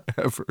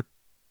ever.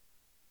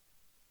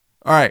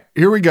 All right,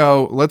 here we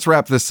go. Let's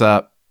wrap this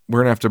up.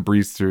 We're going to have to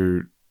breeze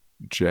through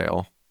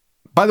jail.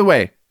 By the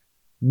way,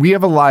 we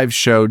have a live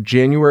show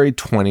January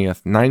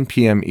 20th, 9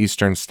 p.m.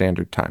 Eastern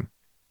Standard Time.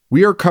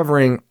 We are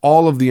covering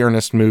all of the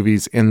Ernest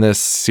movies in this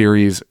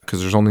series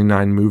because there's only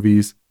 9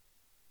 movies.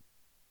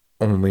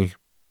 Only.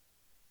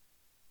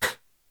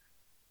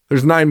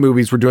 There's 9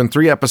 movies. We're doing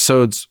 3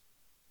 episodes,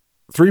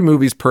 3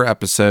 movies per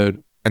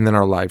episode, and then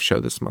our live show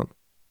this month.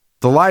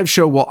 The live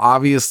show will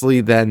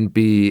obviously then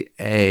be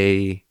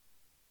a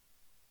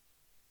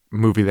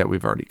movie that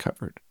we've already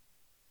covered.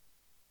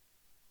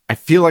 I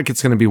feel like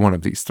it's going to be one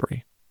of these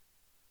 3.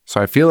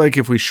 So I feel like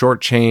if we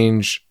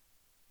shortchange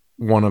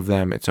one of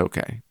them, it's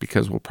okay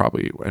because we'll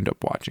probably end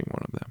up watching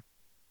one of them.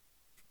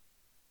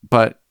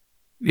 But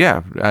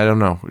yeah, I don't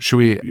know.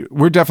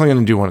 We're definitely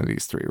going to do one of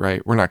these 3,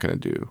 right? We're not going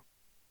to do.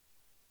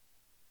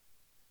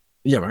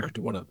 Yeah, we're going to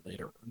do one of the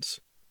later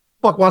ones.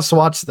 Fuck wants to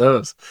watch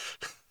those.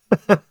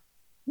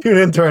 Tune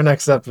into our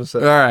next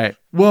episode. All right.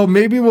 Well,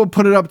 maybe we'll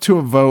put it up to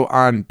a vote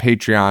on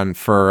Patreon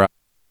for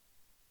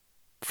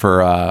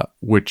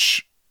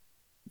which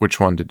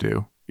one to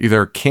do.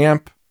 Either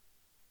camp.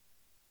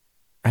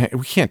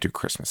 We can't do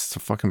Christmas. It's a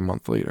fucking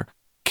month later.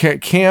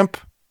 Camp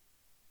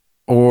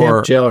or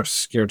Camp, Jail, or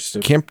Scared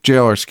Stupid. Camp,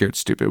 Jail, or Scared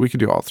Stupid. We could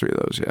do all 3 of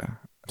those, yeah.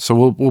 So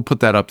we'll put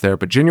that up there.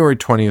 But January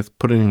 20th,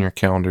 put it in your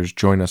calendars.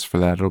 Join us for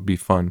that. It'll be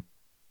fun.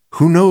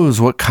 Who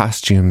knows what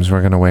costumes we're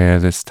going to wear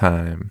this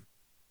time?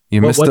 You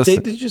missed us. What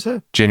date did you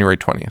say? January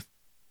 20th.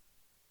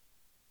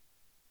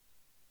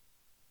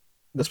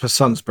 That's my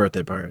son's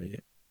birthday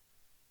party.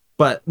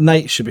 But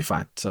night should be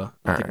fine. So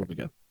I think we'll be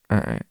good. All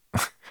right.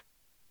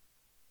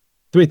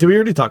 Did we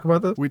already talk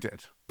about this? We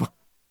did.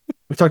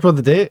 We talked about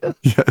the date?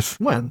 Yes.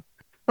 When?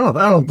 I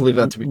don't believe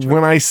that to be true.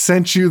 When I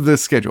sent you the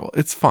schedule,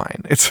 it's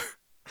fine. It's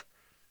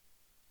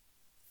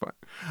fine.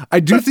 I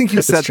do think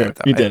you said that,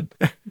 though. You did.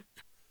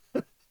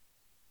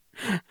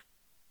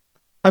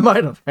 I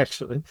might have,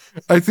 actually.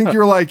 I think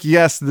you're like,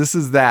 yes, this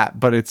is that,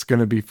 but it's going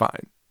to be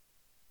fine.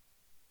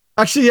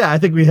 Actually, yeah, I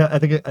think I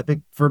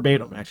think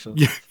verbatim,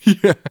 actually.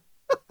 Yeah.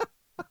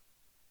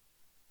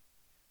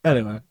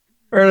 Anyway,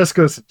 Ernest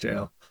goes to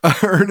jail.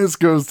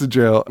 Ernest goes to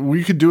jail.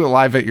 We could do it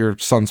live at your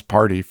son's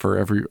party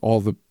for all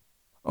the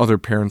other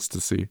parents to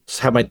see.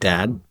 Just have my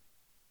dad.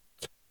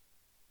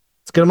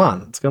 Let's get him on.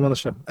 Let's get him on the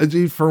show.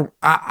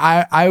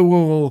 I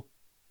will.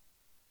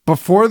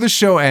 Before the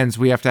show ends,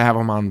 we have to have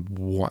him on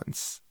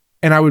once,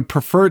 and I would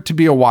prefer it to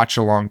be a watch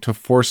along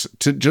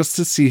just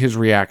to see his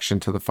reaction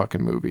to the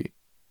fucking movie.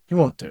 He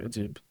won't do it,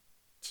 dude.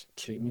 Are you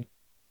kidding me?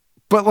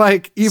 But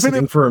like, even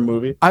Sitting for a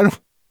movie, I don't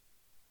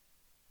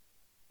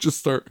just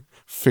start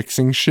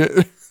fixing shit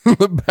in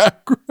the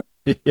background.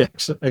 Yeah,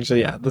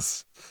 actually, yeah.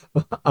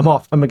 I'm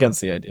off. I'm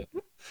against the idea.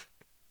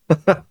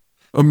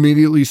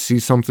 Immediately see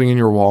something in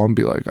your wall and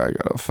be like,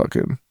 I'll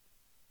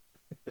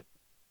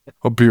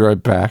be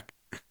right back.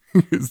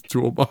 His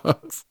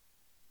toolbox.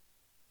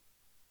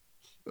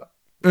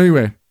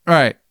 Anyway, all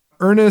right.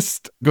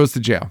 Ernest goes to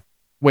jail.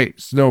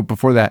 Wait, no,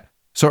 before that.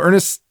 So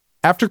Ernest,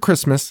 after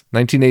Christmas,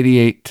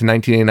 1988 to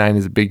 1989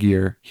 is a big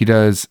year. He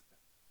does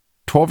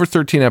 12 or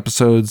 13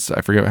 episodes,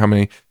 I forget how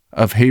many,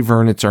 of Hey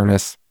Vern, It's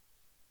Ernest,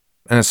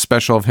 and a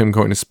special of him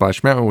going to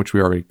Splash Mountain, which we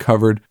already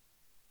covered.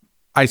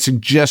 I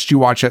suggest you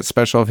watch that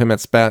special of him at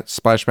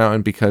Splash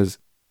Mountain because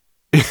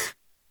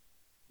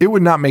it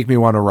would not make me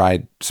want to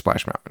ride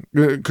Splash Mountain.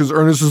 Because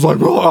Ernest is like,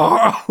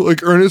 "Ah!"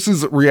 Like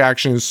Ernest's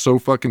reaction is so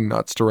fucking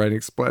nuts to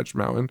riding Splash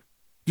Mountain.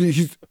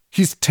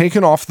 He's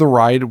taken off the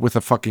ride with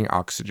a fucking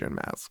oxygen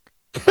mask.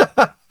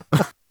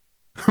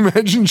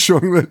 Imagine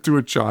showing that to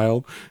a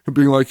child and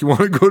being like, you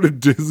want to go to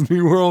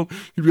Disney World?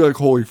 He'd be like,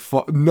 holy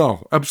fuck.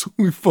 No,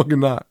 absolutely fucking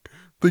not.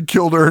 They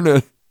killed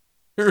Ernest.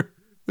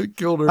 They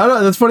killed her. I don't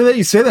know. That's funny that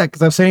you say that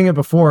because I'm saying it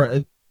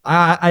before.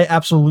 I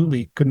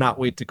absolutely could not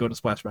wait to go to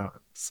Splash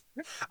Mountains.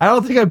 I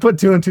don't think I put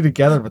 2 and 2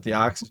 together with the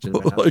oxygen.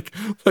 like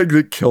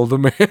they killed a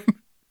man.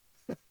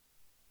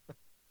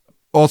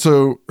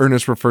 Also,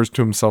 Ernest refers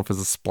to himself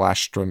as a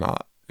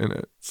splashstronaut in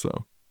it.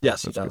 So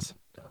Yes, he That's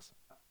does.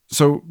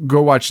 So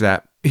go watch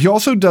that. He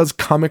also does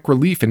comic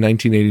relief in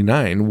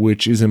 1989,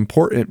 which is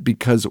important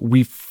because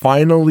we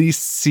finally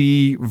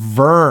see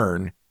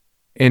Vern.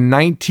 In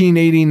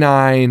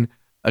 1989,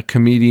 a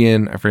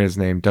comedian, I forget his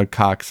name, Doug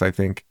Cox, I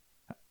think,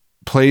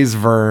 plays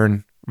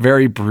Vern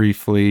very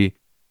briefly,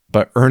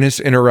 but Ernest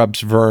interrupts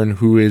Vern,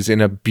 who is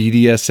in a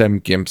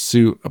BDSM gimp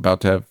suit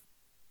about to have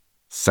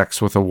sex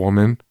with a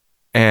woman.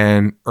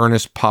 And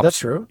Ernest pops. That's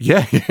true.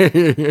 Yeah.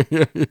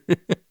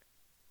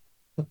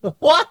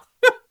 What?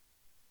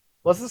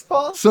 What's this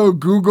called? So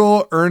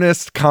Google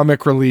Ernest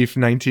Comic Relief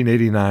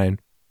 1989.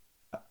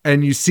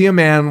 And you see a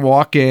man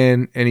walk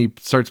in and he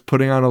starts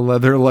putting on a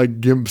leather like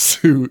gimp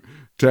suit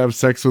to have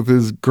sex with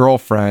his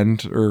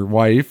girlfriend or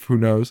wife, who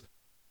knows.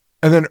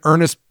 And then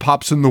Ernest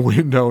pops in the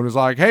window and is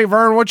like, "Hey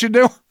Vern, what you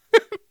doing?"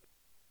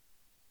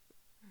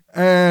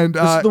 And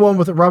This is the one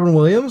with Robin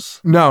Williams?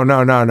 No.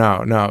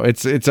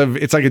 It's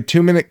like a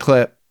 2-minute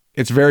clip.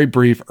 It's very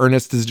brief.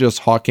 Ernest is just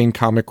hawking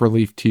comic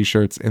relief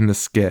t-shirts in the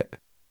skit.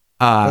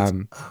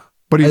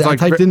 But he's I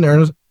typed in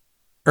Ernest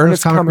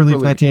Ernest Comic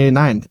Relief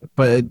 1989,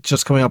 but it's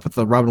just coming up with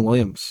the Robin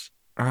Williams.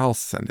 I'll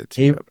send it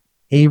to you.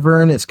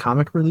 Avern is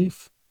Comic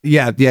Relief?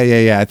 Yeah.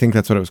 I think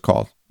that's what it was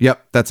called.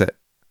 Yep, that's it.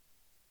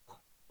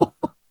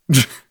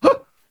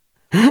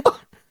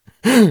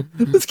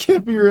 This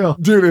can't be real.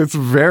 Dude, it's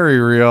very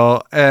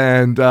real.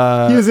 And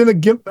He was in a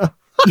gimp.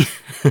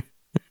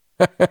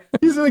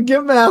 He's in a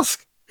gimp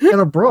mask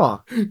and a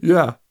bra.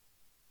 Yeah.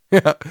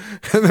 And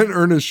then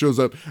Ernest shows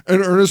up,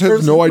 and Ernest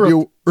has no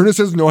idea. Ernest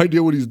has no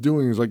idea what he's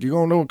doing. He's like, "You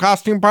going to a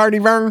costume party,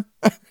 Vern?"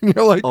 And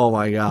you're like, Oh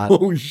my god.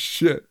 "Holy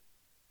shit!"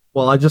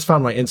 Well, I just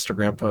found my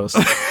Instagram post.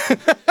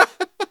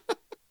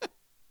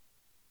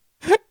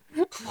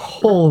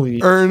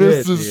 Holy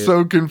Ernest shit, is dude.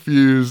 so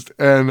confused,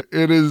 and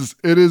it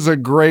is a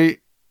great,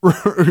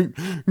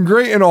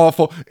 great and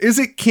awful. Is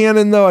it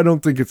canon though? I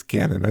don't think it's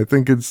canon. I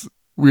think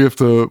we have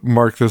to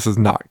mark this as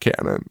not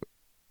canon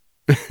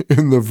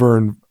in the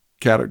Vern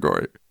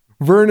category.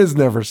 Vern is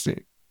never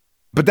seen,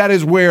 but that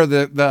is where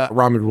the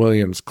Robin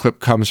Williams clip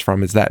comes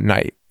from. Is that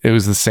night? It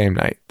was the same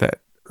night that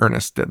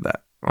Ernest did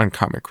that on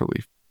Comic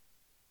Relief.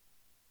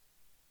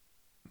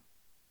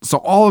 So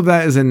all of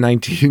that is in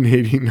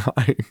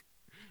 1989.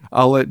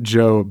 I'll let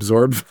Joe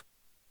absorb.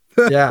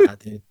 Yeah,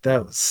 dude,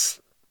 that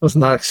was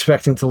not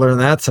expecting to learn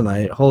that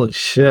tonight. Holy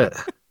shit.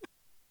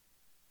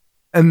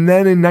 And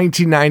then in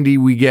 1990,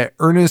 we get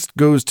Ernest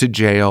Goes to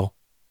Jail.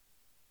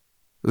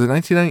 Was it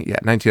 1990? Yeah,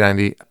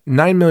 1990.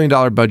 $9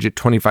 million budget,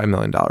 $25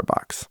 million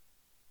box.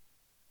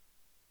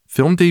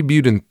 Film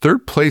debuted in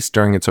third place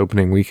during its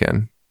opening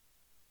weekend.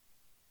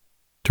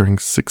 Earning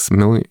 $6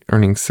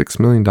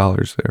 million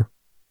there.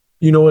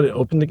 You know what it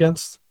opened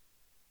against?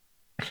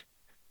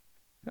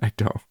 I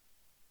don't.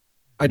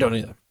 I don't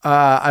either.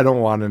 I don't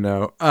want to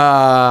know.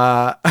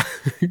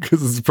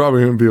 Because it's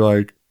probably going to be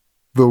like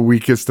the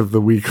weakest of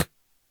the weak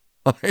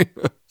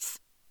lineups.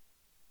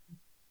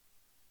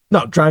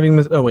 No,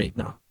 Driving Oh, wait,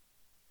 no.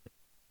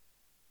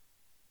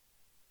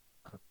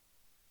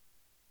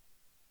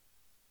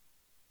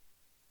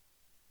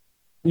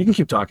 You can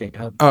keep talking.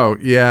 Oh,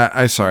 yeah.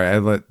 I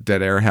let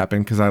dead air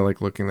happen because I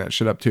like looking that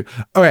shit up too.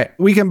 Okay.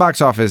 Weekend box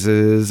office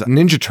is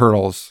Ninja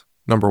Turtles,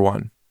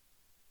 #1.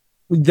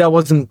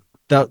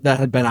 That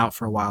had been out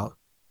for a while.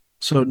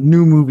 So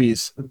new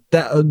movies.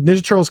 That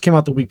Ninja Turtles came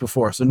out the week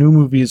before. So new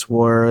movies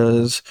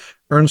was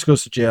Ernest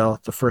Goes to Jail,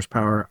 The First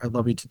Power, I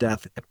Love You to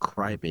Death, and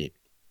Crybaby.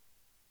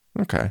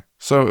 Okay.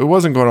 So it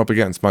wasn't going up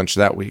against much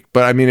that week,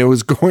 but I mean, it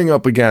was going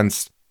up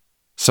against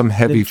some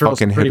heavy Ninja Turtles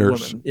fucking and Pretty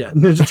hitters. Woman. Yeah,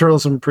 Ninja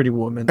Turtles and Pretty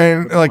Woman.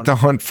 And like The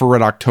Hunt for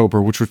Red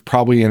October, which was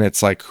probably in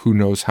its like, who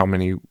knows how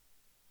many.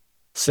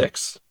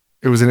 6.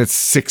 It was in its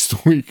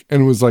 6th week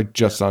and was like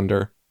just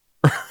under.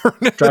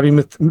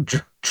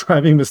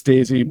 Driving Miss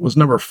Daisy was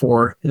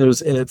 #4. It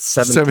was in its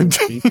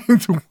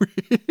 17th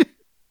week.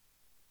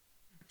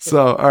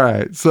 So, all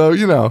right.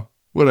 So,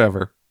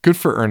 whatever. Good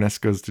for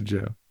Ernest Goes to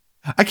Jail.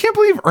 I can't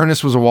believe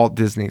Ernest was a Walt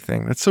Disney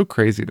thing. That's so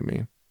crazy to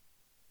me.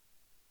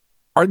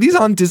 Are these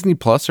on Disney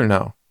Plus or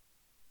no?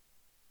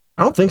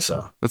 I don't think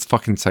so. That's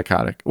fucking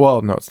psychotic.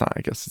 Well, no, it's not.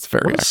 I guess it's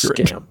very What a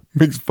accurate. scam.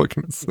 Makes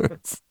fucking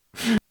sense.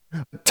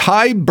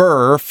 Ty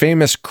Burr,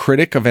 famous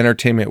critic of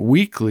Entertainment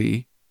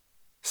Weekly,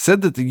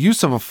 said that the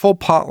use of a full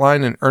plot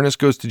line in Ernest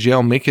Goes to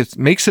Jail makes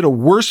it a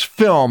worse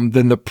film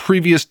than the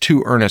previous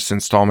 2 Ernest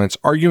installments,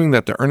 arguing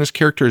that the Ernest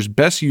character is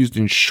best used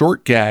in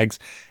short gags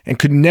and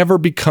could never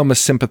become a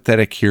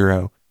sympathetic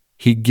hero.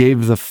 He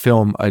gave the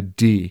film a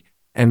D.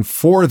 And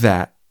for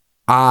that,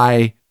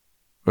 I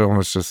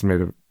almost just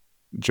made a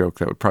joke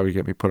that would probably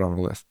get me put on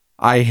the list.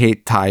 I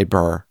hate Ty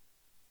Burr.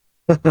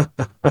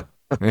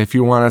 And if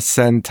you want to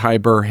send Ty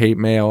Burr hate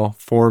mail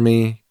for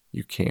me,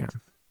 you can.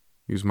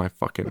 Use my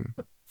fucking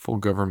full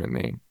government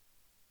name.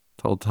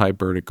 Tell Ty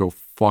Burr to go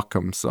fuck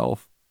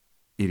himself.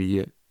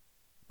 Idiot.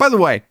 By the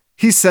way,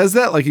 he says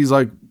that like he's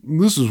like,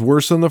 this is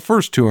worse than the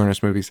first 2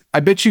 Ernest movies. I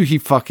bet you he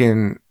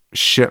fucking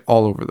shit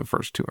all over the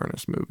first 2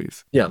 Ernest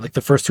movies. Yeah, like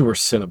the first 2 were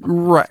cinema.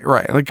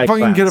 Right. Like High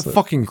fucking class, get a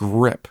fucking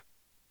grip.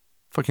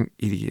 Fucking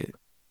idiot.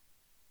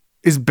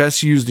 is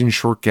best used in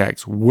short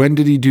gags. When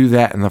did he do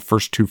that in the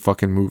first 2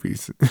 fucking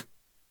movies?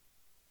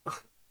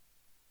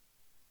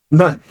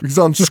 He's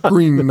on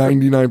screen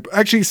 99.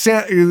 Actually,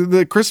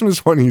 the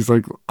Christmas one, he's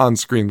like on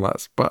screen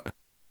less, but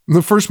in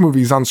the first movie,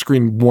 he's on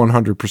screen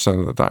 100%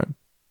 of the time.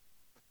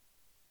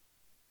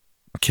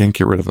 Can't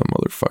get rid of the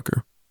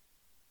motherfucker.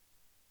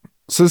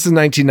 So this is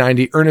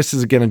 1990. Ernest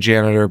is again a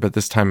janitor, but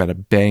this time at a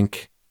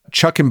bank.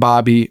 Chuck and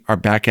Bobby are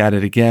back at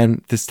it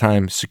again, this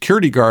time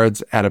security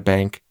guards at a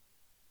bank.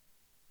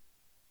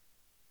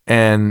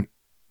 And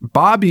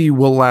Bobby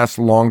will last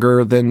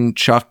longer than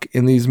Chuck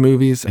in these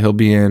movies. He'll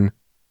be in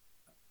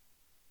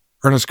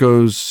Ernest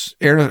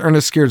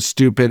Scared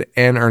Stupid,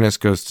 and Ernest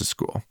Goes to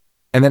School.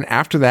 And then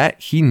after that,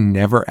 he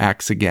never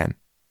acts again.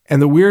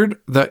 And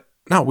the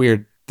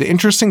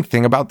interesting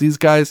thing about these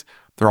guys,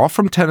 they're all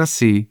from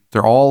Tennessee.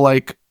 They're all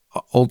like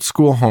old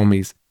school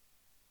homies.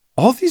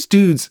 All these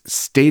dudes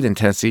stayed in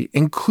Tennessee,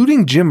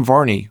 including Jim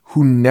Varney,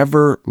 who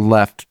never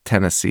left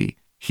Tennessee.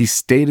 He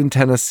stayed in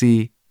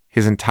Tennessee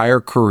his entire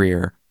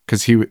career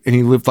because he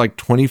lived like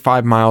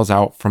 25 miles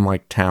out from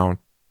like town.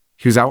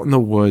 He was out in the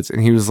woods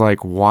and he was like,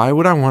 why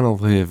would I want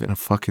to live in a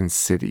fucking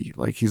city?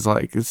 Like, he's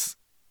like, it's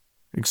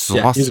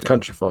exhausting. Yeah, he's a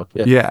country folk.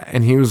 Yeah.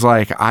 And he was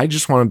like, I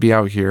just want to be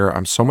out here.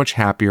 I'm so much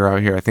happier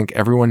out here. I think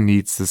everyone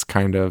needs this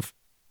kind of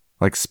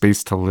like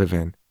space to live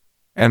in.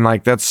 And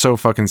like, that's so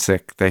fucking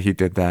sick that he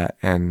did that.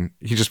 And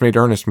he just made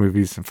Ernest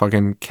movies and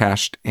fucking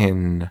cashed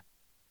in.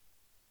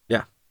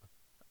 Yeah.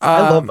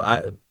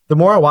 The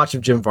more I watch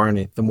of Jim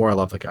Varney, the more I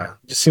love the guy.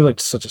 He just seems like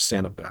such a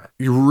stand-up guy.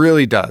 He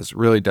really does.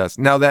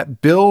 Now,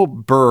 that Bill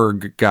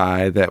Berg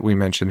guy that we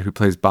mentioned who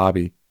plays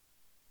Bobby,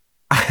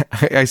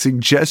 I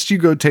suggest you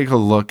go take a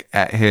look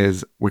at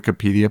his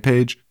Wikipedia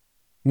page.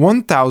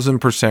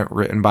 1,000%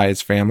 written by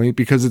his family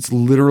because it's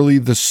literally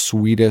the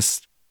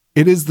sweetest.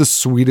 It is the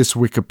sweetest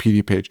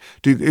Wikipedia page.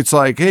 Dude, it's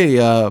like, hey,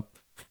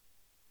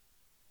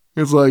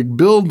 it's like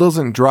Bill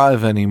doesn't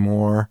drive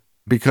anymore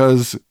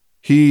because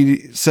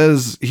he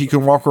says he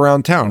can walk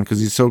around town because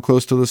he's so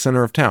close to the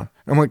center of town.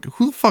 I'm like,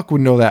 who the fuck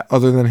would know that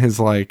other than his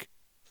like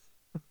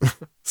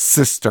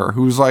sister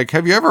who's like,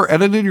 have you ever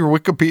edited your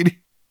Wikipedia?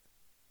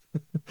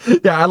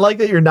 Yeah, I like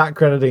that you're not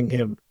crediting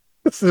him.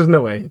 There's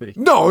no way.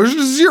 No, there's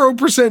a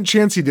 0%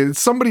 chance he did. It's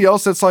somebody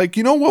else that's like,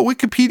 you know what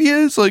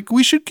Wikipedia is? Like,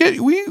 we got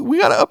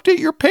to update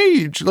your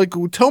page. Like,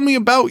 tell me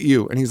about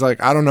you. And he's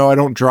like, I don't know. I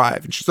don't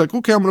drive. And she's like,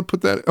 okay, I'm going to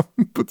put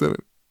that in.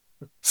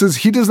 Says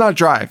he does not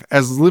drive.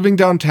 As living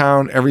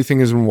downtown, everything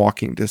is in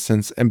walking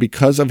distance. And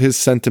because of his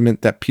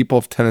sentiment that people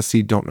of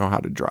Tennessee don't know how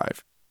to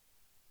drive.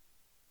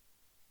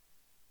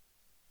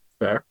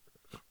 Fair.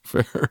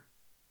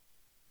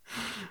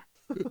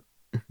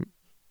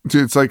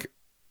 Dude, it's like,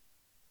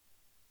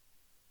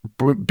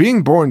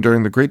 being born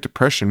during the Great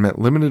Depression meant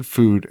limited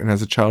food, and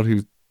as a child, he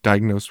was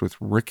diagnosed with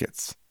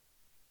rickets.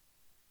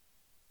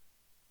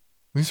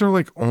 These are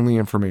like only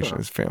information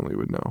his family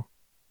would know.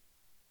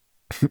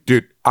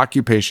 Dude,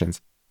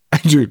 occupations.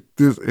 Dude,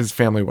 his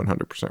family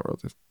 100%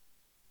 wrote this.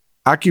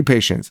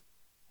 Occupations: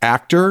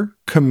 actor,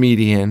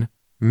 comedian,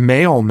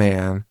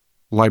 mailman,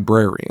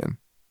 librarian.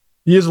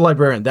 He is a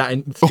librarian.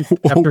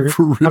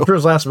 After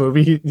his last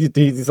movie,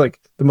 he's like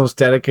the most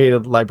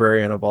dedicated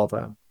librarian of all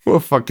time. What a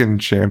fucking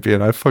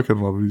champion. I fucking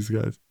love these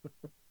guys.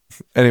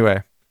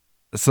 Anyway,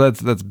 so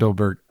that's Bill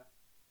Berg.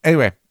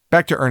 Anyway,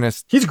 back to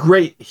Ernest. He's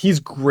great. He's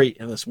great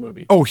in this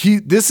movie. Oh,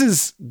 this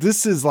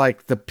is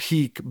like the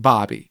peak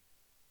Bobby.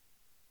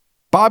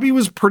 Bobby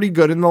was pretty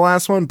good in the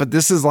last one, but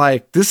this is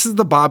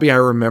the Bobby I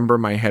remember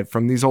in my head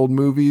from these old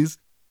movies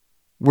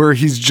where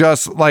he's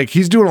just like,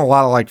 he's doing a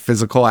lot of like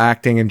physical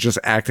acting and just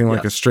acting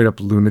like a straight up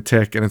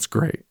lunatic, and it's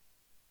great.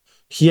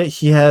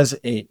 He has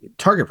a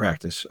target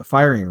practice, a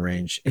firing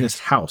range in his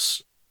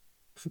house,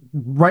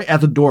 right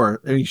at the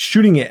door, and he's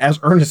shooting it as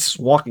Ernest is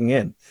walking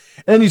in.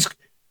 And then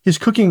he's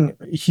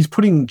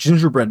putting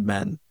gingerbread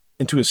men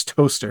into his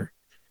toaster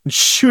and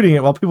shooting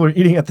it while people are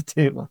eating at the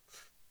table.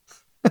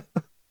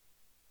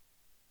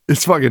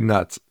 It's fucking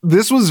nuts.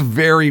 This was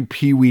very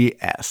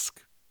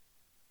Pee-wee-esque.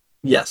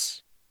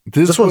 Yes.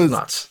 This one's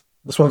nuts.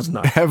 This one's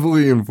nuts.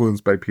 Heavily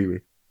influenced by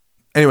Pee-wee.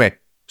 Anyway,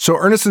 so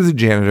Ernest is a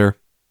janitor.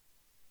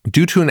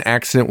 Due to an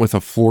accident with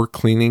a floor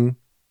cleaning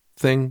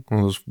thing, one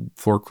of those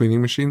floor cleaning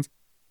machines,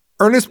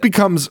 Ernest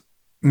becomes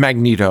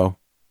Magneto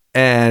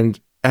and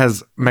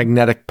has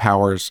magnetic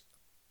powers,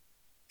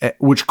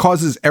 which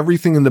causes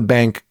everything in the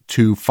bank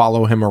to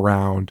follow him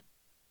around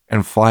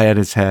and fly at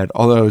his head.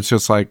 Although it's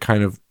just like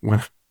kind of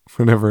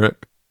whenever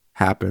it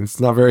happens, it's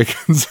not very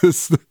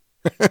consistent.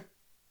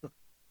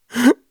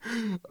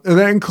 And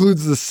that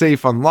includes the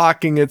safe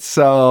unlocking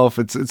itself.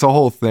 It's a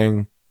whole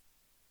thing.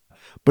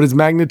 But his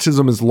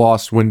magnetism is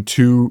lost when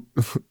 2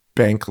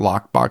 bank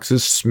lock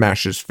boxes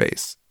smash his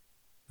face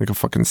like a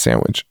fucking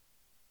sandwich.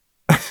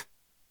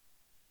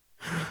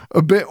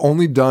 A bit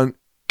only done.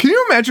 Can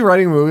you imagine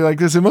writing a movie like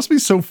this? It must be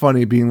so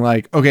funny being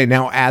like, okay,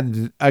 now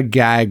add a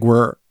gag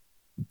where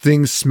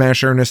things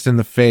smash Ernest in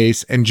the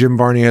face and Jim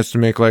Varney has to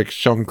make like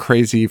some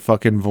crazy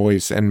fucking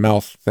voice and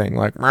mouth thing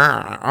like,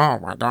 oh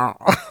my God.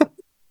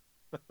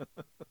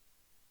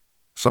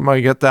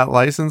 Somebody get that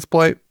license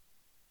plate.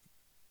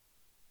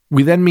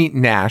 We then meet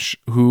Nash,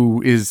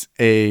 who is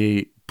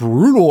a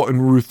brutal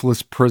and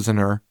ruthless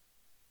prisoner,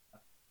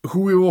 who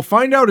we will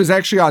find out is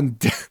actually on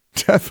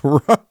death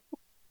row.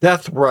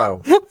 Death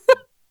row.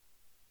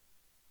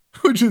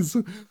 Which is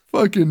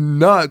fucking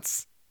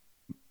nuts.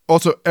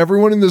 Also,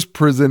 everyone in this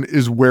prison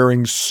is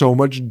wearing so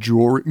much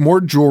jewelry, more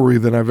jewelry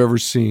than I've ever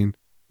seen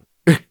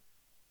in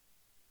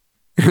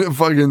a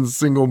fucking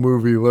single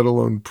movie, let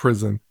alone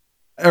prison.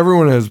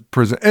 Everyone has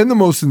prison and the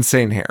most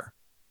insane hair.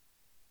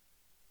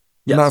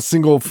 Yes. Not a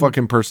single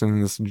fucking person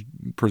in this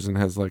prison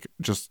has like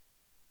just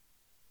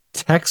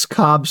Tex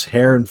Cobb's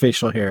hair and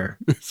facial hair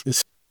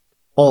is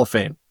Hall of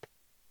Fame.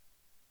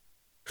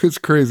 it's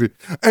crazy.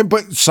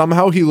 But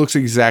somehow he looks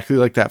exactly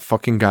like that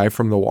fucking guy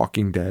from The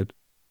Walking Dead.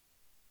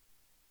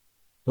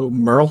 Oh,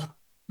 Merle?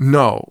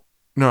 No.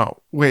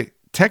 Wait,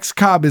 Tex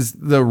Cobb is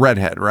the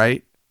redhead,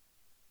 right?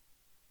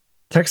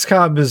 Tex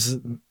Cobb is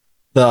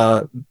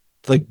the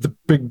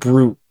big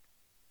brute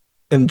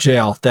in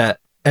jail that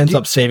ends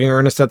up saving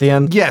Ernest at the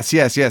end. Yes,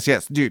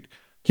 dude.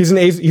 He's an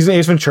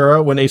Ace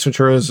Ventura when Ace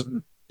Ventura is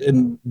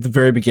in the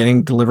very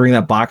beginning delivering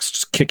that box,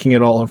 just kicking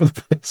it all over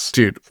the place.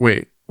 Dude,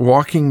 wait.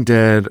 Walking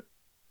Dead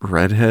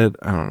redhead?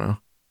 I don't know.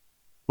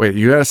 Wait,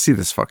 you gotta see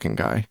this fucking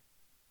guy.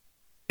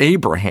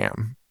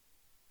 Abraham.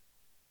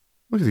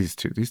 Look at these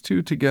two. These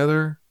two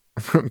together.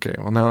 Okay,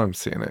 well now I'm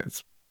seeing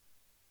it.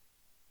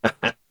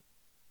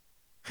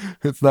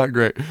 It's not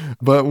great.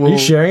 But Are you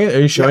sharing it?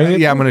 Are you showing it?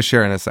 Yeah, I'm gonna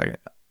share in a second.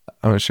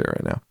 I'm gonna share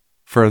right now.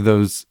 For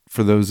those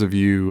of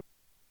you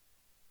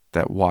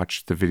that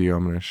watched the video,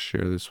 I'm gonna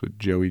share this with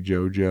Joey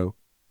Jojo.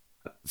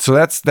 So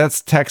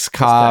that's Tex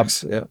Cobb.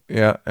 Tex, yeah.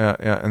 Yeah.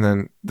 And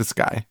then this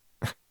guy.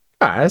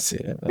 I see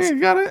it. Yeah, you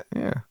got it?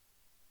 Yeah.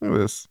 Look at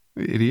this.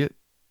 You idiot.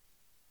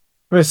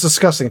 I mean, it's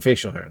disgusting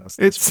facial hair. That's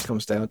what It's- it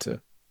comes down to.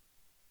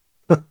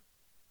 It's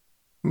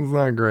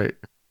not great.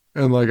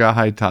 And like a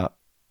high top.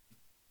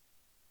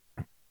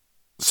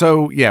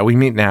 So yeah, we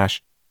meet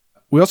Nash.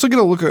 We also get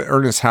a look at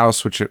Ernest's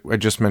house, which I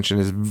just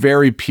mentioned is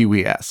very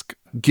Pee-wee-esque.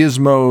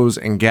 Gizmos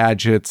and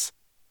gadgets.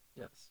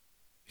 Yes.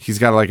 He's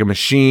got like a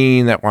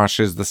machine that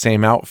washes the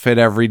same outfit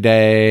every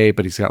day,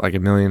 but he's got like a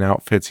million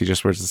outfits. He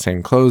just wears the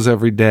same clothes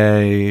every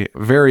day.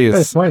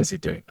 Various. Why is he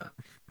doing that?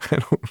 I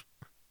don't.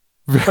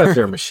 What if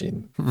they're a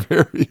machine?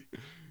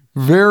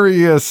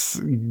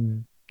 Various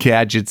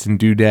gadgets and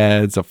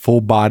doodads, a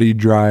full body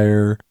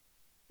dryer,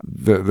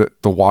 the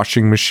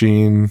washing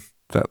machine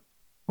that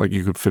like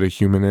you could fit a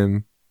human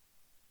in.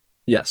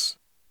 Yes.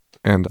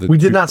 And We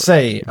did not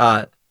say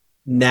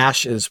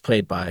Nash is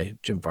played by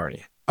Jim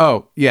Varney.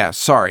 Oh, yeah,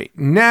 sorry.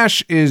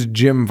 Nash is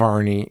Jim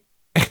Varney.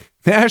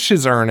 Nash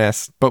is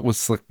Ernest, but with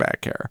slick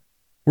back hair.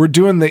 We're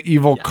doing the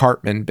evil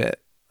Cartman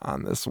bit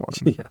on this one.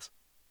 Yes.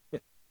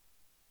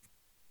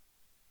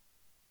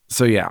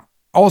 So yeah.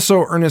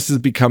 Also, Ernest is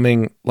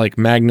becoming like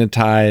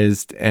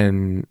magnetized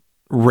and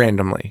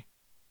randomly.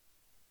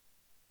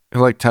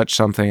 He'll like touch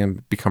something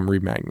and become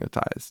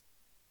remagnetized.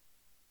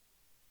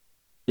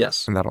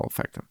 Yes. And that'll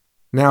affect him.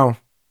 Now,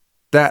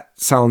 that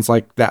sounds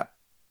like that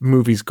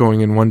movie's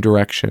going in one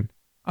direction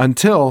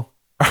until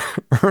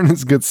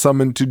Ernest gets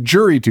summoned to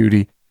jury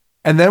duty.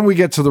 And then we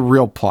get to the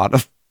real plot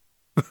of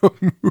the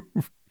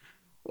movie.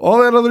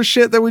 All that other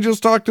shit that we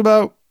just talked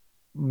about,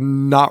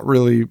 not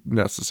really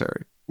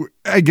necessary.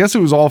 I guess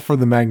it was all for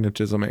the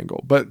magnetism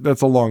angle, but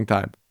that's a long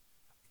time.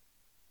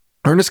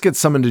 Ernest gets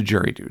summoned to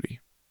jury duty.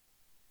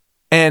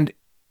 And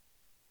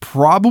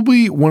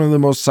probably one of the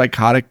most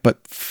psychotic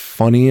but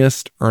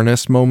funniest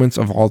Ernest moments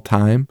of all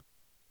time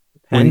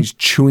when he's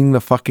chewing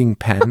the fucking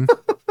pen.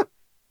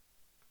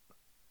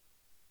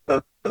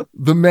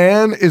 The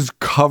man is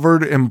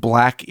covered in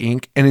black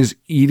ink and is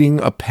eating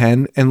a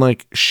pen and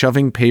like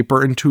shoving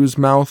paper into his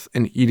mouth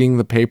and eating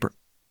the paper.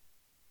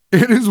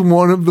 It is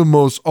one of the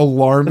most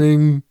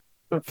alarming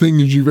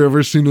things you've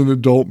ever seen an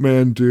adult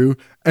man do.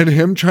 And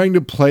him trying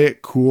to play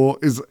it cool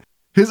is...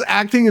 His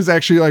acting is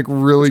actually like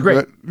really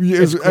good.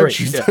 It's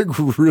actually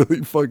like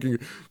really fucking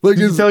like.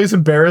 You can tell he's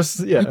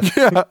embarrassed. Yeah,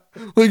 yeah,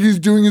 like he's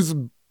doing his.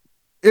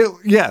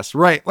 Yes,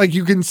 right. Like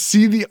you can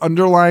see the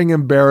underlying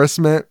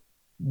embarrassment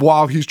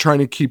while he's trying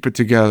to keep it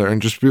together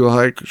and just be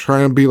like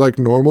trying to be like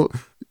normal.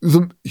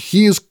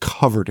 He is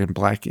covered in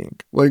black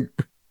ink. Like,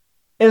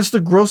 and it's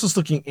the grossest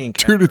looking ink.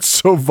 Dude, ever. it's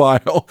so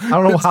vile. I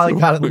don't know how he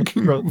got it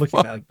looking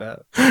like that.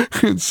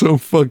 It's so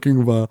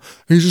fucking vile.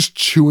 He's just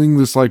chewing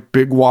this like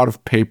big wad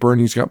of paper and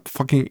he's got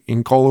fucking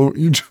ink all over.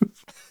 It's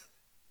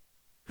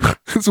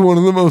one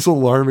of the most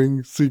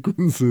alarming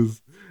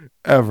sequences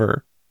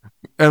ever.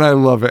 And I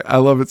love it. I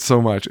love it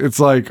so much. It's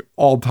like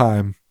all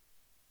time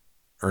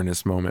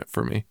Ernest moment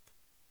for me.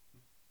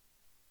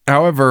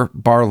 However,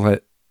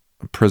 Bartlett,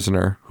 a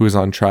prisoner who is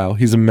on trial,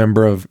 he's a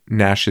member of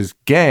Nash's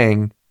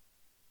gang,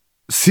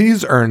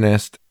 sees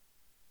Ernest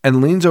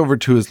and leans over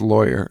to his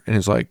lawyer and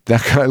is like,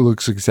 that guy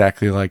looks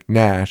exactly like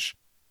Nash.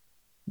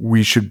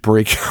 We should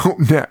break out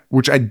Nash,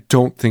 which I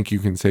don't think you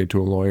can say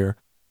to a lawyer.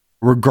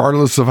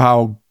 Regardless of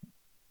how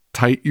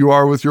tight you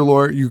are with your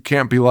lawyer, you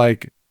can't be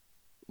like,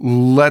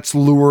 let's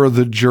lure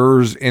the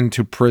jurors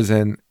into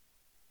prison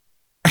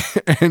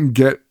and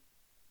get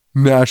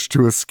Nash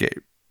to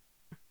escape.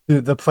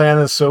 Dude, the plan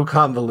is so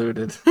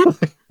convoluted.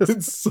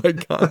 It's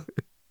psychotic.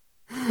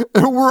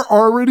 And we're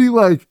already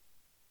like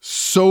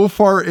so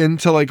far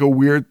into like a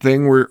weird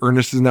thing where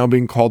Ernest is now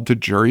being called to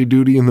jury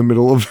duty in the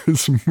middle of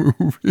this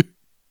movie.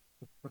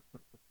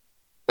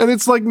 And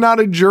it's like not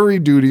a jury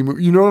duty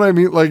movie. You know what I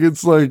mean? Like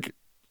it's like,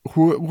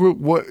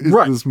 what is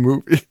Right. this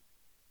movie?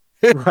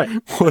 Right.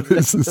 What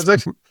is this? It's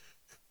actually,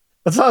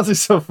 that's honestly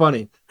so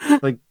funny.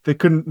 Like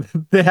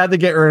they had to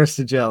get Ernest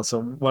to jail.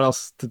 So what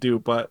else to do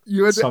but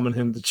You had to- summon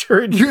him to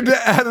jury You had duty?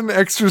 to add an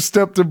extra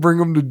step to bring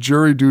him to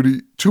jury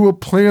duty to a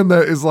plan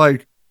that is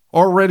like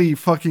already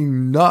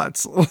fucking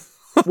nuts.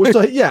 Which,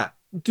 like, yeah,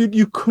 dude,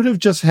 you could have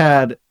just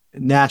had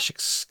Nash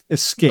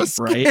escape,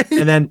 right?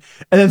 And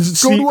then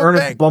see to a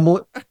Ernest bank.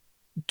 bumble.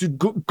 Dude,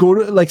 go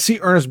to like see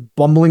Ernest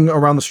bumbling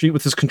around the street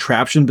with his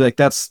contraption. Be like,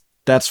 that's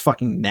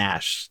fucking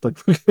Nash. Like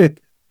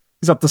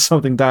he's up to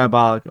something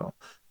diabolical.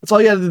 That's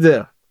all you had to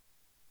do.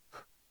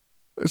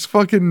 It's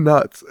fucking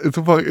nuts. It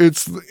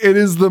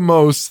is the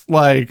most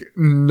like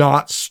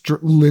not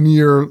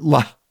linear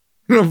line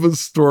of a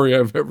story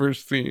I've ever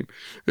seen.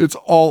 It's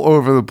all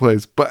over the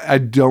place, but I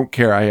don't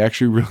care. I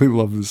actually really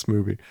love this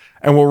movie,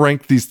 and we'll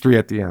rank these three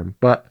at the end.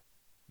 But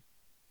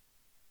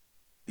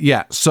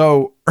yeah,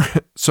 so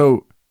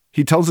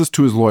he tells this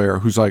to his lawyer,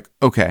 who's like,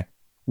 "Okay,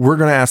 we're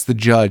gonna ask the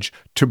judge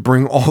to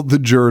bring all the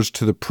jurors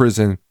to the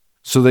prison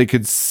so they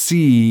could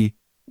see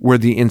where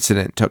the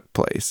incident took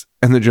place."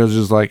 And the judge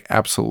is like,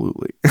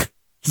 absolutely.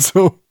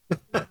 So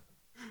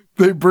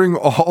they bring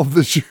all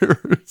the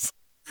jurors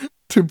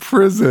to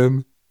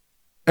prison,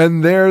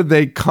 and there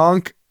they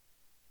conk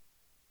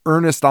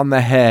Ernest on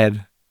the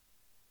head.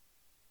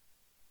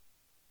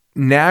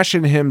 Nash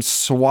and him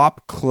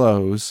swap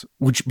clothes,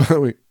 which, by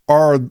the way,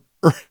 are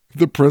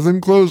the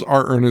prison clothes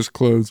are Ernest's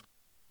clothes,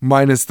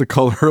 minus the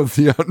color of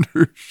the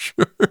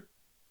undershirt.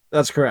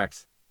 That's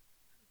correct.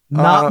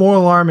 Not more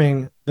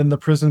alarming than the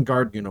prison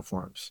guard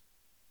uniforms.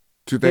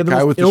 Dude, Yeah, that the guy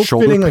most with the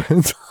shoulder ill-fitting, like,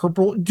 pads.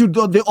 purple. Dude,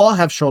 they all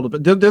have shoulder.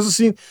 But there's a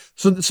scene.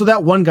 So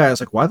that one guy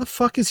is like, why the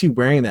fuck is he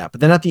wearing that? But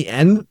then at the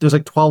end, there's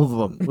like 12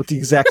 of them with the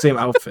exact same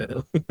outfit.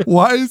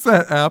 Why is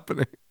that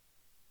happening?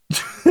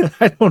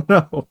 I don't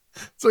know.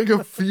 It's like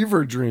a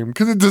fever dream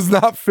because it does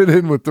not fit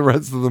in with the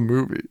rest of the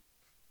movie.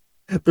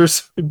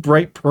 There's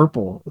bright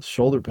purple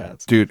shoulder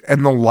pads. Dude,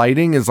 and the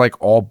lighting is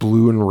like all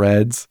blue and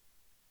reds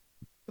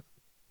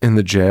in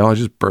the jail. I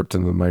just burped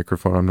into the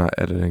microphone. I'm not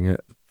editing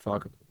it.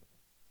 Fuck.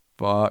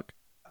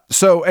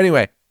 So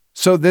anyway,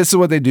 so this is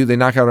what they do. They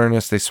knock out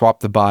Ernest. They swap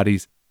the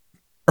bodies.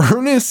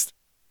 Ernest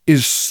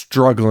is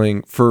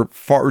struggling for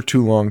far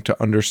too long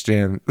to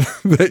understand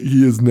that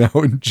he is now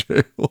in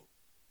jail.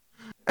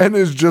 And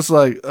is just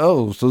like,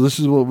 oh, so this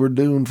is what we're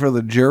doing for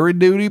the jury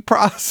duty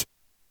process?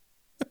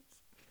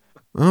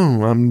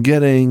 Oh, I'm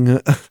getting,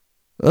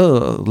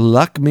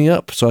 lock me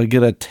up so I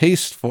get a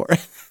taste for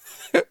it.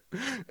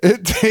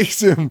 It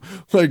takes him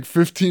like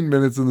 15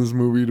 minutes in this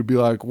movie to be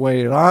like,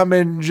 wait, I'm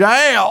in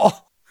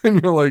jail.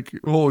 And you're like,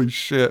 holy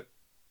shit,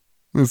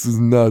 this is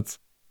nuts.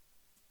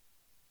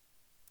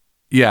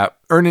 Yeah,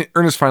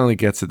 Ernest finally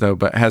gets it though,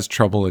 but has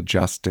trouble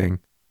adjusting.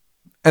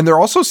 And they're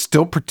also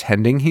still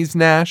pretending he's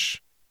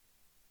Nash.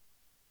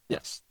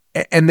 Yes.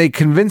 And they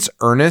convince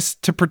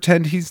Ernest to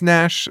pretend he's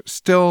Nash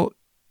still.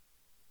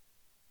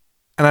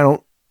 And I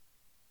don't.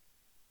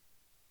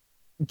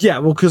 Yeah,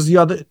 well, because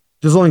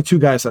there's only two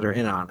guys that are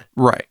in on it.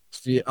 Right.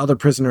 The other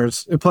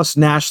prisoners, plus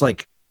Nash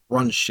like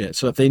runs shit.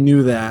 So if they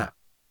knew that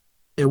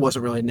it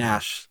wasn't really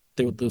Nash,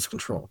 they would lose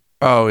control.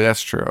 Oh,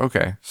 that's true.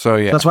 Okay. So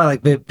yeah. That's why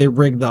like they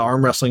rigged the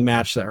arm wrestling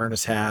match that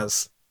Ernest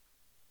has.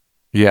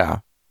 Yeah.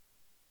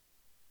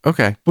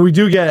 Okay. But we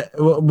do get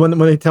when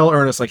they tell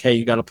Ernest like, hey,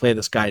 you got to play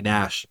this guy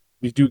Nash.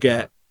 We do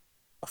get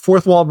a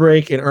fourth wall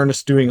break and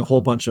Ernest doing a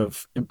whole bunch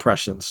of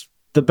impressions.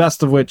 The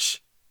best of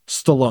which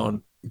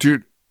Stallone,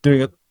 Dude.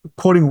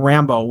 quoting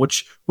Rambo,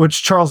 which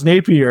Charles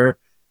Napier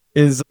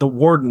is the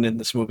warden in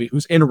this movie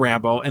who's in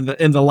Rambo, and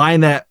the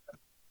line that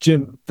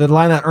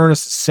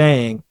Ernest is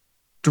saying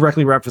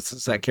directly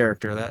references that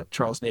character that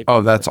Charles Napier.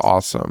 Oh, that's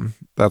awesome.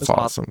 That's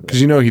awesome.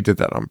 Because you know he did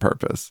that on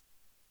purpose.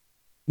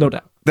 No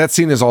doubt. That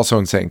scene is also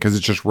insane because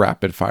it's just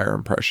rapid fire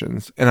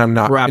impressions, and I'm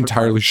not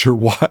entirely sure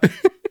why.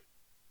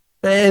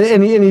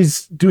 And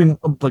he's doing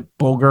like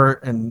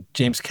Bogart and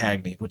James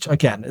Cagney, which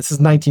again, this is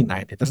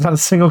 1990. There's not a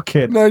single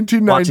kid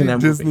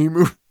 1990 Disney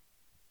movie.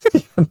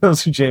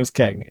 knows who James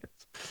Cagney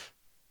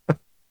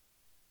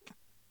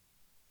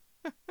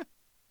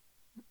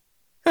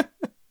is.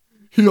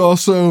 He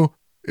also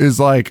is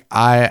like,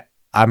 I'm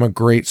a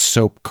great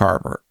soap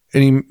carver.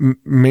 And he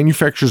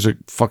manufactures a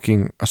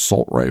fucking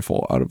assault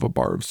rifle out of a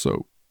bar of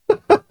soap.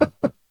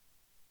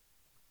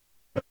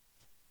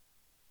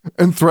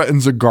 And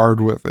threatens a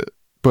guard with it.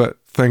 But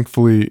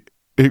thankfully,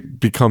 it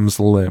becomes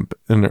limp.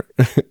 And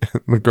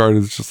the guard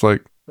is just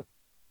like,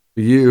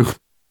 you.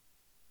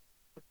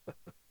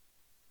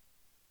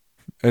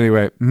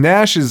 Anyway,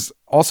 Nash is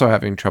also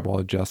having trouble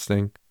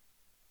adjusting,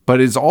 but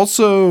is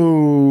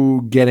also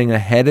getting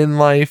ahead in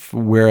life,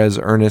 whereas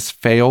Ernest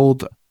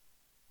failed.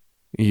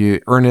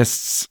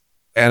 Ernest's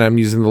and I'm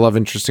using the love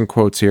interest in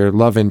quotes here,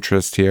 love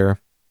interest here,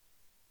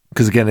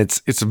 because again,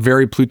 it's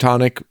very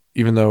platonic,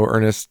 even though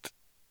Ernest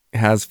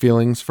has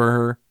feelings for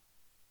her.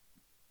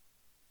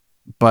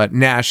 But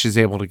Nash is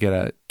able to get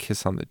a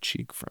kiss on the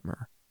cheek from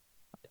her,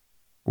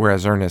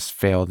 whereas Ernest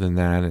failed in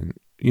that. And,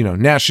 you know,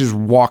 Nash is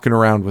walking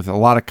around with a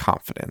lot of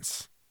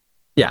confidence.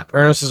 Yeah,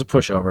 Ernest is a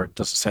pushover.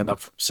 Doesn't stand up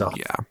for himself.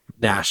 Yeah.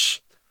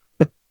 Nash.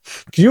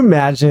 Can you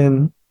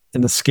imagine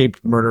an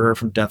escaped murderer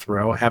from death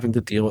row having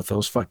to deal with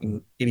those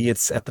fucking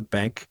idiots at the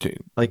bank?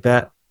 Dude. Like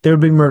that? They would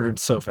be murdered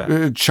so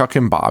fast. Chuck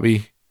and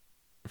Bobby.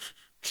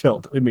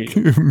 Killed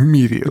immediately.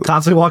 Immediately.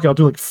 Constantly walking up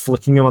to, like,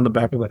 flicking him on the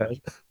back of the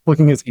head,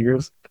 flicking his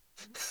ears.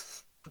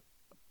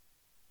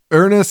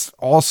 Ernest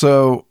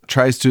also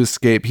tries to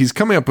escape. He's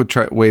coming up with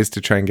ways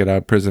to try and get out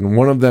of prison.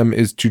 One of them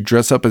is to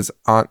dress up as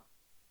Aunt.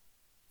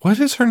 What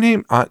is her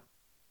name?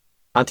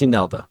 Auntie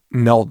Nelda.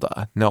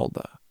 Nelda.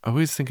 I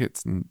always think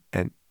it's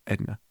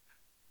Edna.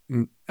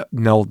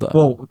 Nelda.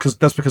 Well,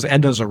 that's because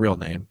Edna's a real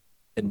name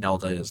and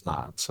Nelda is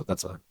not. So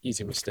that's an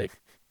easy mistake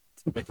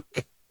to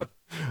make.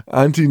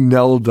 Auntie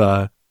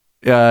Nelda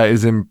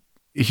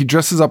he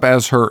dresses up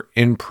as her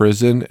in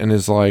prison and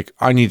is like,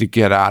 I need to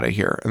get out of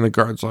here. And the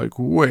guard's like,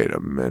 wait a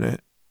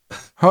minute.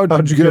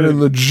 How'd you get in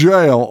the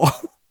jail?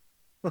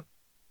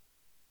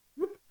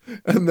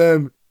 And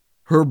then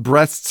her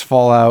breasts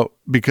fall out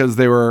because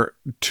they were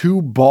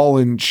 2 ball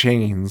and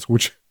chains,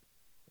 which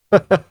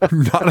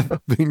not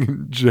a thing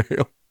in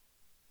jail.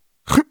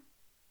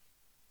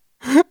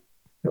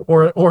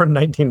 Or in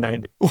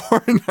 1990.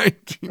 Or in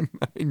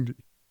 1990.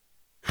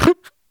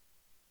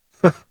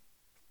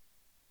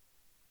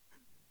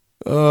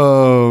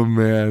 Oh,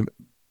 man.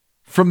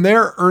 From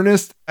there,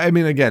 Ernest, I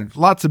mean, again,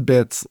 lots of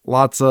bits,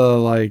 lots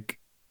of like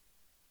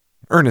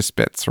Ernest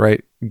bits,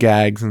 right?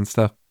 Gags and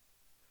stuff.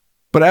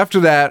 But after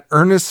that,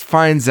 Ernest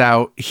finds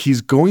out he's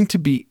going to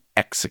be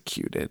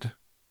executed.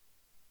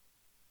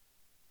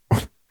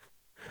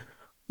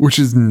 Which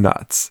is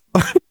nuts.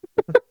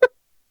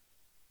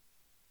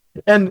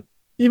 And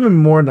even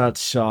more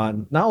nuts,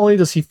 Sean. Not only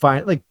does he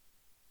find, like,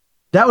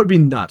 that would be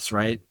nuts,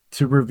 right?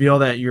 To reveal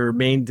that your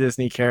main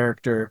Disney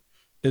character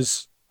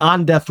is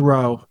on death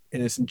row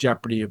and is in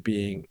jeopardy of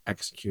being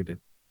executed.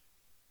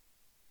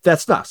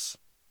 That's nuts.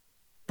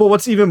 But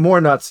what's even more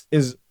nuts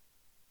is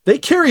they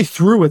carry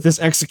through with this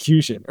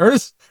execution.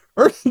 Ernest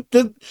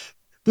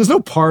there's no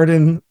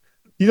pardon.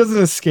 He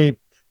doesn't escape.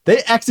 They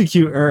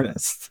execute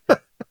Ernest.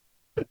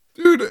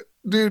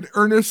 Dude,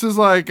 Ernest is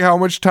like, how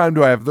much time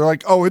do I have? They're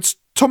like, oh, it's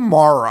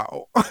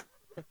tomorrow.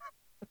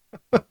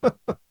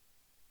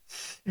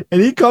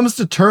 And he comes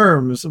to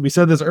terms, we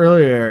said this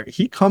earlier,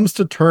 he comes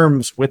to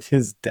terms with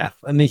his death.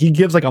 And he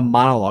gives like a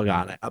monologue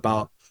on it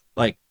about,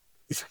 like,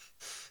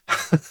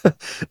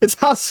 it's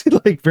honestly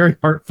like very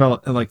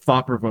heartfelt and like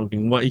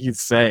thought-provoking what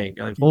he's saying.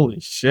 Like, holy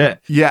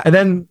shit. Yeah. And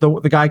then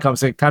the guy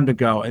comes like, time to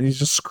go. And he's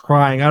just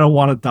crying, I don't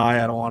want to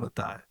die. I don't want to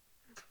die.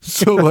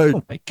 So like,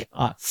 oh my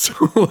God. So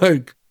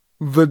like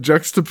the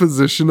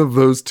juxtaposition of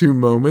those two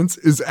moments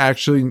is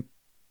actually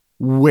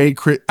way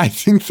crazy. I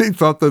think they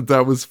thought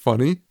that was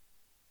funny.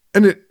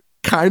 And it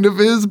kind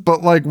of is,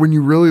 but like when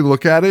you really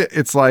look at it,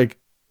 it's like,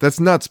 that's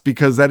nuts,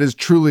 because that is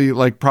truly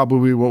like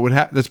probably what would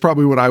happen. That's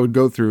probably what I would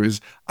go through, is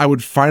I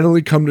would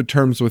finally come to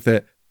terms with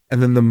it. And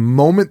then the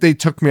moment they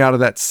took me out of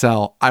that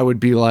cell, I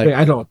would be like,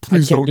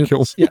 please don't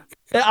kill me. Yeah.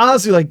 It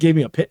honestly like gave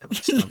me a pit.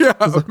 Yeah,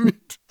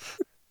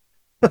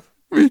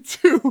 me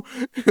too.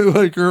 It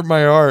like hurt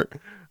my heart.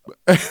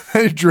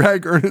 They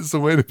drag Ernest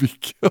away to be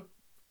killed.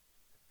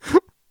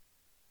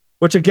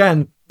 Which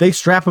again, they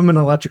strap him in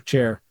an electric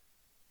chair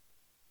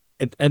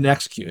and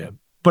execute him.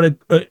 But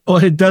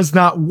it does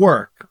not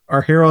work.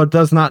 Our hero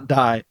does not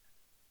die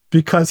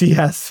because he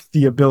has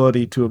the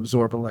ability to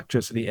absorb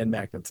electricity and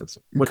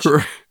magnetism. Which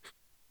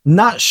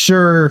not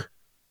sure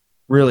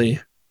really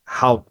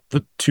how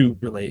the two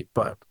relate,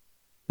 but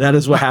that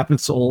is what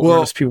happens to old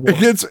Ernest people.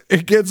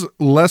 It gets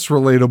less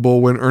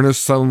relatable when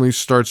Ernest suddenly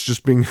starts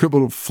just being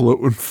able to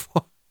float and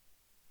fly.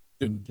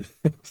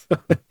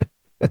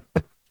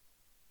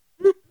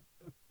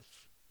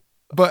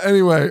 But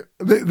anyway,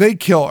 they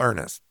kill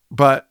Ernest.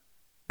 But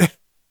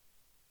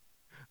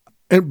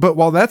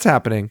while that's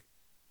happening,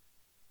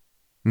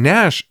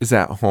 Nash is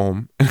at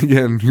home. And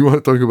again, you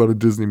want to talk about a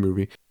Disney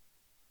movie.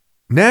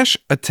 Nash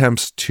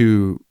attempts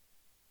to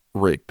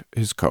rape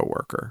his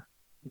coworker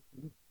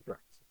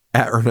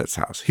at Ernest's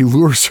house. He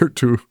lures her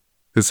to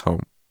his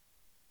home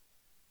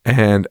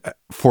and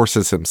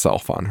forces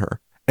himself on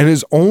her, and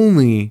is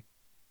only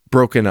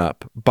broken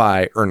up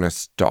by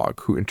Ernest's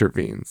dog, who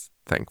intervenes,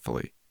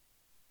 thankfully.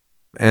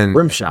 And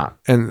Rimshot.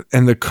 And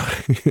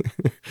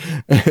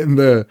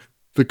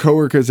the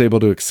coworker is able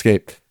to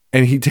escape,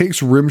 and he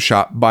takes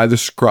Rimshot by the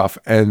scruff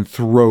and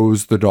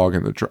throws the dog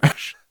in the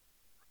trash.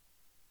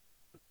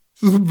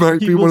 This might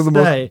be one of the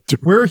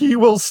most where he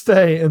will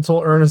stay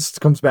until Ernest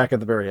comes back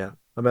at the very end.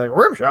 I'm like,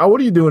 Rimshot, what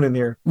are you doing in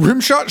here?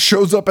 Rimshot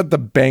shows up at the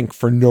bank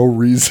for no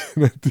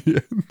reason at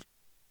the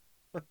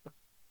end.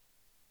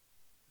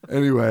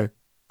 Anyway,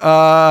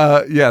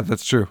 yeah,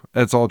 that's true.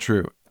 That's all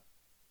true.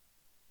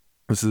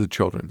 This is a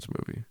children's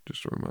movie,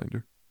 just a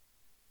reminder.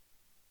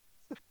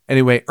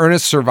 Anyway,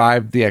 Ernest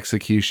survived the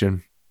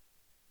execution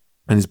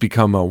and has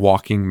become a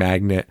walking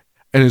magnet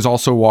and is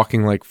also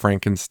walking like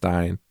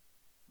Frankenstein,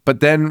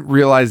 but then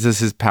realizes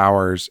his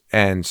powers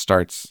and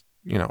starts,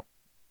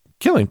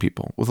 killing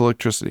people with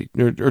electricity,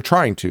 or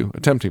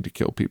attempting to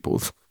kill people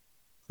with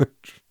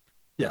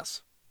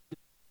Yes.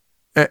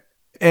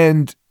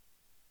 And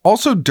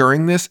also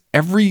during this,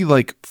 every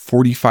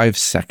 45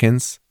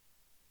 seconds,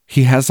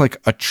 he has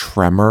a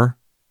tremor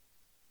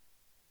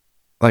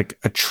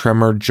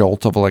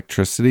jolt of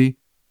electricity.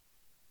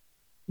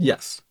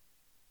 Yes.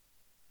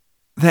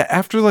 That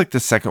after the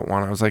second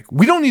one, I was like,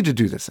 we don't need to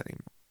do this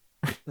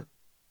anymore.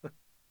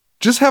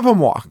 Just have him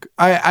walk.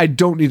 I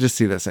don't need to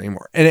see this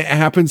anymore. And it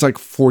happens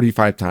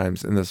 45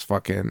 times in this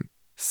fucking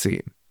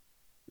scene.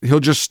 He'll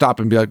just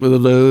stop and be like,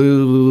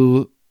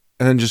 and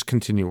then just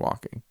continue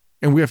walking.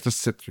 And we have to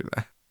sit through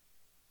that.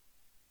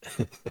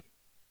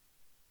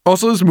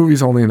 Also, this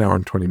movie's only an hour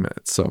and 20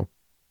 minutes, so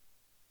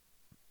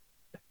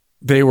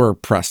they were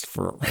pressed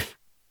for.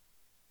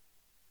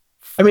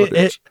 I mean,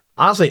 it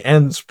honestly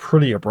ends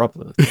pretty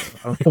abruptly.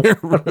 I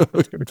don't know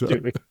what they're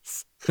doing.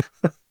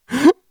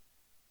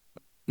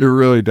 It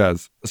really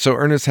does. So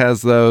Ernest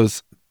has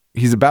those.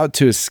 He's about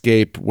to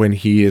escape when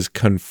he is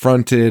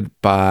confronted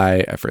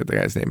by, I forget the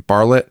guy's name,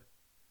 Bartlett.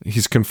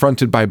 He's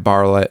confronted by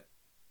Bartlett,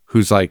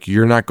 who's like,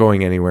 you're not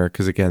going anywhere,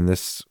 because again,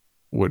 this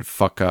would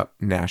fuck up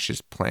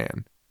Nash's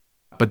plan.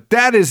 But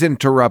that is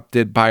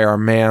interrupted by our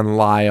man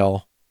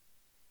Lyle,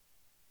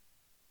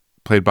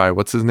 played by,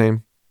 what's his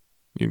name?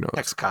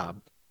 Tex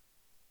Cobb.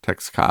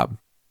 Tex Cobb.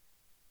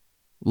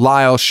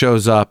 Lyle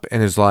shows up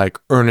and is like,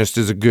 Ernest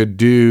is a good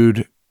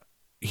dude.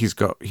 He's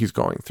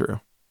going through.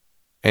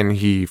 And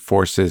he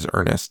forces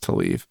Ernest to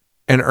leave.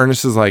 And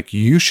Ernest is like,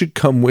 you should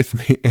come with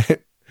me.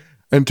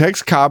 And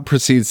Tex Cobb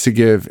proceeds to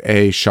give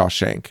a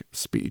Shawshank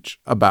speech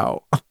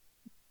about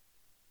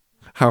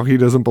how he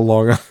doesn't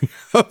belong on the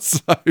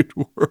outside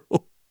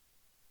world.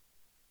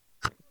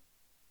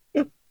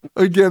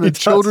 Again, a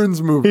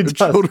children's movie.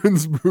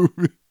 Children's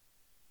movie.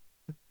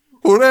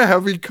 What a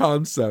heavy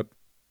concept.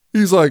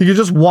 He's like, you could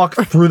just walk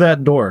through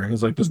that door.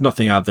 He's like, there's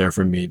nothing out there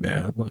for me,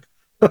 man.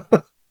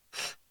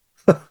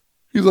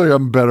 He's like,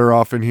 I'm better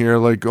off in here.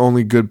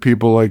 Only good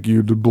people like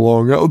you to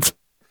belong out.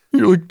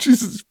 You're like,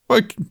 Jesus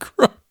fucking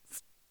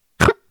Christ.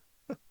 This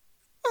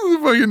is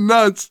fucking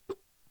nuts.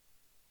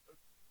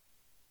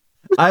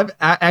 I'm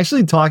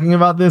actually talking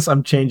about this.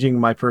 I'm changing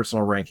my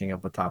personal ranking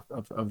of the top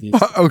of these.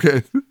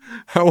 Okay.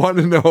 I want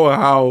to know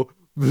how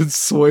this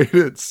swayed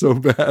it so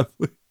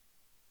badly.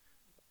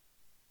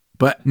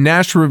 But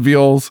Nash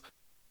reveals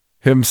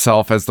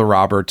himself as the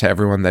robber to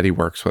everyone that he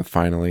works with.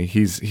 Finally,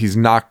 he's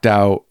knocked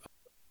out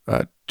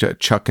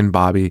Chuck and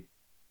Bobby.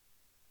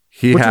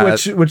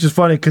 Which is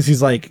funny because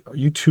he's like,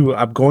 you two,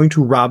 I'm going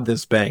to rob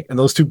this bank, and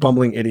those two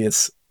bumbling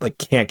idiots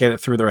can't get it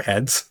through their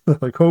heads.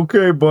 Like,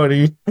 okay,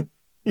 buddy.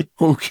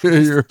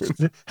 Okay,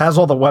 has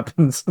all the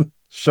weapons,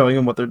 showing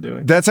them what they're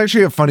doing. That's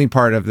actually a funny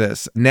part of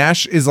this.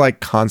 Nash is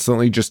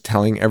constantly just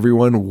telling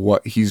everyone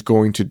what he's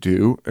going to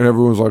do, and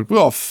everyone's like,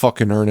 "Well,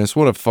 fucking Ernest,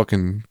 what a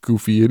fucking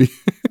goofy idiot."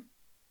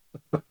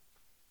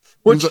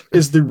 Which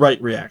is the right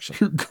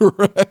reaction.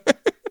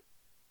 Correct.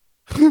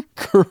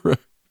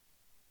 Correct.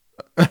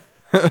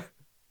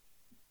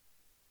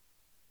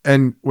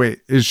 And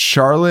wait, is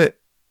Charlotte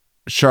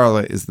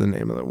is the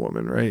name of the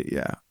woman, right?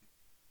 Yeah.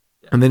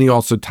 And then he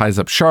also ties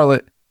up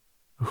Charlotte,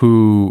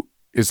 who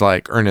is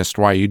like, Ernest,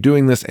 why are you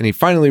doing this? And he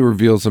finally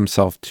reveals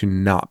himself to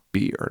not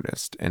be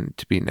Ernest and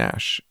to be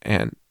Nash.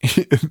 And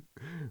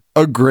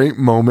a great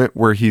moment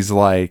where he's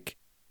like,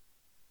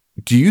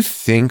 do you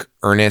think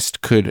Ernest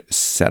could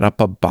set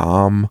up a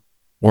bomb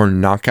or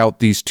knock out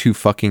these two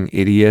fucking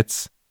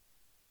idiots?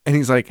 And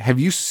he's like, have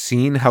you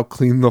seen how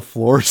clean the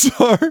floors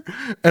are?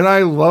 And I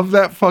love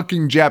that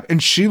fucking jab.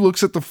 And she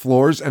looks at the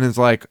floors and is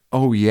like,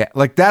 oh yeah.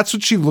 That's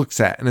what she looks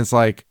at. And it's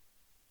like,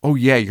 oh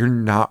yeah, you're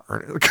not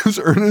Ernest. Because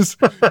Ernest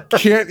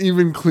can't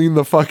even clean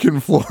the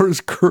fucking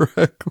floors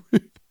correctly.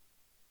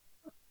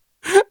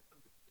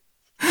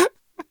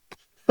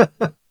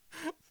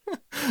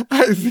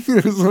 I think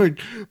it was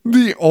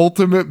the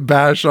ultimate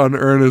bash on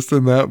Ernest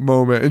in that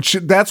moment. And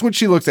that's what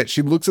she looks at.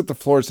 She looks at the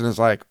floors and is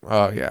like,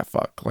 oh yeah,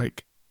 fuck.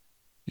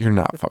 You're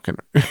not fucking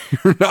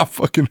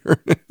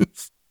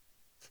Ernest.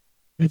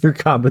 You're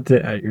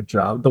competent at your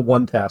job, the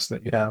one task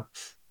that you have.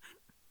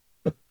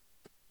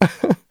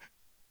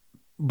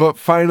 But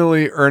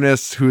finally,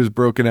 Ernest, who is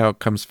broken out,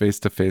 comes face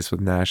to face with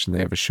Nash, and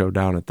they have a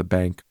showdown at the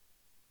bank.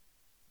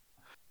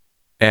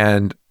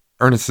 And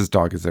Ernest's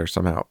dog is there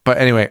somehow. But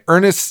anyway,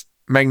 Ernest's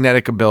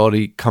magnetic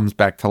ability comes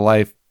back to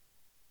life,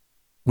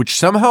 which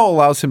somehow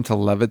allows him to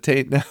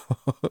levitate now.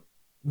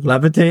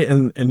 Levitate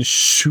and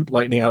shoot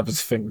lightning out of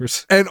his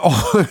fingers. And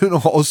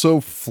also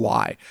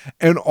fly.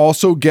 And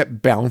also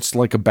get bounced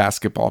like a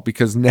basketball,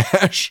 because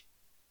Nash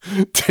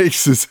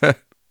takes his head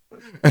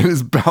and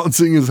is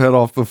bouncing his head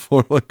off the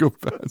floor like a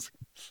basketball.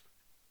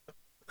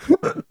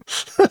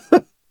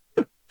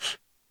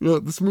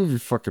 This movie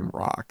fucking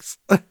rocks.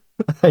 I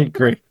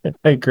agree.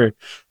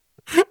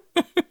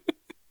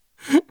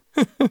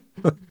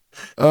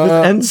 This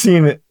end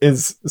scene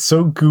is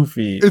so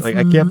goofy. It's- Like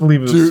I can't believe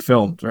it was dude,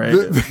 filmed, right?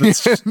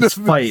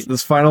 the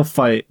This final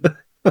fight.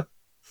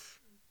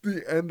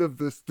 The end of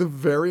this, the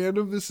very end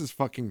of this is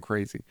fucking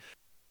crazy.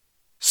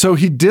 So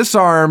he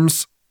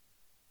disarms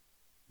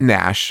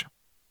Nash,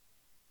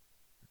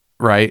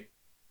 right?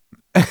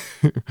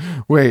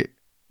 Wait,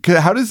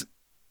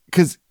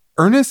 because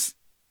Ernest,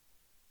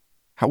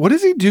 what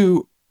does he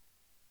do?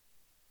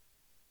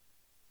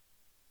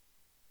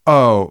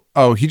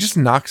 Oh, he just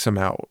knocks him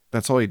out.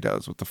 That's all he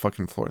does with the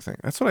fucking floor thing.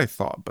 That's what I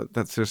thought, but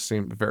that just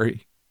seemed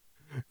very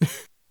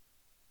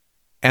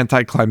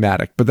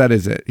anticlimactic, but that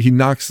is it. He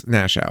knocks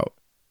Nash out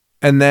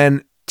and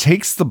then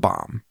takes the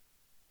bomb.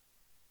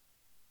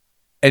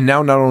 And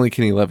now not only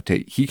can he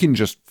levitate, he can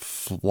just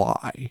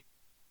fly.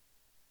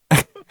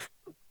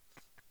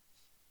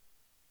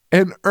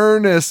 And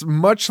Ernest,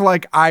 much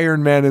like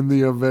Iron Man in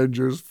the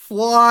Avengers,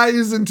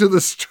 flies into the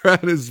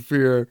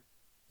stratosphere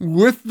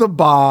with the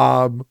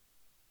bomb,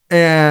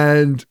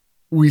 and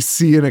we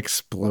see an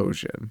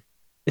explosion.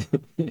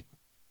 Did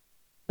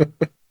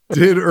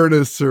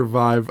Ernest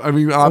survive? I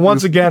mean, And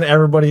once again,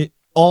 everybody,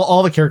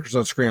 all the characters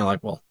on screen are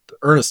like, well,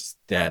 Ernest is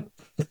dead.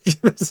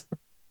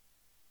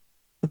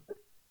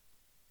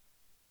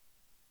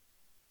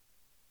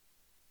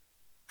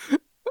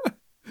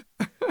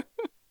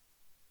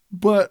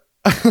 but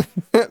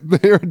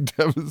they are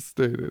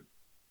devastated.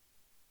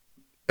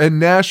 And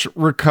Nash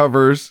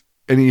recovers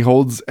and he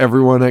holds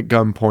everyone at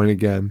gunpoint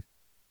again.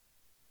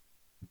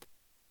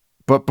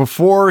 But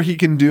before he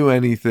can do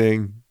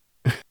anything,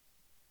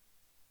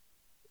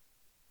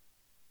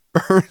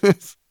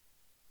 Ernest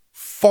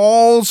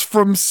falls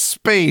from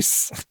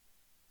space,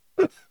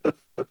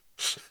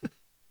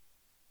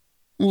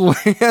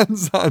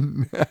 lands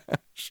on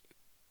Nash,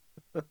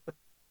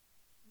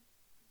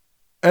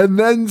 and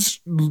then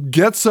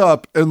gets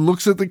up and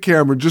looks at the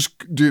camera.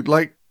 Just, dude,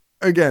 like,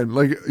 again,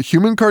 like a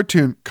human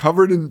cartoon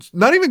covered in,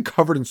 not even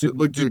covered in,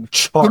 like, dude,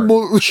 chart.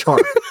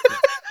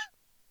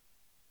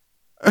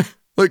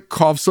 like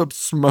coughs up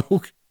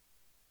smoke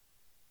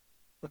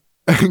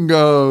and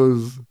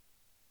goes,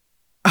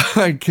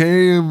 I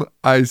came,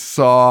 I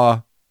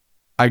saw,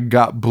 I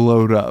got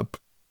blowed up.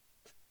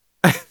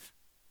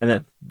 And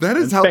then that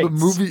is how the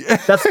movie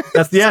ends.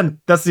 That's the end.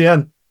 That's the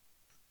end.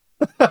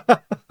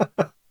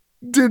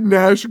 Did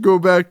Nash go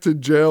back to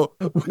jail?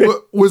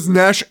 Was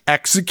Nash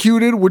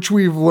executed, which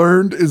we've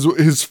learned is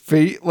his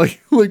fate?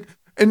 Like,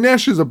 and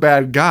Nash is a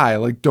bad guy,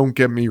 like, don't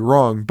get me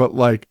wrong, but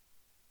like,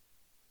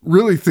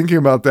 really thinking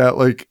about that,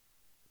 like,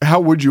 how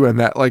would you end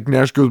that? Like,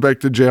 Nash goes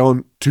back to jail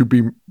and to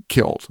be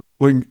killed.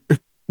 Like,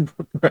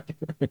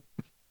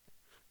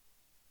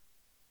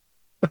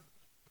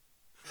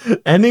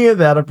 ending it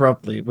that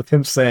abruptly with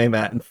him saying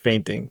that and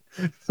fainting.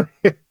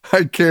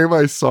 I came,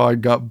 I saw, I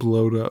got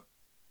blowed up.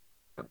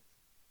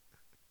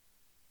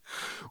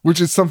 Which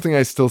is something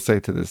I still say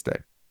to this day.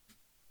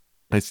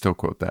 I still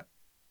quote that.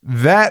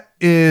 That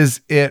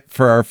is it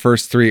for our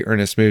first three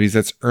Ernest movies.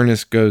 That's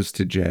Ernest Goes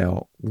to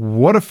Jail.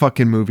 What a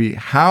fucking movie.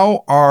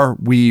 How are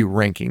we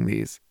ranking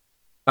these?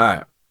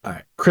 All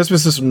right.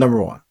 Christmas is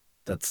number one.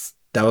 That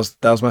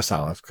was my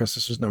solid.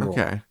 Christmas was number one.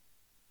 Okay.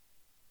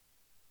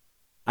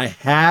 I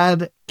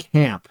had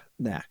Camp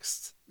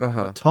next.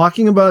 Uh-huh.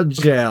 Talking about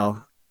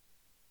jail,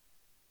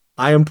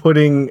 I am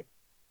putting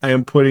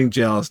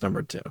jail as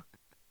number two.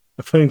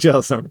 I'm putting jail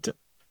as number two.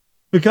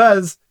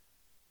 Because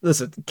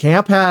listen,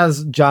 Camp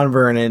has John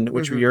Vernon,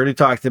 which we already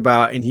talked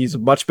about, and he's a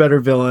much better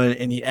villain,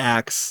 and he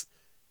acts.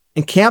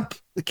 And Camp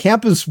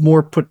is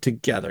more put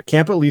together.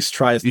 Camp at least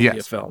tries to be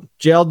a film.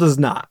 Jail does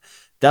not.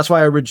 That's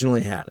why I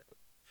originally had it.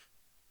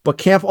 But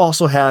Camp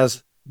also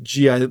has,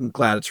 gee, I'm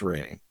glad it's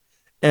raining.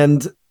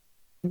 And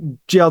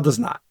Jail does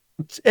not.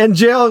 And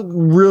Jail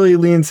really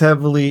leans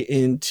heavily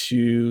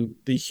into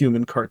the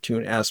human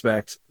cartoon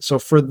aspect. So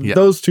for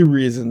those two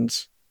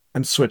reasons,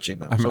 I'm switching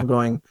them. So I'm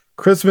going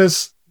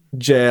Christmas,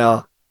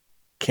 Jail,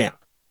 Camp.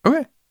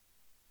 Okay.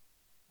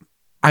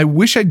 I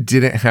wish I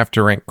didn't have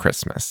to rank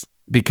Christmas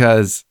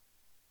because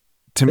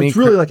to me, it's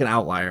really like an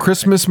outlier.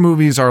 Christmas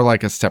movies are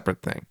like a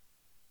separate thing.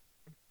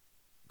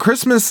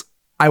 Christmas,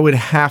 I would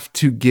have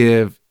to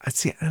give, I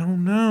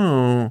don't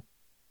know.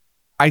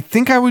 I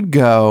think I would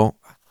go.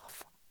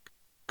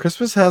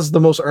 Christmas has the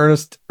most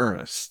Ernest.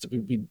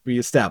 We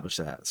established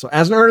that. So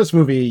as an Ernest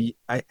movie,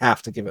 I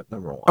have to give it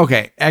number one.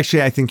 Okay.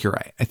 Actually, I think you're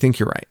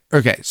right.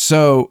 Okay.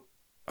 So,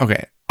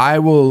 I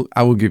will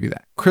give you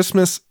that.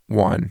 Christmas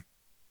 1.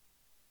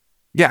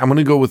 Yeah, I'm going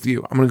to go with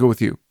you. I'm going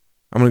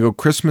to go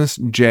Christmas,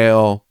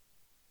 Jail,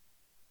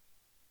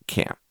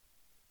 Camp.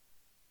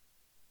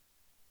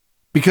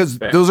 Because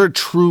those are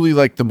truly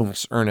like the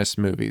most Ernest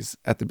movies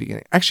at the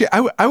beginning. Actually,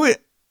 I would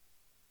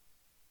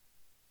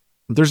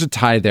there's a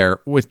tie there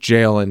with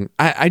Jail, and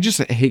I just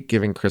hate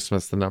giving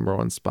Christmas the number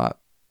one spot.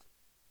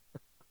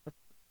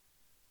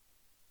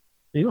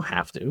 You don't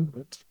have to.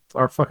 It's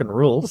our fucking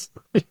rules.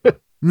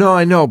 No,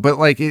 I know, but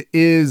like it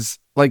is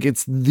like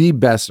it's the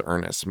best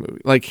Ernest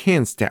movie. Like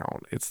hands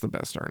down, it's the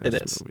best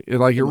Ernest movie.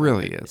 Like it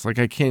really is. Like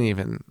I can't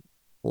even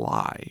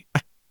lie.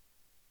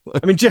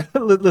 I mean,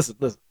 listen.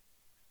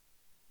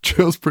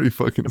 Jail's pretty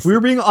fucking. If we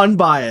were being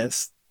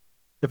unbiased,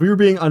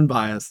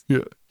 Yeah.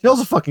 Jail's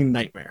a fucking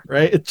nightmare,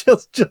 right? It's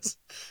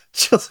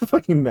just a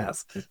fucking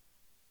mess.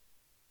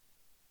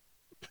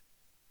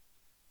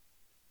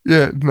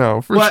 Yeah,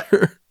 no, for What?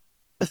 sure.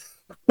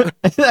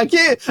 I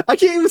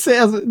can't even say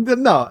as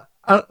no.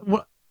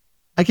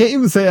 I can't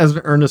even say as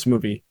an Ernest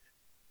movie.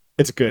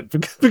 It's good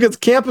because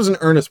Camp is an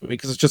Ernest movie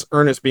because it's just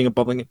Ernest being a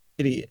bumbling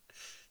idiot.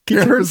 He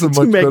Camp turns is a into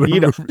much better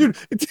Magneto, movie. dude.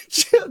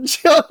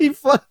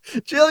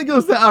 Jelly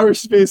goes to outer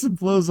space and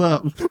blows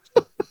up,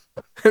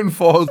 And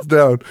falls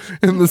down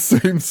in the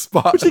same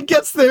spot. which he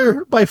gets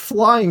there by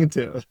flying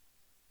to.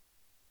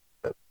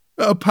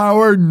 A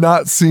power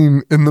not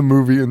seen in the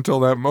movie until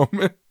that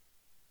moment.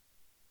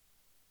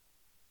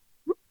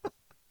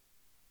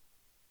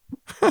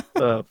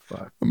 Oh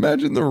fuck!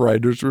 Imagine the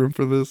writer's room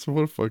for this.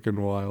 What a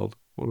fucking wild.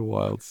 What a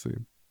wild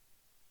scene.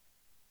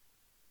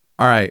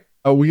 All right.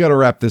 Oh, we got to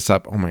wrap this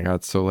up. Oh my God,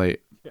 it's so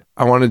late. Yeah.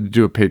 I wanted to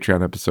do a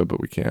Patreon episode, but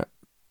we can't.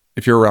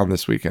 If you're around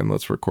this weekend,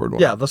 let's record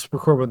one. Yeah, let's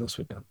record one this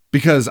weekend.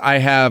 Because I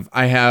have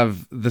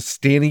the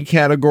Stanny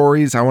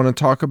categories I want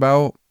to talk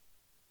about.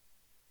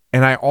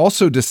 And I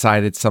also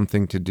decided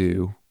something to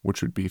do,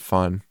 which would be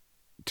fun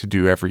to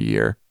do every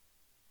year,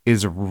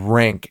 is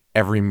rank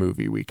every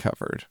movie we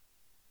covered.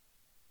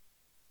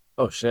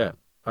 Oh shit!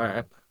 All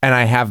right. And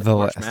I have the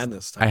March list.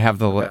 Madness I time. have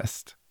the Okay.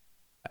 list.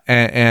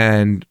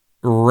 And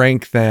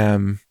rank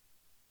them.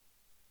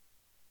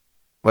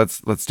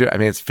 Let's do it. I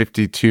mean, it's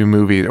 52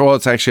 movies. Well,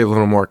 it's actually a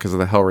little more because of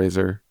the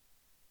Hellraiser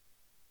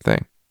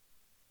thing.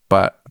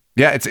 But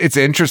yeah, it's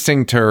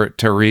interesting to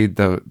read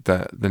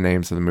the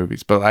names of the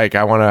movies. But like,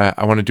 I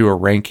wanna do a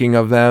ranking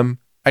of them.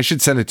 I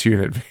should send it to you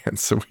in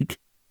advance so we can.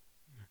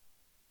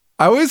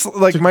 I always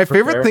like To my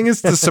prepare. favorite thing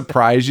is to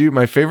surprise you.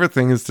 My favorite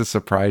thing is to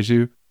surprise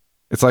you.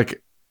 It's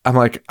like I'm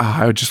like,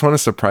 I just want to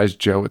surprise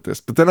Joe with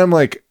this. But then I'm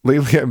like,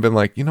 lately I've been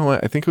like, you know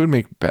what? I think it would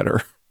make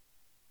better.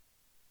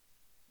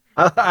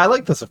 I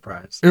like the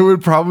surprise. It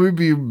would probably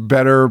be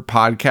better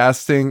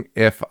podcasting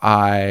if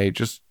I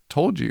just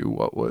told you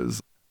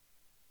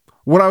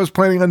what I was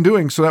planning on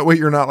doing. So that way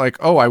you're not like,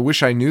 oh, I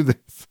wish I knew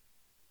this.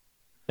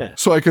 Yeah.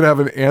 So I could have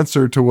an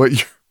answer to what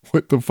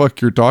the fuck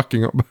you're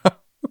talking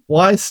about.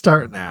 Why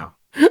start now?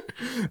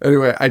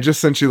 Anyway, I just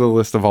sent you the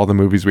list of all the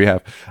movies we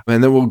have.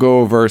 And then we'll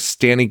go over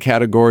standing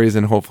categories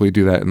and hopefully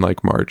do that in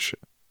like March.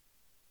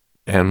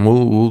 And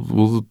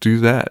we'll do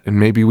that. And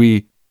maybe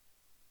we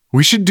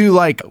should do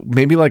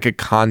maybe a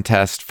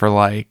contest for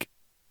like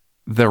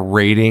the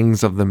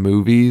ratings of the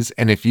movies.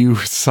 And if you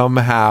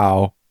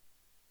somehow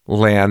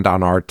land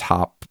on our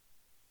top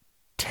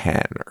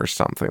 10 or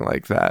something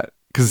like that,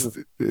 because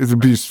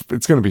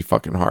it's going to be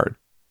fucking hard.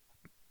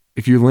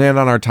 If you land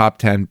on our top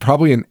 10,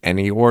 probably in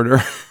any order.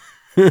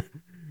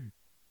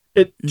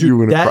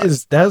 That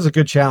is a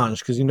good challenge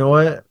because you know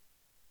what?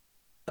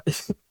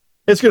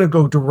 It's gonna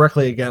go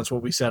directly against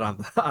what we said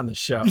on the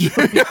show.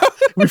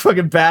 We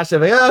fucking bashed it.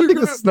 Like, I think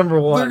this is number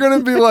one. They're going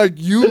to be like,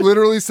 you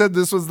literally said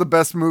this was the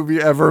best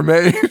movie ever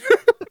made.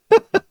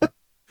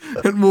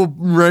 And we'll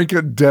rank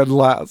it dead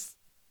last.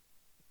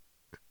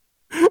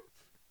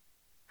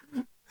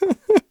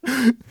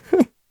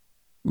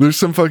 There's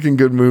some fucking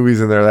good movies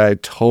in there that I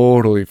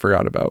totally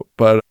forgot about.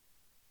 But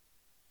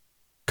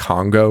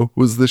Congo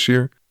was this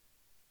year.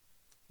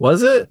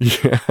 Was it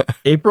Yeah.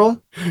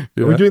 April?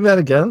 Yeah. Are we doing that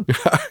again?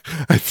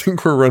 I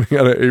think we're running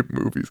out of ape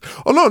movies.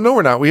 Oh, no,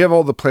 we're not. We have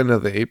all the Planet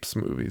of the Apes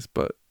movies,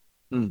 but,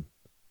 Hmm.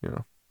 you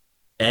know.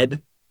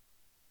 Ed?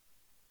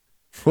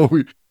 Well,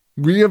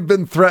 we have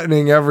been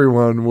threatening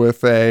everyone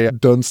with a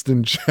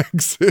Dunstan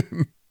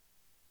Jackson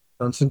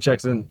Dunstan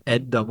checks in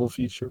Ed double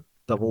feature,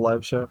 double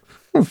live show.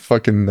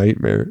 fucking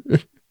nightmare.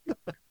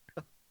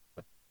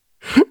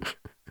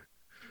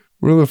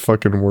 We're the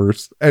fucking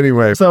worst.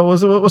 Anyway, So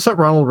what's that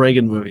Ronald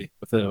Reagan movie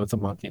with the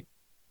monkey?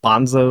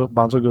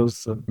 Bonzo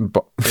goes to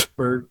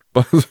Pittsburgh.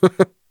 I think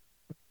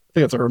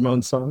it's a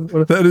Ramones song.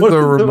 that is a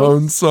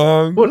Ramones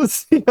song. What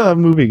is the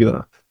movie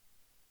though?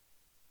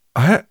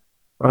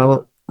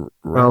 Ronald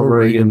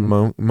Reagan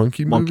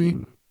monkey movie.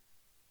 Monkey.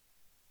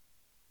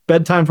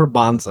 Bedtime for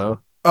Bonzo.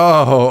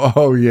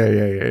 Oh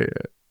yeah.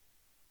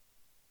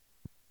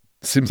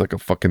 Seems like a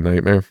fucking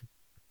nightmare.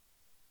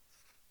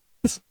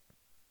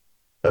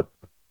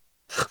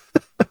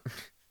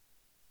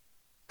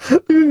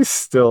 These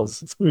stills.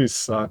 This movie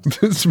sucks.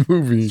 This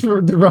movie.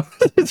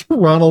 It's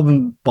Ronald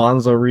and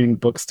Bonzo reading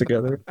books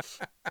together.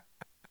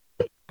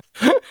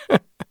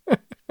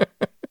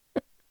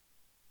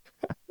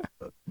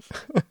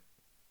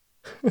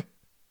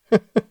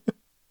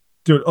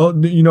 Dude, oh,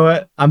 you know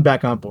what? I'm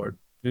back on board.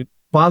 Dude,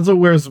 Bonzo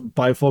wears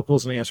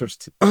bifocals and answers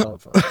to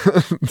telephone.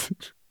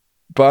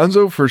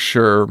 Bonzo for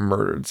sure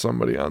murdered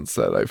somebody on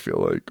set, I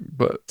feel like.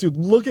 But Dude,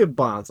 look at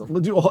Bonzo.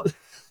 Dude,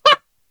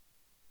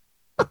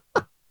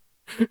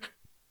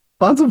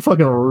 Bonzo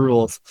fucking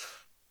rules.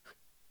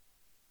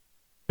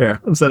 Here,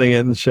 I'm setting it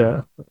in the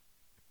chat.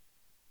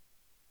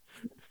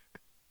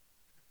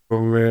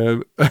 oh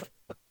man. Look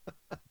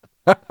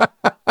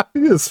at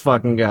this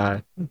fucking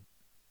guy.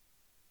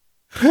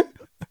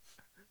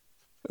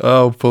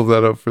 I'll pull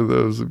that up for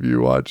those of you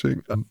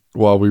watching.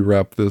 while we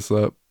wrap this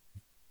up.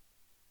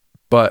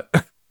 But,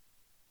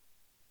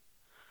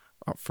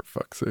 oh, for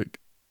fuck's sake.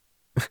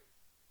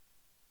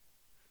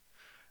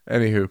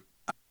 Anywho.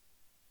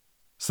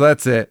 So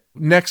that's it.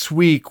 Next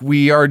week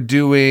we are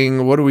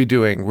doing, what are we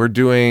doing? We're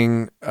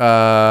doing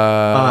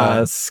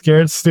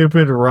Scared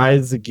Stupid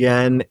Rise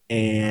Again,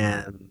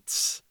 and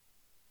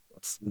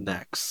what's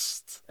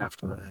next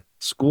after that?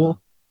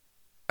 School?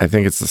 I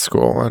think it's the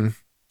school one.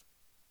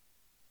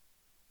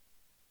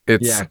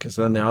 Yeah, because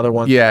then the other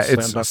one. Yeah,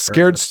 it's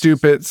Scared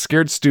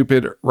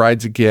Stupid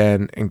rides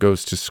again and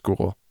goes to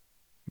school.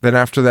 Then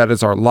after that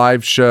is our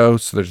live show,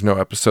 so there's no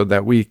episode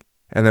that week.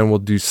 And then we'll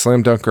do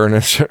Slam Dunk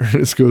Ernest,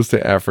 Ernest Goes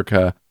to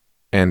Africa,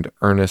 and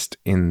Ernest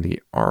in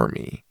the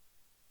Army.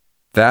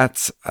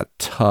 That's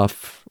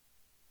tough.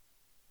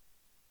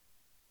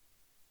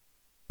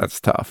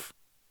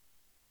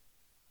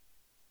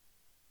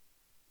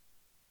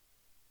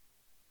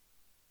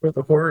 For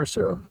the horror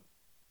show.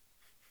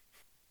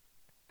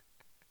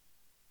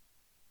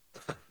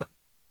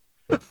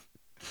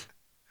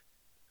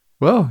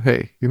 Well,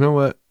 hey, you know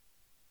what?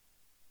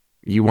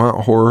 You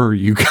want horror,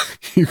 you got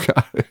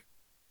it.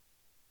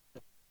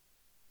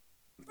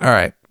 All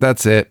right,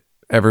 that's it,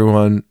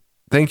 everyone.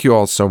 Thank you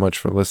all so much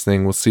for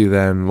listening. We'll see you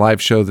then.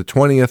 Live show the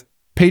 20th.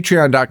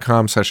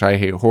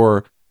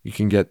 Patreon.com/IHateHorror. You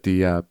can get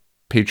the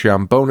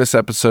Patreon bonus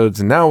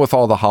episodes. And now with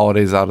all the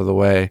holidays out of the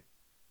way,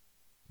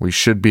 we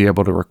should be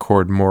able to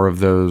record more of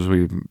those.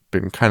 We've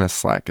been kind of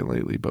slacking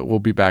lately, but we'll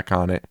be back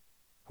on it.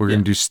 We're going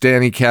to do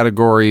Stanny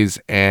categories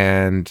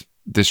and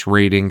this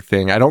rating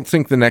thing. I don't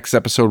think the next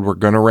episode we're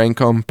going to rank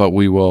them, but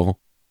we will.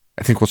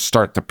 I think we'll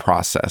start the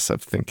process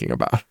of thinking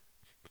about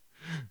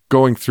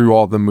going through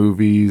all the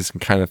movies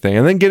and kind of thing,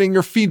 and then getting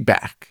your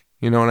feedback.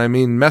 You know what I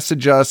mean?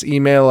 Message us,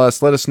 email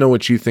us, let us know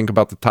what you think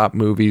about the top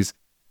movies,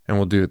 and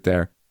we'll do it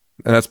there.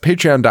 And that's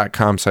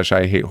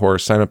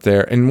patreon.com/IHateHorror. Sign up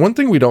there. And one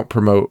thing we don't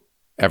promote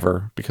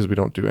ever, because we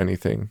don't do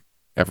anything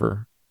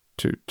ever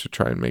to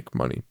try and make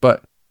money.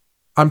 But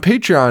on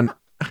Patreon,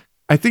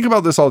 I think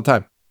about this all the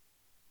time.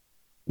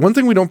 One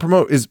thing we don't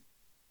promote is,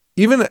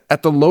 even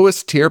at the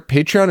lowest tier,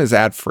 Patreon is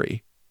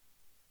ad-free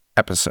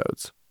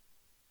episodes.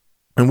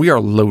 And we are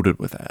loaded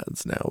with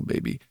ads now,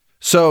 baby.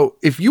 So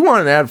if you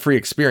want an ad-free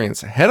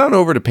experience, head on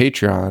over to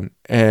Patreon.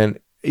 And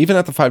even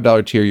at the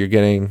 $5 tier, you're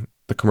getting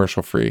the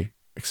commercial-free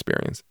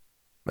experience.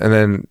 And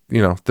then,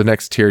 the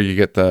next tier, you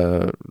get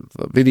the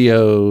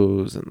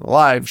videos and the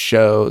live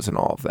shows and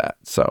all of that.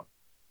 So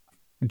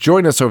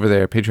join us over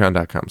there,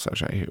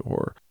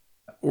 patreon.com/IHateHorror.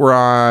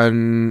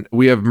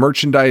 We have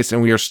merchandise,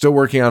 and we are still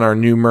working on our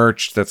new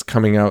merch that's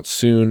coming out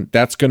soon.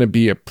 That's going to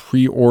be a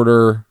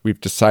pre-order. We've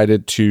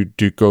decided to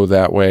go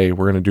that way.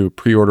 We're going to do a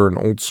pre-order, an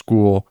old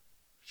school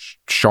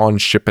Sean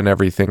shipping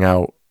everything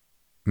out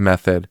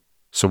method.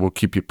 So we'll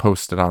keep you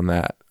posted on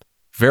that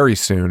very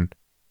soon.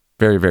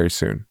 Very, very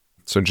soon.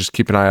 So just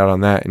keep an eye out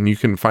on that. And you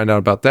can find out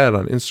about that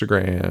on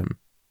Instagram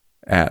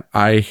at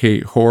I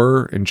Hate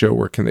Horror. And Joe,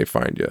 where can they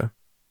find you?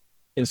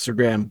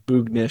 Instagram,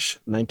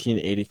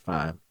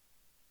 Boognish1985.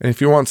 And if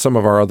you want some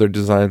of our other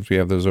designs, we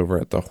have those over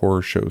at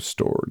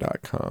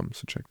thehorrorshowstore.com.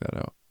 So check that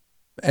out.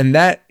 And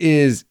that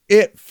is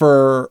it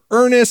for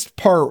Ernest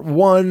Part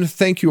 1.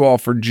 Thank you all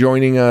for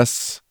joining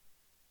us.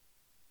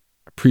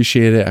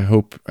 Appreciate it. I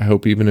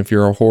hope even if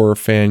you're a horror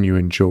fan, you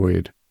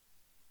enjoyed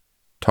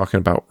talking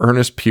about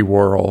Ernest P.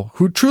 Worrell,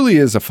 who truly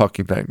is a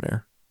fucking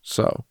nightmare.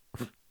 So.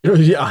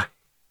 Yeah.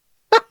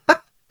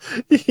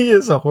 He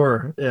is a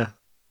horror. Yeah.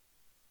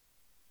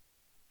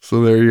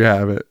 So there you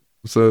have it.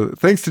 So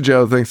thanks to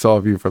Joe. Thanks to all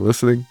of you for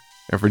listening.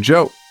 And for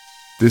Joe,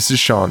 this is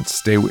Sean.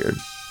 Stay weird.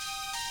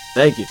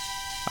 Thank you.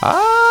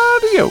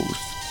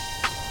 Adios.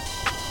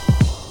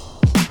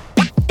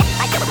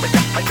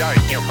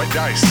 I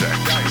dissect.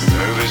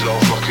 Movies all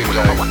fucking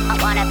day.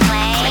 Wanna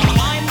play?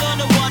 I'm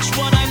gonna watch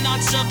what I'm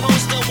not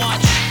supposed to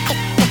watch.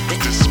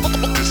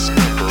 Dismember.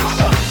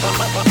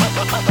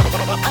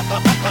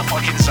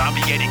 Fucking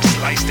zombie getting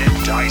sliced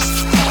and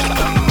diced.